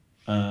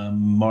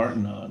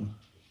Martin on.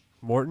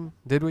 Morton.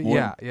 Did we?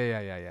 Morton.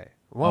 Yeah.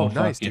 Whoa, Oh fuck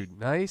nice yeah, dude.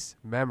 Nice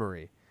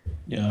memory.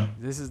 yeah.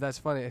 That's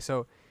funny.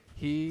 So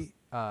he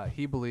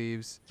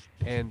believes,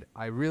 and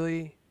I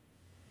really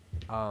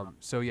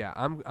so yeah,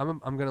 I'm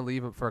gonna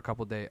leave him for a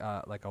couple days,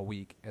 like a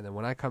week, and then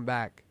when I come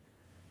back,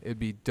 it'd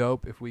be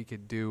dope if we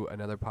could do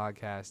another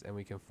podcast and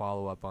we can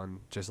follow up on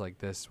just like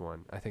this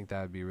one. I think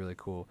that would be really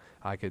cool.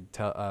 I could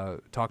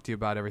talk to you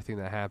about everything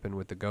that happened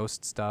with the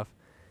ghost stuff,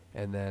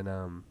 and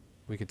then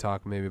we could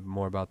talk maybe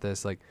more about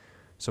this. Like,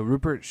 so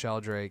Rupert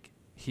Sheldrake,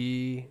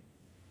 he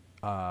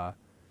uh,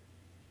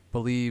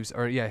 believes,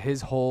 or yeah,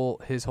 his whole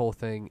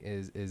thing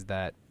is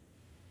that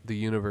the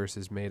universe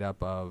is made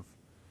up of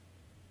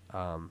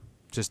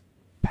just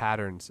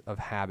patterns of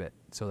habit.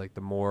 So like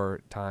the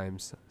more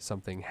times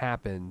something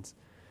happens,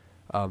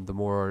 the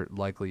more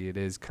likely it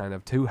is kind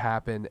of to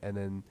happen, and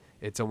then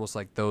it's almost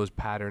like those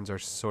patterns are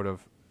sort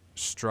of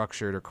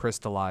structured or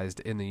crystallized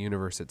in the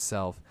universe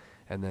itself,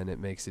 and then it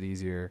makes it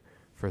easier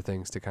for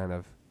things to kind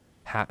of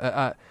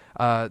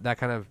that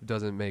kind of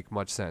doesn't make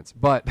much sense.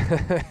 But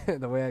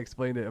the way I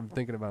explained it, I'm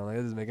thinking about it, like,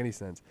 it doesn't make any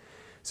sense.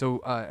 So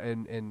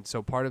and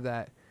so part of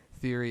that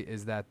theory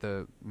is that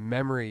the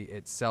memory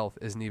itself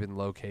isn't even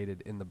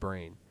located in the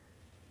brain.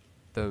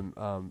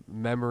 The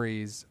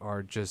memories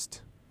are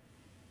just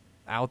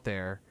out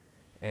there,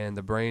 and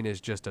the brain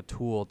is just a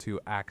tool to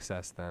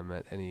access them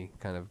at any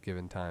kind of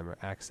given time, or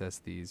access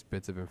these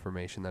bits of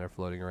information that are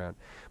floating around.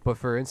 But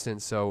for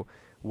instance, so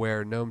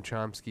where Noam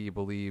Chomsky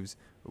believes,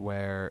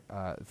 where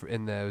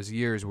in those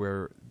years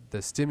where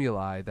the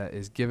stimuli that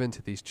is given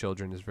to these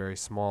children is very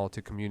small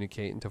to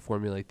communicate and to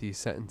formulate these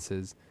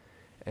sentences,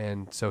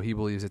 and so he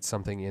believes it's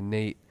something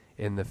innate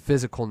in the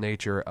physical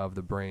nature of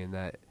the brain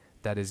that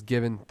is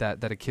given,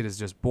 that a kid is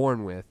just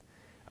born with.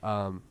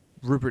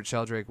 Rupert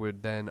Sheldrake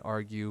would then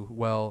argue,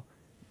 well,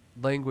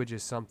 language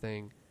is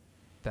something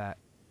that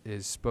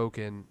is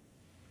spoken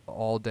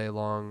all day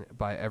long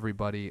by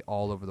everybody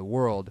all over the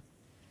world.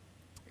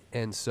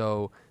 And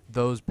so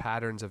those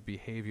patterns of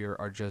behavior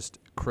are just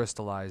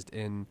crystallized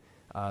in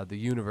the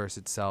universe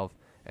itself.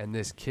 And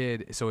this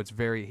kid, so it's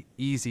very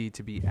easy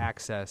to be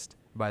accessed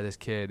by this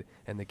kid,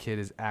 and the kid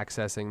is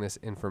accessing this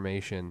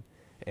information,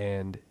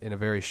 and in a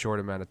very short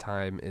amount of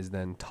time is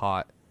then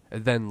taught,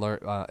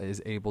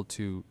 is able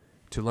to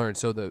learn.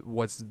 So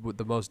what's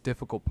the most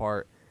difficult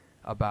part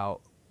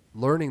about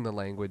learning the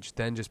language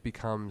then just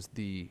becomes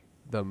the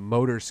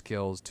motor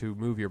skills to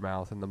move your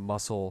mouth and the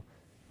muscle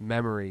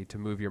memory to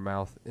move your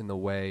mouth in the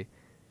way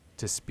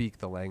to speak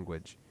the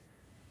language.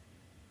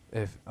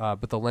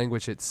 But the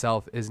language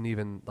itself isn't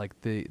even like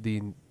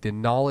the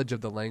knowledge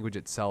of the language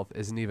itself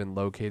isn't even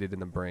located in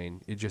the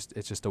brain. It's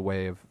just a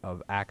way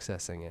of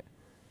accessing it.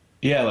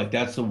 Yeah, like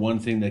that's the one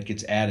thing that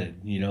gets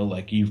added, you know,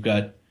 like you've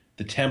got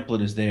the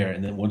template is there,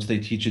 and then once they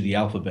teach you the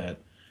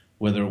alphabet,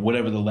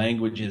 whatever the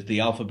language is, the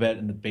alphabet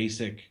and the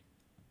basic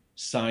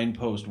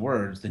signpost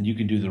words, then you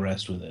can do the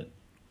rest with it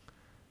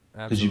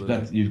because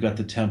Absolutely. you've got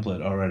the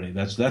template already.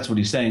 That's what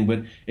he's saying,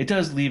 but it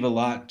does leave a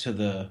lot to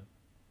the.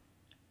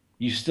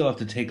 You still have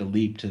to take a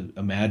leap to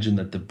imagine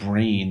that the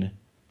brain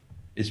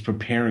is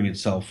preparing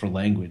itself for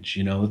language.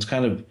 You know, it's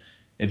kind of,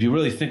 if you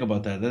really think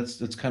about that,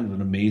 that's kind of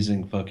an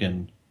amazing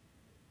fucking.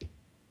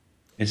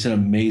 It's an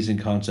amazing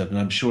concept, and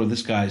I'm sure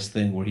this guy's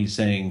thing where he's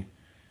saying,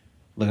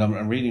 like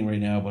I'm reading right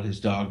now about his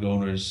dog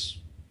owners,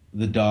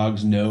 the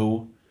dogs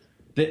know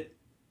that.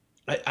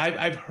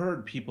 I've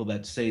heard people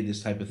that say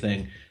this type of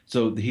thing.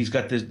 So he's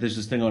got this. There's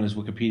this thing on his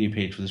Wikipedia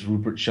page for this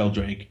Rupert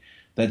Sheldrake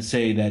that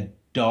say that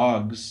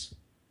dogs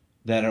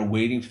that are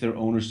waiting for their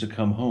owners to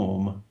come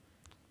home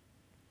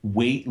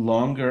wait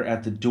longer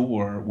at the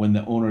door when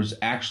the owner's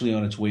actually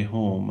on its way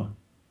home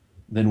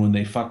than when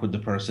they fuck with the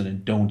person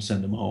and don't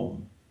send them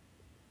home.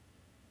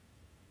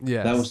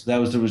 Yes. That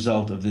was the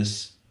result of it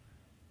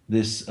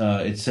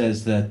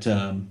says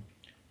that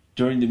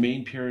during the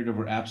main period of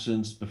her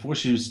absence, before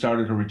she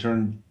started her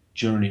return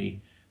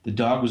journey, the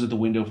dog was at the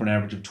window for an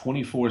average of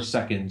 24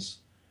 seconds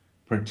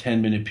per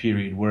 10-minute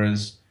period,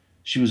 whereas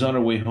she was on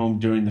her way home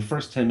during the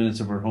first 10 minutes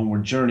of her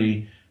homeward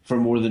journey. For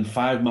more than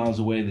 5 miles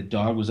away, the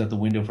dog was at the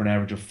window for an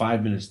average of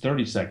 5 minutes,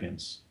 30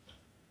 seconds.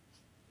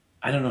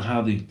 I don't know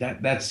how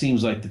that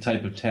seems like the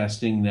type of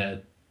testing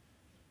that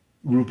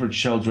Rupert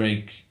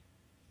Sheldrake,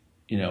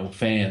 you know,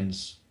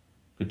 fans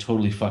could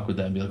totally fuck with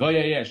that and be like, oh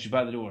yeah, yeah, she's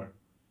by the door.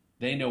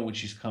 They know when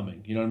she's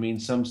coming. You know what I mean?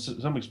 Some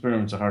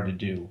experiments are hard to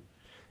do,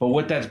 but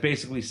what that's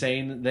basically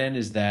saying then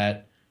is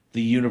that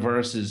the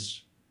universe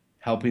is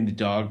helping the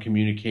dog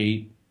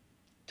communicate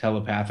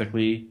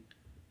telepathically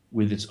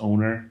with its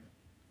owner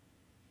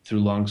through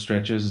long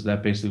stretches. Is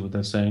that basically what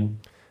that's saying?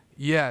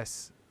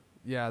 Yes.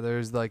 Yeah,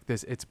 there's like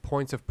this, it's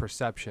points of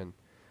perception.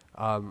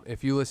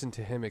 If you listen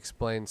to him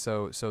explain,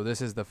 so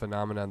this is the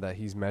phenomenon that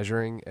he's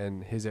measuring,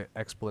 and his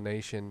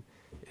explanation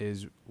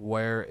is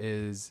where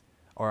is,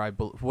 or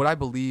what I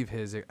believe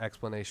his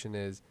explanation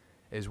is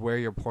where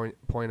your point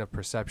of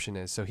perception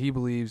is. So he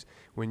believes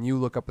when you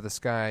look up at the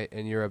sky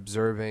and you're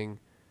observing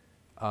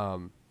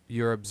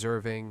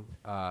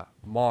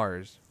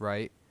Mars,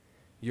 right?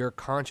 Your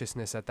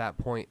consciousness at that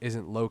point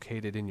isn't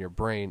located in your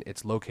brain.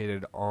 It's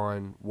located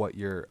on what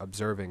you're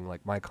observing.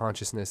 Like my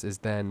consciousness is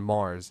then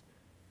Mars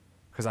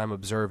because I'm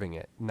observing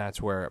it, and that's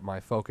where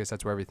my focus,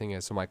 that's where everything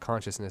is. So my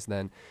consciousness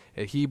then,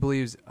 he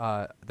believes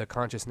the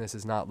consciousness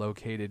is not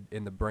located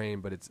in the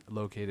brain, but it's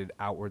located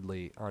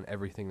outwardly on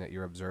everything that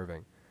you're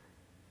observing.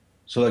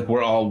 So like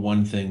we're all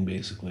one thing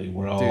basically.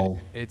 We're Dude, all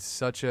it's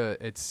such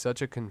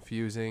a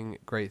confusing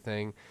great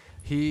thing.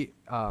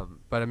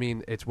 But I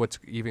mean, it's what's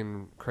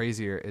even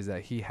crazier is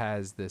that he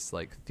has this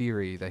like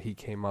theory that he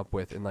came up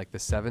with in like the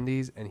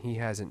 70s, and he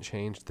hasn't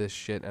changed this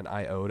shit an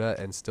iota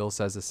and still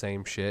says the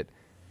same shit,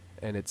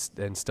 and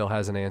still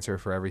has an answer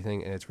for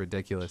everything, and it's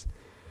ridiculous.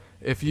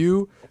 If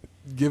you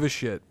give a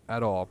shit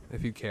at all,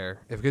 if you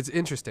care, if it's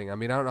interesting. I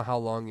mean, I don't know how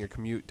long your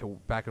commute to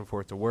back and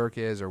forth to work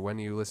is, or when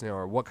you listen,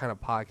 or what kind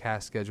of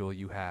podcast schedule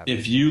you have.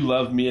 if you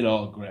love me at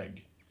all,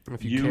 Greg,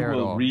 If you you care at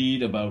will all,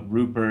 read about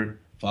Rupert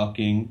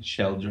fucking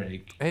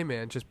Sheldrake. Hey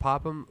man, just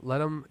pop him.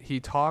 Let him. He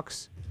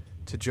talks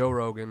to Joe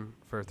Rogan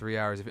for 3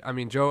 hours. I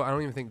mean, Joe. I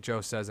don't even think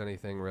Joe says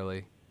anything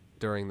really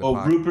during the Oh,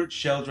 pod. Rupert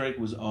Sheldrake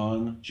was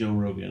on Joe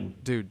Rogan.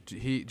 Dude,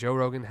 Joe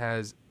Rogan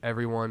has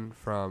everyone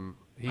from.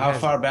 He How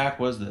has. far back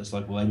was this?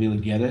 Like, will I be able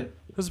to get it?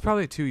 This was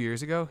probably 2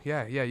 years ago.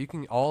 Yeah, yeah. You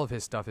can. All of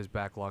his stuff is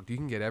backlogged. You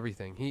can get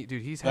everything. He's Do I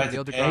had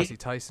have to Neil pay? deGrasse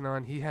Tyson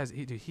on. He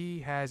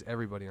has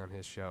everybody on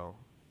his show.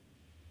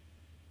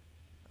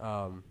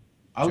 Um,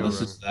 I'll Joe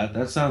listen Rogan. to that.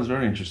 That sounds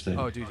very interesting.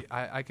 Oh, dude,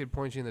 I could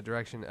point you in the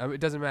direction. I mean,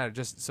 it doesn't matter.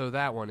 Just so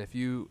that one, if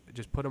you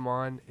just put him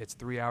on, it's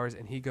 3 hours,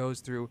 and he goes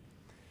through.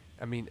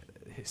 I mean,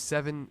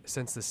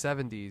 since the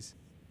 '70s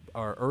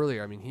or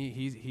earlier. I mean,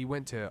 he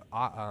went to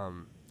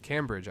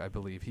Cambridge, I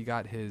believe. He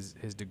got his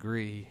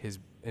degree,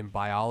 in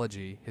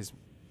biology, his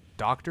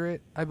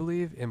doctorate, I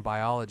believe, in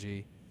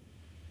biology,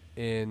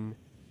 in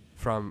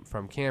from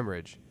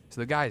Cambridge. So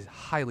the guy's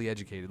highly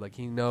educated. Like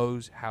he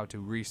knows how to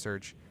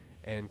research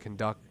and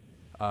conduct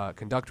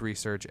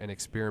research and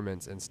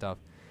experiments and stuff.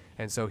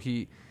 And so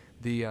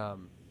the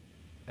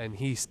and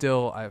he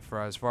still,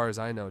 for as far as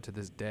I know, to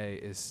this day,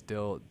 is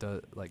still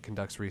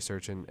conducts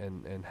research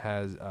and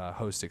has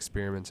host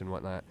experiments and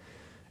whatnot,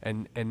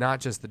 and not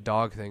just the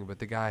dog thing, but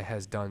the guy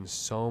has done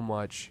so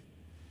much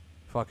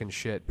fucking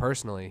shit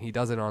personally. He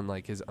does it on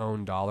like his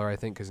own dollar, I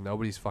think, because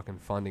nobody's fucking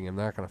funding him.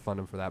 They're not gonna fund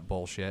him for that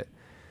bullshit.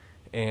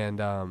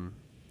 And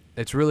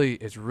it's really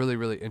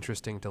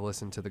interesting to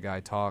listen to the guy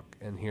talk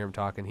and hear him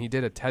talk. And he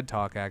did a TED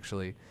talk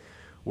actually,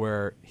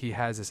 where he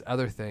has this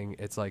other thing.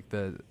 It's like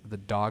the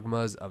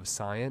dogmas of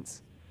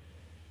science,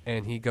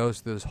 and he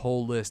goes through this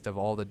whole list of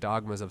all the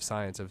dogmas of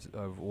science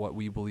of what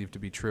we believe to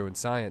be true in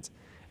science,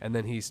 and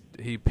then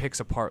he picks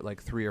apart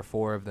like 3 or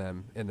 4 of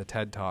them in the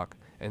TED talk,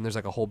 and there's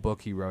like a whole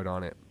book he wrote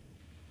on it.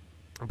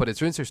 But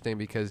it's interesting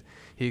because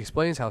he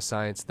explains how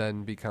science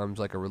then becomes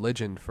like a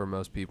religion for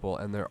most people,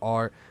 and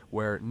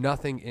where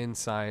nothing in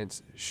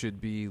science should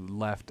be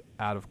left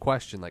out of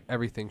question. Like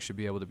everything should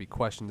be able to be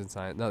questioned in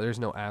science. No, there's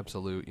no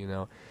absolute, you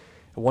know.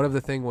 One of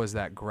the thing was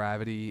that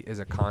gravity is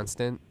a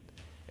constant,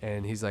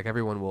 and he's like,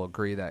 everyone will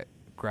agree that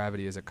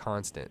gravity is a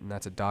constant, and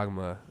that's a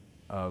dogma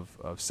of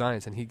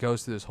science. And he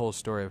goes through this whole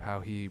story of how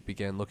he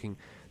began looking.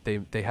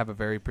 They have a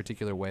very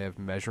particular way of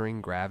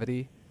measuring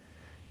gravity,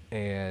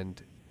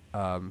 and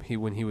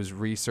when he was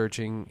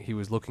researching, he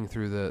was looking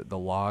through the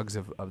logs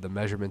of the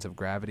measurements of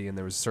gravity, and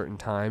there was certain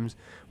times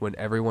when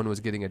everyone was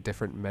getting a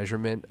different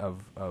measurement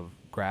of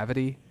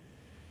gravity,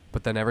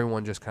 but then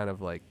everyone just kind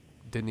of like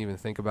didn't even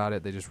think about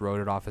it. They just wrote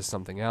it off as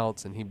something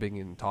else, and he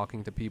began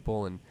talking to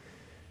people, and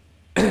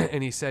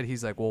and he said,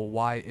 he's like, well,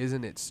 why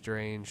isn't it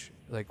strange?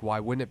 Like, why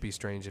wouldn't it be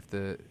strange if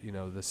the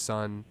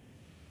sun,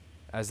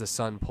 as the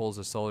sun pulls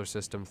the solar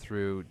system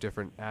through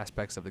different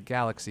aspects of the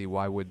galaxy,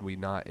 why would we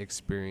not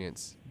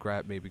experience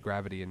maybe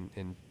gravity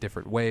in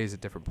different ways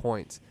at different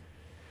points?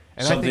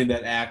 And I Something think,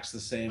 that acts the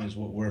same as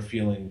what we're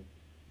feeling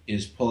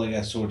is pulling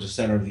us towards the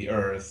center of the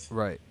earth.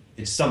 right.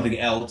 It's something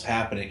else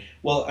happening.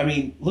 Well, I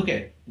mean, look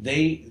at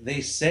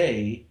they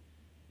say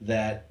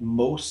that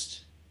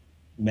most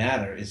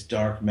matter is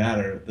dark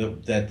matter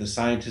that the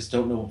scientists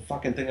don't know a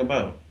fucking thing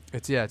about.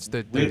 It's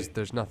that We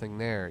there's nothing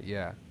there.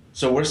 Yeah.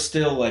 so we're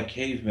still like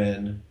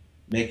cavemen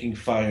making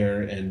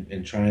fire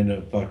and trying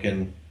to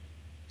fucking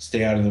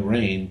stay out of the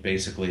rain,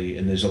 basically.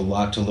 And there's a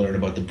lot to learn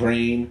about the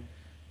brain,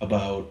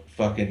 about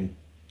fucking,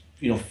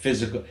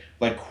 physical,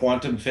 like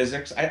quantum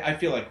physics. I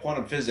feel like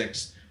quantum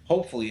physics,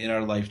 hopefully in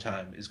our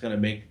lifetime, is going to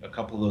make a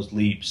couple of those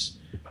leaps,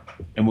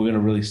 and we're going to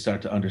really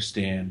start to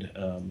understand,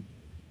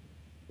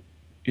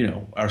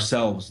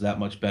 ourselves that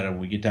much better when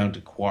we get down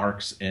to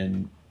quarks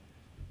and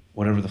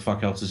whatever the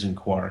fuck else is in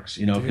quarks, because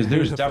Dude, who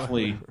there's the fuck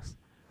definitely. knows?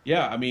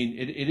 Yeah, I mean,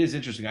 it is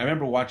interesting. I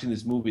remember watching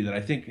this movie that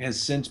I think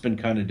has since been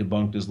kind of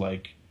debunked as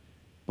like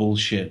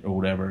bullshit or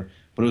whatever,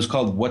 but it was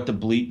called "What the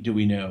Bleep Do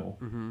We Know?"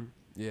 Mm-hmm.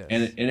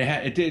 and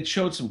Yes. it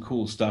showed some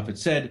cool stuff. It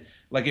said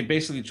like it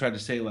basically tried to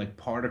say like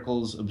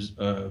particles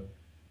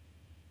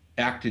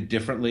acted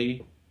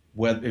differently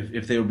whether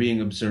if they were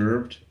being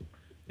observed,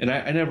 and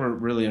I never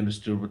really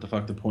understood what the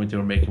fuck the point they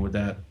were making with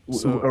that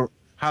So or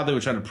how they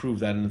were trying to prove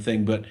that in the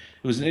thing. But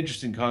it was an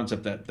interesting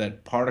concept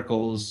that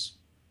particles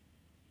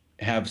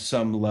have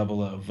some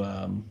level of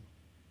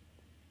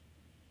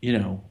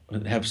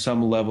have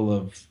some level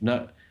of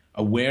not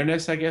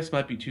awareness, I guess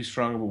might be too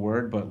strong of a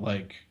word, but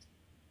like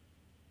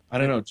I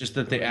don't it know, just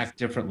that it they was, act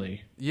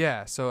differently.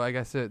 yeah. So I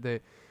guess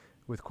they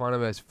with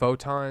quantum as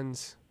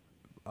photons,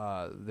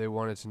 they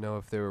wanted to know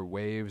if they were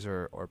waves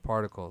or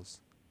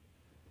particles,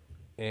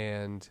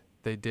 and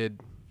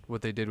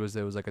what they did was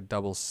there was like a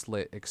double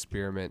slit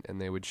experiment, and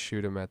they would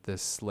shoot them at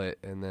this slit,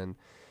 and then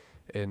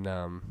in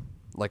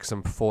like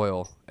some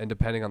foil, and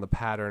depending on the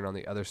pattern on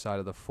the other side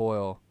of the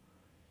foil,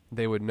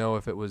 they would know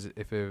if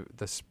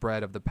the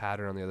spread of the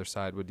pattern on the other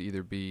side would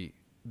either be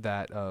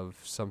that of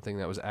something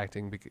that was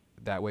acting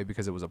that way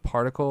because it was a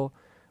particle,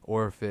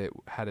 or if it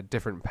had a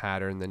different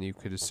pattern, then you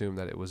could assume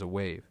that it was a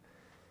wave.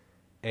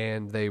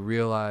 And they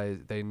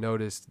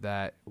noticed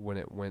that when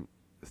it went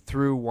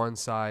through one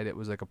side it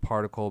was like a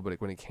particle, but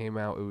when it came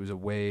out it was a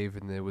wave,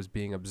 and it was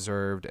being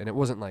observed, and it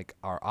wasn't like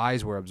our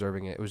eyes were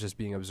observing it, it was just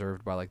being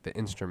observed by like the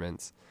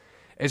instruments.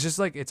 It's just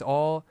like it's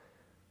all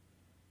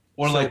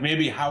Or like so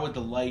maybe how would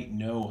the light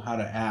know how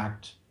to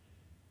act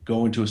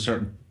going to a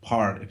certain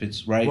part if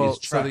it's right? It's well,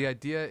 so the trapped.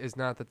 idea is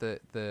not that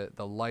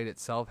the light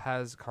itself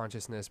has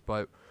consciousness,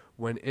 but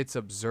when it's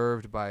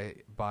observed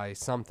by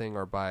something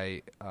or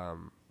by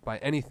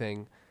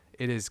anything,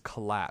 it is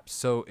collapsed.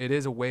 So it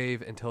is a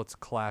wave until it's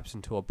collapsed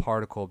into a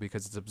particle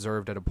because it's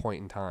observed at a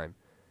point in time.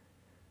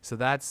 So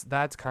that's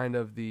kind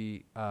of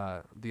the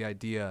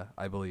idea,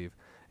 I believe.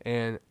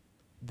 And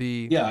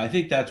the Yeah, I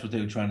think that's what they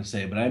were trying to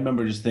say. But I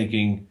remember just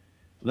thinking,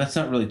 well, that's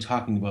not really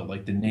talking about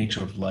like the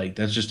nature of light.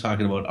 That's just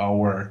talking about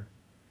our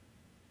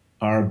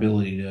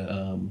ability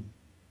to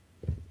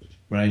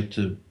right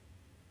to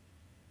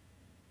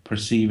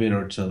perceive it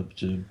or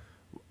to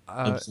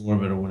uh,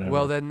 absorb it or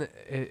well, whatever.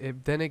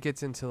 then it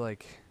gets into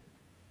like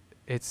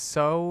it's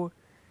so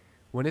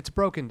when it's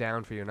broken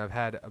down for you, and I've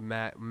had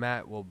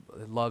Matt will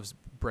loves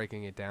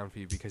breaking it down for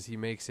you because he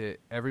makes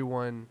it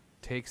everyone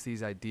takes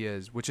these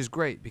ideas, which is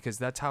great because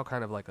that's how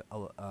kind of like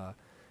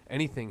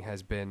anything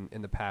has been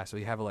in the past. So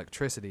you have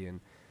electricity, and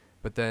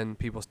but then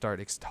people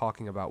start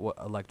talking about what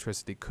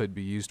electricity could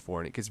be used for,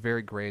 and it gets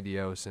very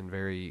grandiose and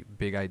very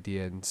big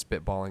idea, and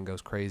spitballing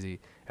goes crazy,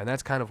 and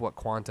that's kind of what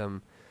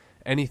quantum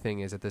anything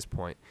is at this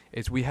point.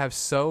 It's we have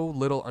so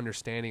little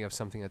understanding of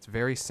something that's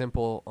very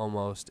simple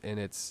almost in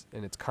its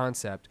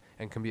concept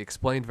and can be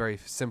explained very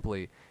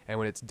simply. And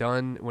when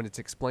it's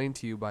explained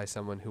to you by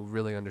someone who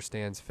really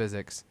understands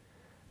physics,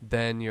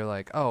 then you're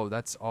like, oh,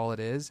 that's all it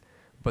is.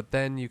 But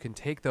then you can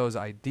take those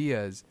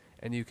ideas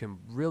and you can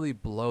really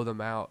blow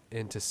them out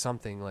into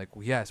something like,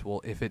 yes,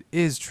 well, if it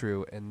is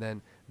true, and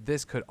then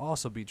this could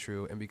also be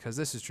true, and because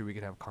this is true, we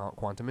can have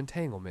quantum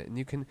entanglement, and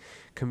you can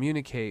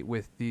communicate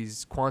with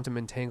these quantum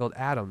entangled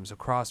atoms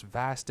across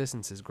vast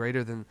distances,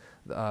 greater than,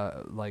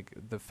 like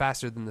the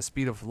faster than the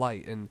speed of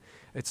light, and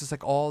it's just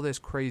like all this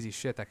crazy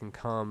shit that can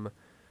come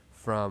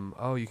from,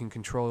 oh, you can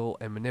control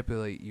and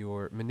manipulate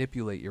your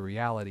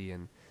reality,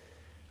 and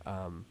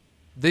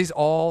these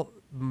all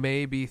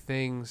may be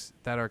things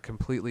that are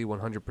completely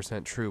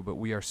 100% true, but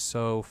we are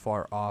so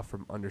far off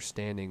from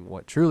understanding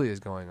what truly is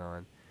going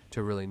on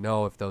to really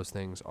know if those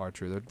things are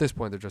true. At this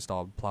point, they're just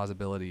all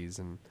plausibilities,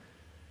 and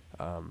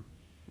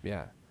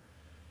yeah.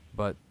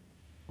 But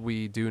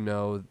we do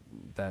know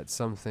that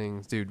some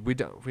things, dude. We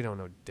don't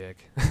know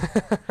dick.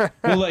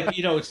 Well, like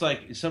it's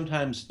like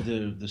sometimes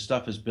the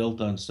stuff is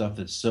built on stuff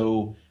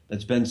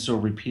that's been so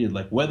repeated.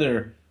 Like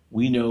whether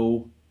we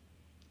know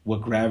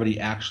what gravity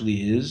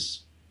actually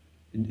is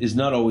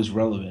not always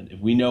relevant. If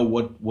we know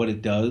what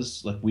it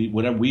does, like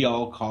whatever we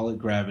all call it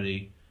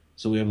gravity,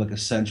 so we have like a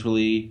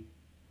centrally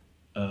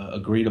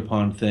agreed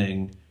upon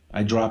thing.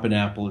 I drop an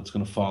apple, it's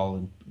going to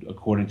fall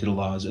according to the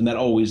laws, and that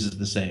always is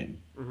the same.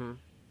 Mm-hmm.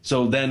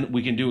 So then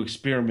we can do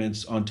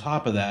experiments on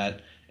top of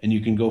that, and you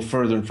can go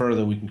further and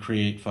further. We can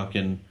create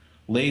fucking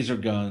laser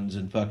guns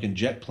and fucking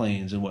jet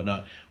planes and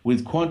whatnot.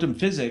 With quantum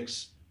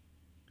physics,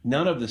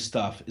 none of the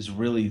stuff is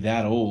really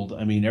that old.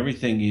 I mean,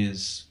 everything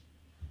is,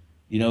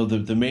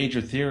 the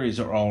major theories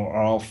are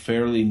all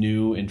fairly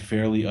new and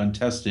fairly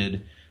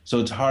untested. So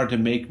it's hard to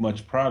make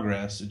much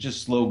progress. It's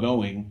just slow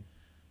going,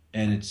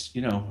 and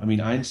I mean,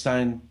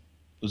 Einstein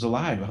was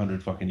alive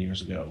 100 fucking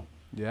years ago.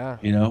 Yeah,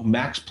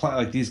 Max Planck,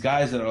 like these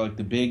guys that are like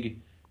the big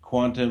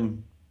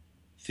quantum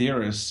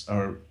theorists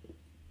are,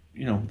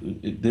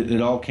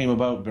 it all came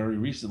about very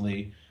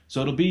recently.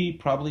 So it'll be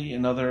probably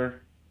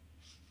another,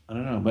 I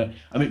don't know, but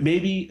I mean,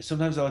 maybe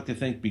sometimes I like to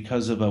think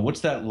because of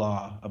what's that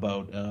law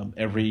about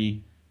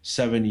every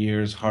 7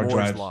 years hard Moore's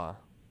drives, law.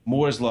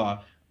 Moore's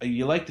law.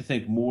 You like to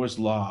think Moore's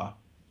law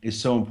is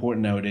so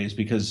important nowadays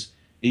because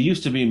it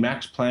used to be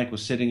Max Planck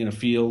was sitting in a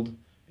field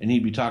and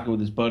he'd be talking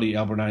with his buddy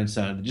Albert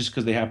Einstein. Just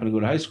because they happen to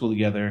go to high school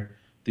together,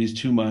 these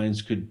two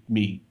minds could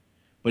meet.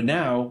 But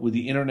now, with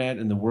the internet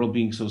and the world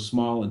being so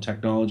small and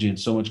technology and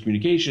so much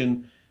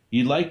communication,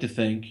 you'd like to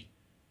think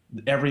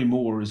every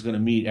Moore is going to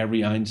meet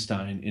every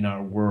Einstein in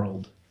our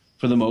world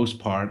for the most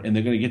part, and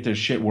they're going to get their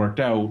shit worked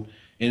out.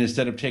 And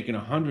instead of taking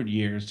 100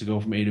 years to go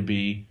from A to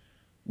B,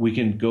 we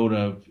can go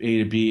to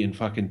A to B in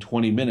fucking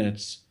 20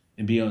 minutes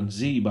and be on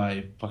Z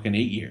by fucking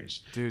 8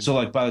 years. Dude, So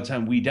like by the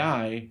time we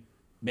die,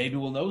 maybe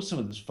we'll know some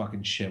of this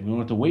fucking shit. We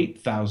won't have to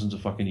wait thousands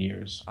of fucking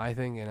years. I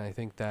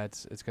think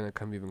that's it's gonna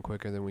come even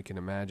quicker than we can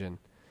imagine.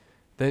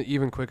 Then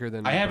even quicker I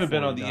than haven't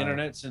been before we on the die.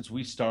 internet since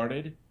we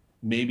started.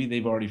 Maybe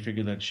they've already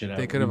figured that shit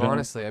They out. could We've have been on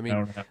honestly. I an hour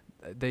mean, and a half.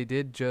 they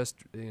did just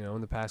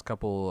in the past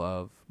couple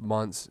of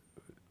months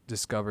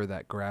discover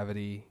that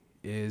gravity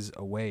is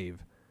a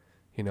wave.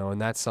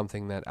 And that's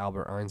something that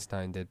Albert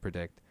Einstein did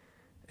predict,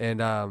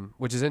 and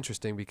which is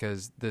interesting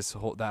because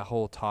that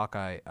whole talk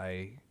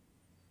I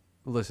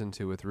listened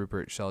to with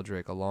Rupert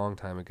Sheldrake a long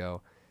time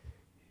ago.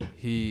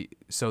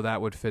 So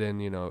that would fit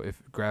in,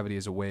 if gravity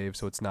is a wave,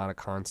 so it's not a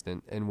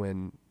constant, and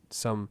when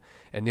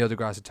and Neil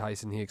deGrasse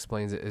Tyson, he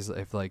explains it as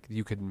if like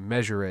you could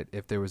measure it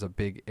if there was a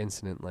big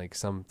incident, like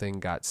something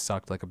got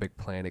sucked, like a big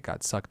planet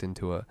got sucked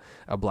into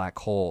a black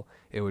hole,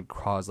 it would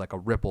cause like a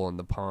ripple in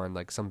the pond,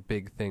 like some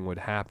big thing would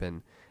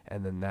happen,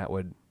 and then that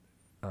would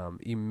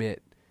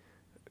emit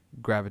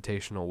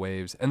gravitational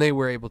waves, and they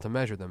were able to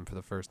measure them for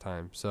the first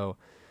time. So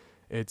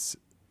it's,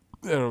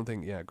 I don't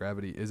think,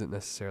 gravity isn't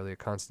necessarily a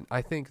constant.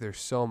 I think there's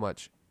so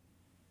much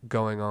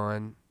going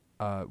on.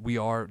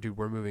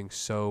 We're moving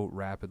so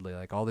rapidly,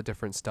 like all the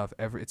different stuff.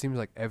 It seems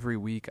like every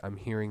week I'm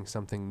hearing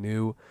something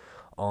new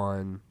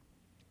on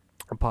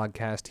a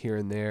podcast here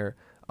and there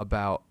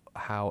about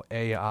how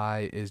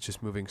AI is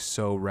just moving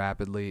so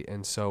rapidly.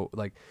 And so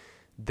like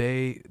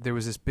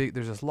there's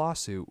this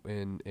lawsuit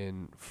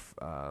in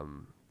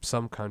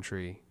some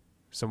country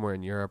somewhere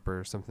in Europe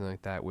or something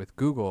like that with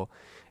Google,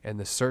 and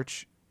the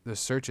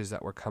searches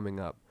that were coming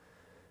up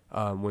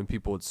when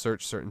people would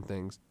search certain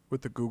things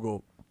with the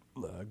Google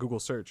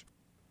search,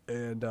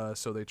 and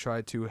so they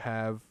tried to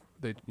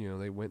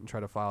they went and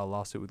tried to file a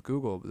lawsuit with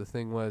Google. But the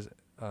thing was,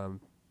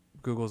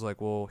 Google's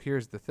like, well,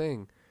 here's the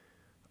thing,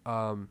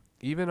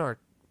 even our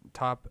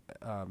top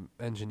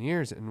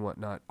engineers and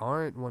whatnot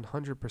aren't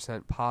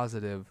 100%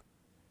 positive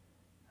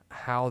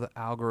how the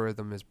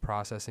algorithm is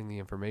processing the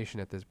information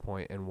at this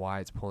point and why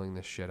it's pulling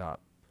this shit up.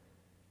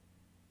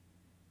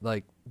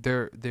 Like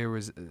there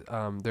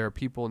are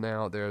people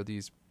now, there are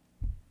these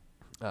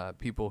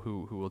people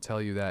who will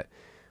tell you that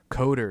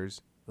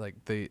coders, like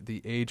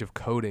the age of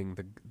coding,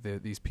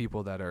 these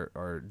people that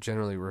are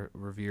generally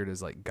revered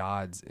as like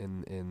gods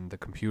in the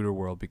computer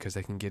world, because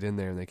they can get in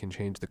there and they can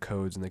change the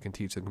codes and they can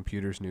teach the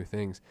computers new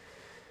things.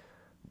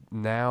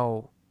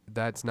 Now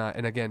that's not,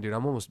 and again, dude,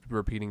 I'm almost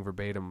repeating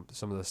verbatim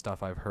some of the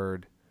stuff I've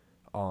heard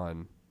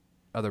on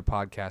other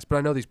podcasts, but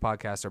I know these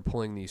podcasts are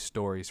pulling these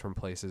stories from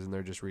places and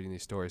they're just reading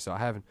these stories.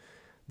 So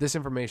this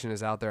information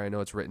is out there. I know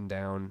it's written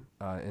down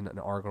in an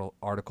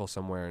article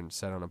somewhere and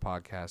said on a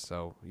podcast,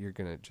 so you're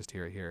going to just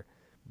hear it here.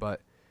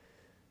 But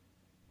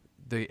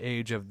the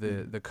age of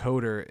the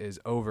coder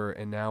is over,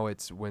 and now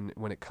it's when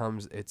it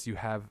comes, you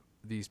have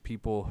these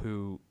people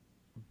who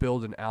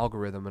build an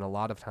algorithm, and a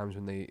lot of times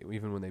when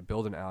they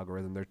build an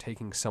algorithm, they're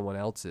taking someone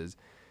else's,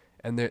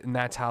 and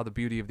that's how the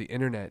beauty of the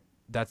internet.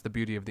 That's the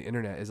beauty of the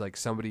internet, is like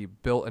somebody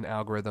built an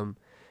algorithm,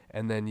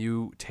 and then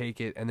you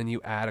take it and then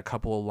you add a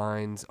couple of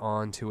lines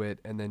onto it,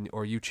 and then,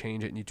 or you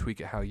change it and you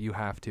tweak it how you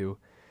have to.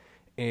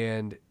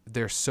 And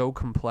they're so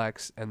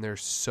complex and they're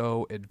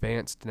so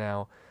advanced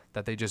now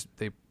that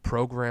they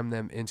program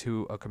them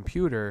into a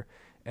computer,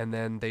 and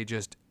then they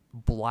just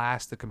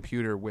blast the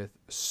computer with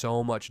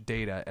so much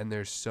data. And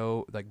there's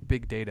so, like,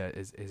 big data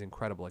is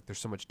incredible. Like, there's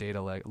so much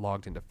data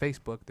logged into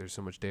Facebook, there's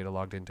so much data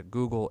logged into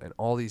Google, and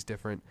all these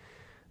different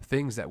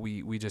things that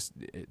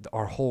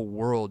our whole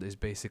world is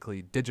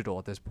basically digital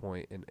at this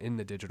point. And in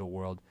the digital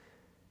world,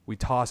 we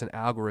toss an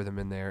algorithm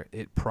in there,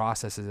 it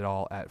processes it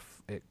all at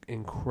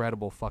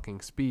incredible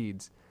fucking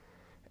speeds,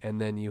 and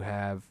then you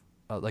have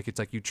it's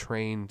like you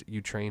trained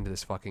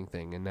this fucking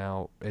thing, and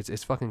now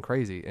it's fucking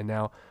crazy. And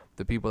now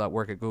the people that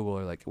work at Google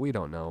are like, we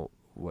don't know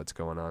what's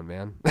going on,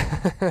 man.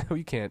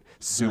 You can't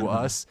sue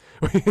us.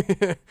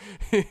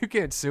 You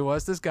can't sue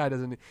us. This guy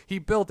he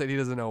built it, he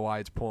doesn't know why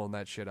it's pulling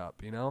that shit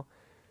up, you know?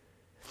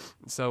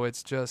 So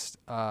it's just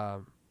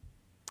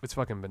it's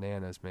fucking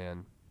bananas,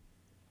 man.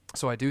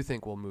 So I do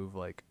think we'll move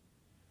like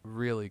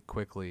really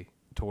quickly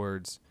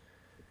towards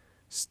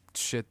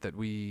shit that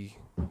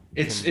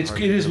it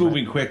is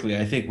moving quickly.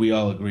 I think we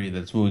all agree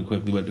that it's moving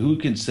quickly, but who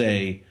can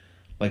say,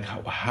 like,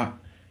 how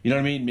you know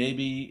what I mean?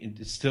 Maybe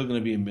it's still going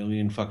to be a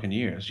million fucking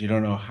years. You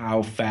don't know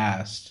how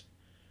fast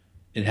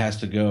it has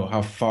to go,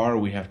 how far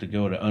we have to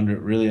go to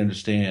really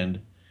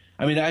understand.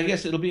 I mean, I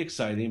guess it'll be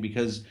exciting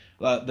because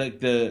like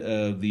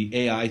the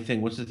AI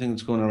thing. What's the thing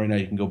that's going on right now?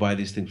 You can go buy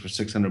these things for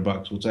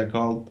 $600. What's that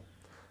called?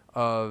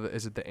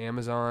 Is it the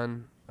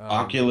Amazon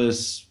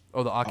Oculus?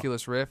 Oh, the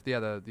Oculus Rift. Yeah,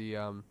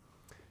 the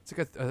it's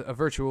like a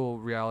virtual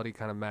reality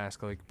kind of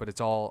mask, like, but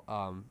it's all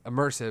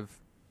immersive.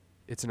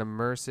 It's an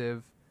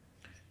immersive.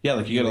 Yeah,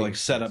 like you got to like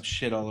set up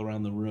shit all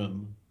around the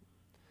room.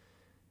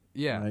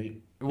 Yeah.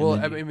 Right? Well,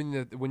 I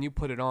mean, when you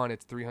put it on,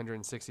 it's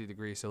 360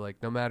 degrees. So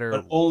like, no matter.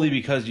 But only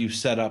because you've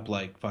set up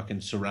like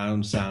fucking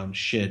surround sound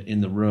shit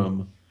in the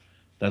room,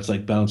 that's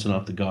like bouncing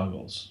off the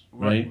goggles,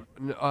 right?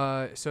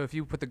 So if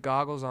you put the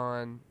goggles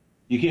on.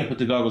 You can't put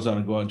the goggles on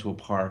and go out into a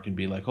park and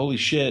be like, holy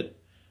shit.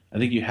 I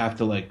think you have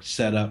to like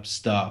set up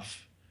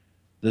stuff.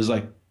 There's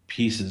like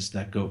pieces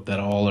that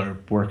all are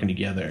working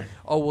together.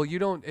 Oh, well, you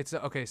don't, it's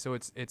okay. So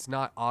it's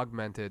not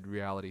augmented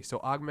reality. So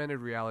augmented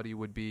reality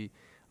would be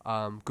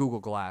Google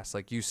Glass.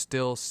 Like, you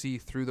still see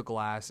through the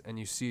glass and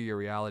you see your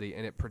reality,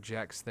 and it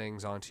projects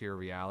things onto your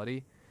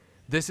reality.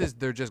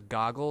 They're just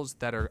goggles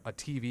that are a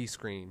TV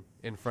screen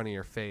in front of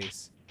your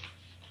face,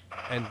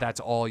 and that's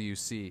all you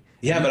see.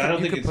 Yeah, but I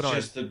don't think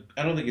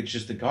it's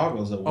just the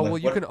goggles. Well,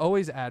 you can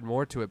always add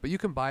more to it, but you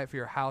can buy it for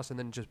your house and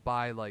then just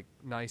buy like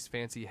nice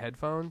fancy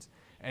headphones,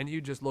 and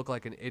you just look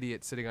like an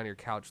idiot sitting on your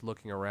couch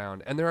looking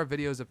around. And there are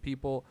videos of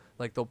people,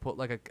 like, they'll put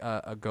like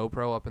a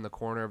GoPro up in the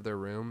corner of their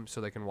room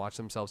so they can watch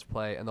themselves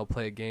play, and they'll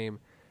play a game.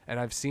 And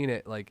I've seen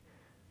it, like,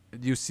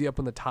 you see up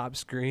on the top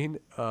screen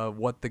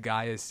what the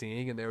guy is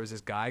seeing, and there was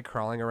this guy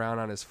crawling around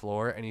on his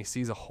floor, and he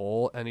sees a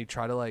hole, and he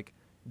tried to, like,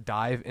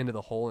 dive into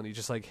the hole, and he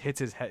just, like, hits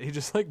his head. He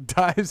just, like,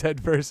 dives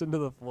headfirst into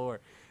the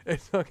floor.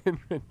 It's fucking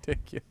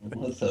ridiculous.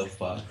 What the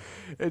fuck?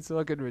 It's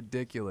fucking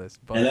ridiculous.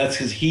 But And that's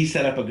because he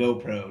set up a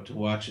GoPro to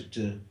watch it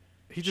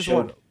he just show.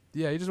 wanted,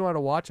 he just wanted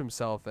to watch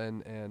himself,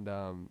 and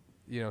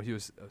you know, he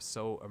was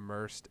so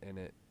immersed in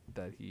it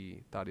that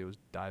he thought he was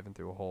diving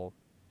through a hole.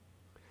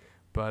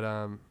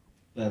 But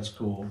That's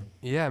cool.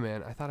 yeah,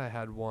 man, I thought I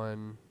had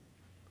one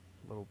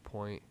little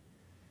point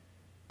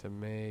to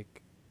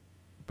make.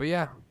 But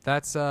yeah,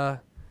 that's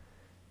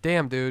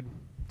damn, dude,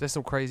 that's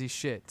some crazy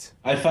shit.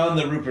 I found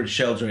the Rupert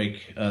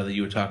Sheldrake that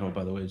you were talking about,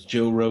 by the way. It's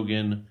Joe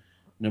Rogan,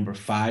 number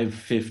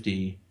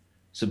 550,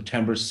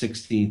 September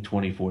 16th,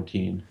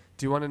 2014.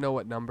 Do you want to know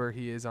what number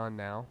he is on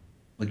now?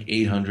 Like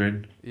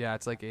 800. Yeah,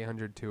 it's like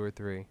 802 or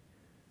 3.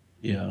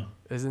 Yeah.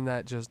 Isn't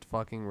that just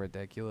fucking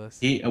ridiculous?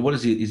 What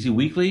is he? Is he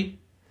weekly?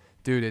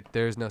 Dude,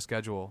 there's no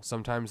schedule.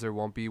 Sometimes there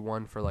won't be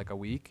one for like a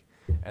week,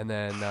 and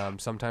then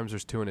sometimes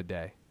there's 2 in a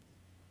day.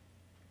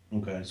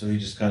 Okay, so he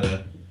just kind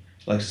of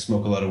likes to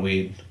smoke a lot of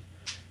weed,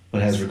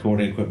 but has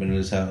recording equipment in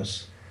his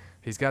house.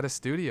 He's got a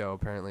studio,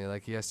 apparently.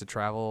 Like, he has to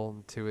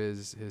travel to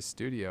his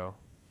studio.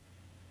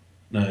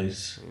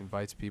 Nice. He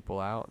invites people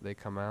out. They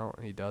come out.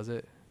 He does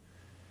it.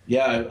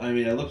 Yeah, I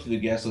mean, I looked through the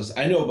guest list.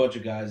 I know a bunch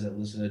of guys that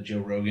listen to Joe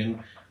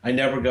Rogan. I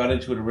never got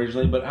into it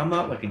originally, but I'm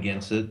not like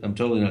against it. I'm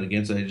totally not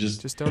against it. I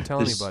just don't tell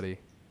anybody.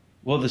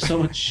 Well, there's so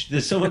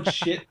much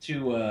shit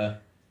to.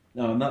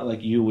 No, I'm not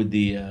like you with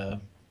the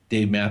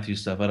Dave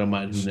Matthews stuff. I don't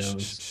mind. Who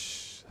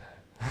knows?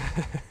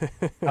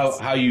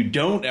 how you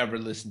don't ever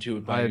listen to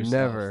it by yourself.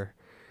 Never.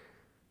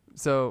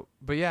 So,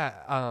 but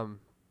yeah,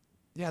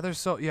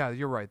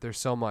 you're right. There's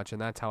so much,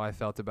 and that's how I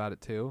felt about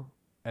it too.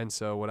 And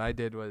so what I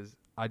did was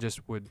I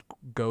just would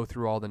go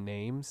through all the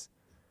names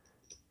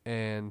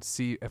and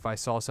see if I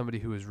saw somebody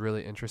who was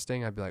really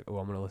interesting. I'd be like, oh,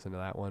 I'm going to listen to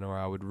that one. Or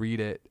I would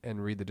read it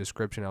and read the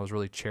description. I was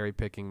really cherry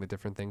picking the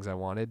different things I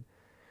wanted.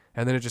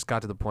 And then it just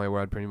got to the point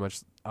where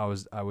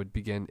I would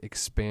begin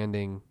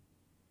expanding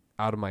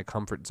out of my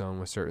comfort zone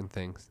with certain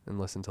things and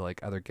listen to like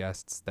other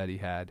guests that he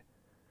had.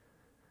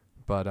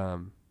 But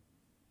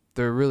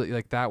they're really,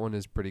 like, that one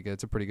is pretty good.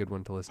 It's a pretty good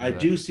one to listen to. I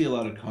do see a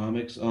lot of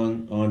comics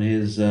on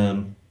his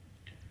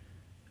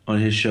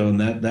show, and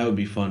that would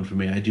be fun for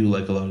me. I do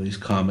like a lot of these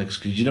comics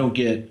because you don't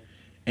get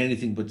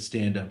anything but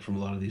stand up from a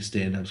lot of these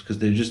stand ups because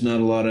there's just not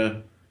a lot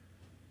of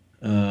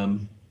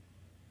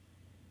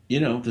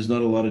there's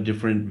not a lot of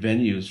different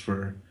venues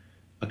for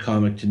a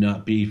comic to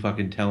not be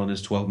fucking telling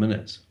his 12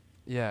 minutes.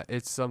 Yeah,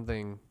 it's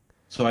something.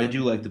 So I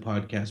do like the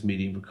podcast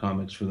medium for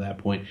comics for that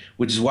point,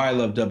 which is why I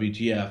love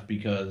WTF,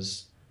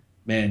 because,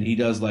 man, he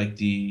does like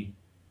the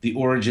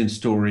origin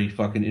story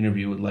fucking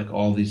interview with like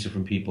all these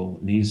different people,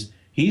 and he's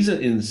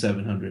in the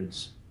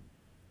 700s.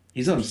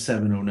 He's on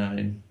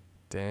 709.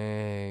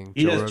 Dang.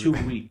 He does 2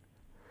 a week.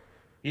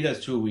 He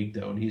does 2 a week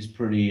though, and he's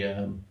pretty.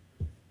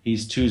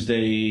 He's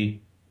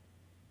Tuesday.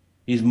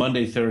 He's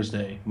Monday,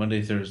 Thursday.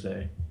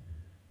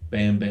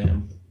 Bam,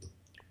 bam.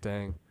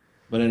 Dang.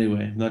 But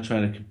anyway, I'm not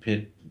trying to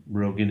pit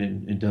Rogan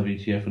and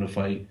WTF in a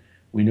fight.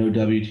 We know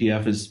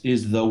WTF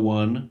is the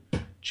one.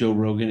 Joe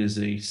Rogan is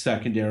a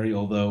secondary,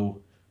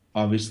 although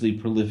obviously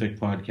prolific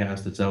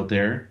podcast that's out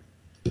there.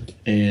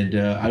 And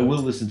I will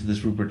listen to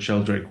this Rupert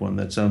Sheldrake one.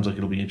 That sounds like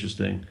it'll be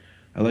interesting.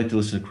 I like to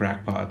listen to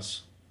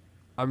crackpots.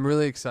 I'm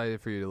really excited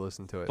for you to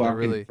listen to it.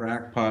 Fucking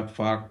crackpot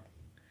fuck.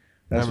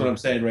 That's what I'm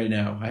saying right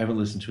now. I haven't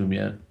listened to him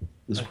yet.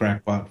 This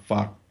crackpot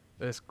fuck.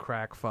 This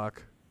crack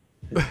fuck.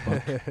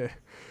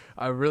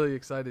 I'm really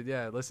excited.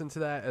 Yeah, listen to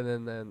that,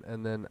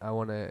 and then I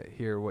want to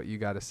hear what you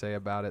got to say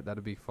about it.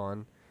 That'd be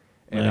fun.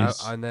 And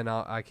nice. then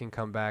I can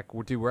come back.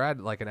 Dude, we're at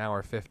like an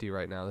hour 50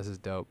 right now. This is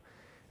dope.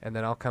 And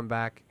then I'll come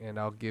back and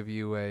I'll give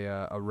you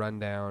a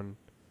rundown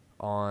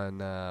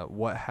on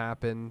what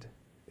happened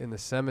in the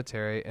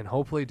cemetery. And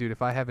hopefully, dude,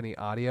 if I have any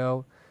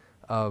audio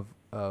of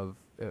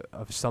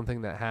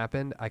something that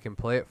happened, I can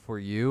play it for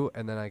you,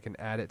 and then I can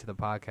add it to the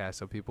podcast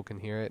so people can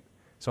hear it.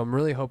 So I'm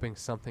really hoping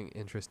something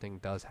interesting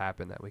does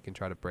happen that we can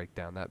try to break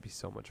down. That'd be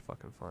so much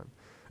fucking fun.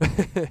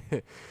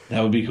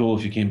 That would be cool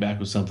if you came back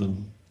with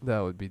something.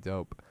 That would be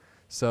dope.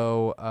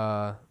 So,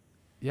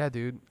 yeah,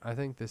 dude, I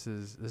think this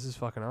is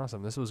fucking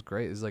awesome. This was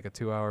great. This is like a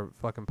 2-hour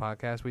fucking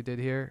podcast we did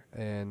here,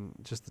 and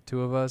just the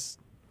two of us.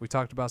 We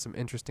talked about some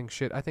interesting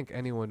shit. I think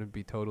anyone would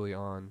be totally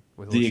on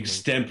with the listening.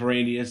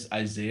 Extemporaneous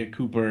Isaiah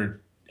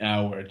Cooper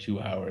hour,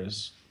 2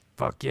 hours.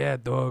 Fuck yeah,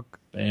 dog.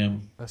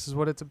 Bam. This is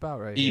what it's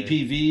about right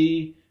EPV,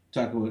 here.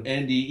 talk about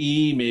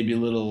NDE, maybe a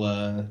little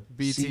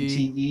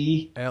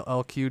BT,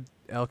 CTE.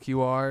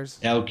 LQRs.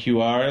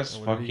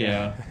 LQRs, fuck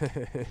yeah.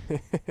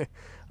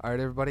 All right,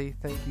 everybody,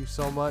 thank you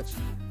so much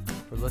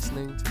for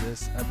listening to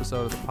this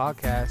episode of the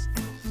podcast.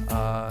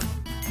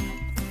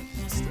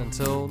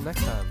 Until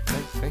next time,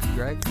 thank you,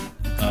 Greg.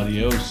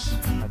 Adios.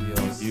 Thank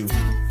Adios.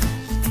 you.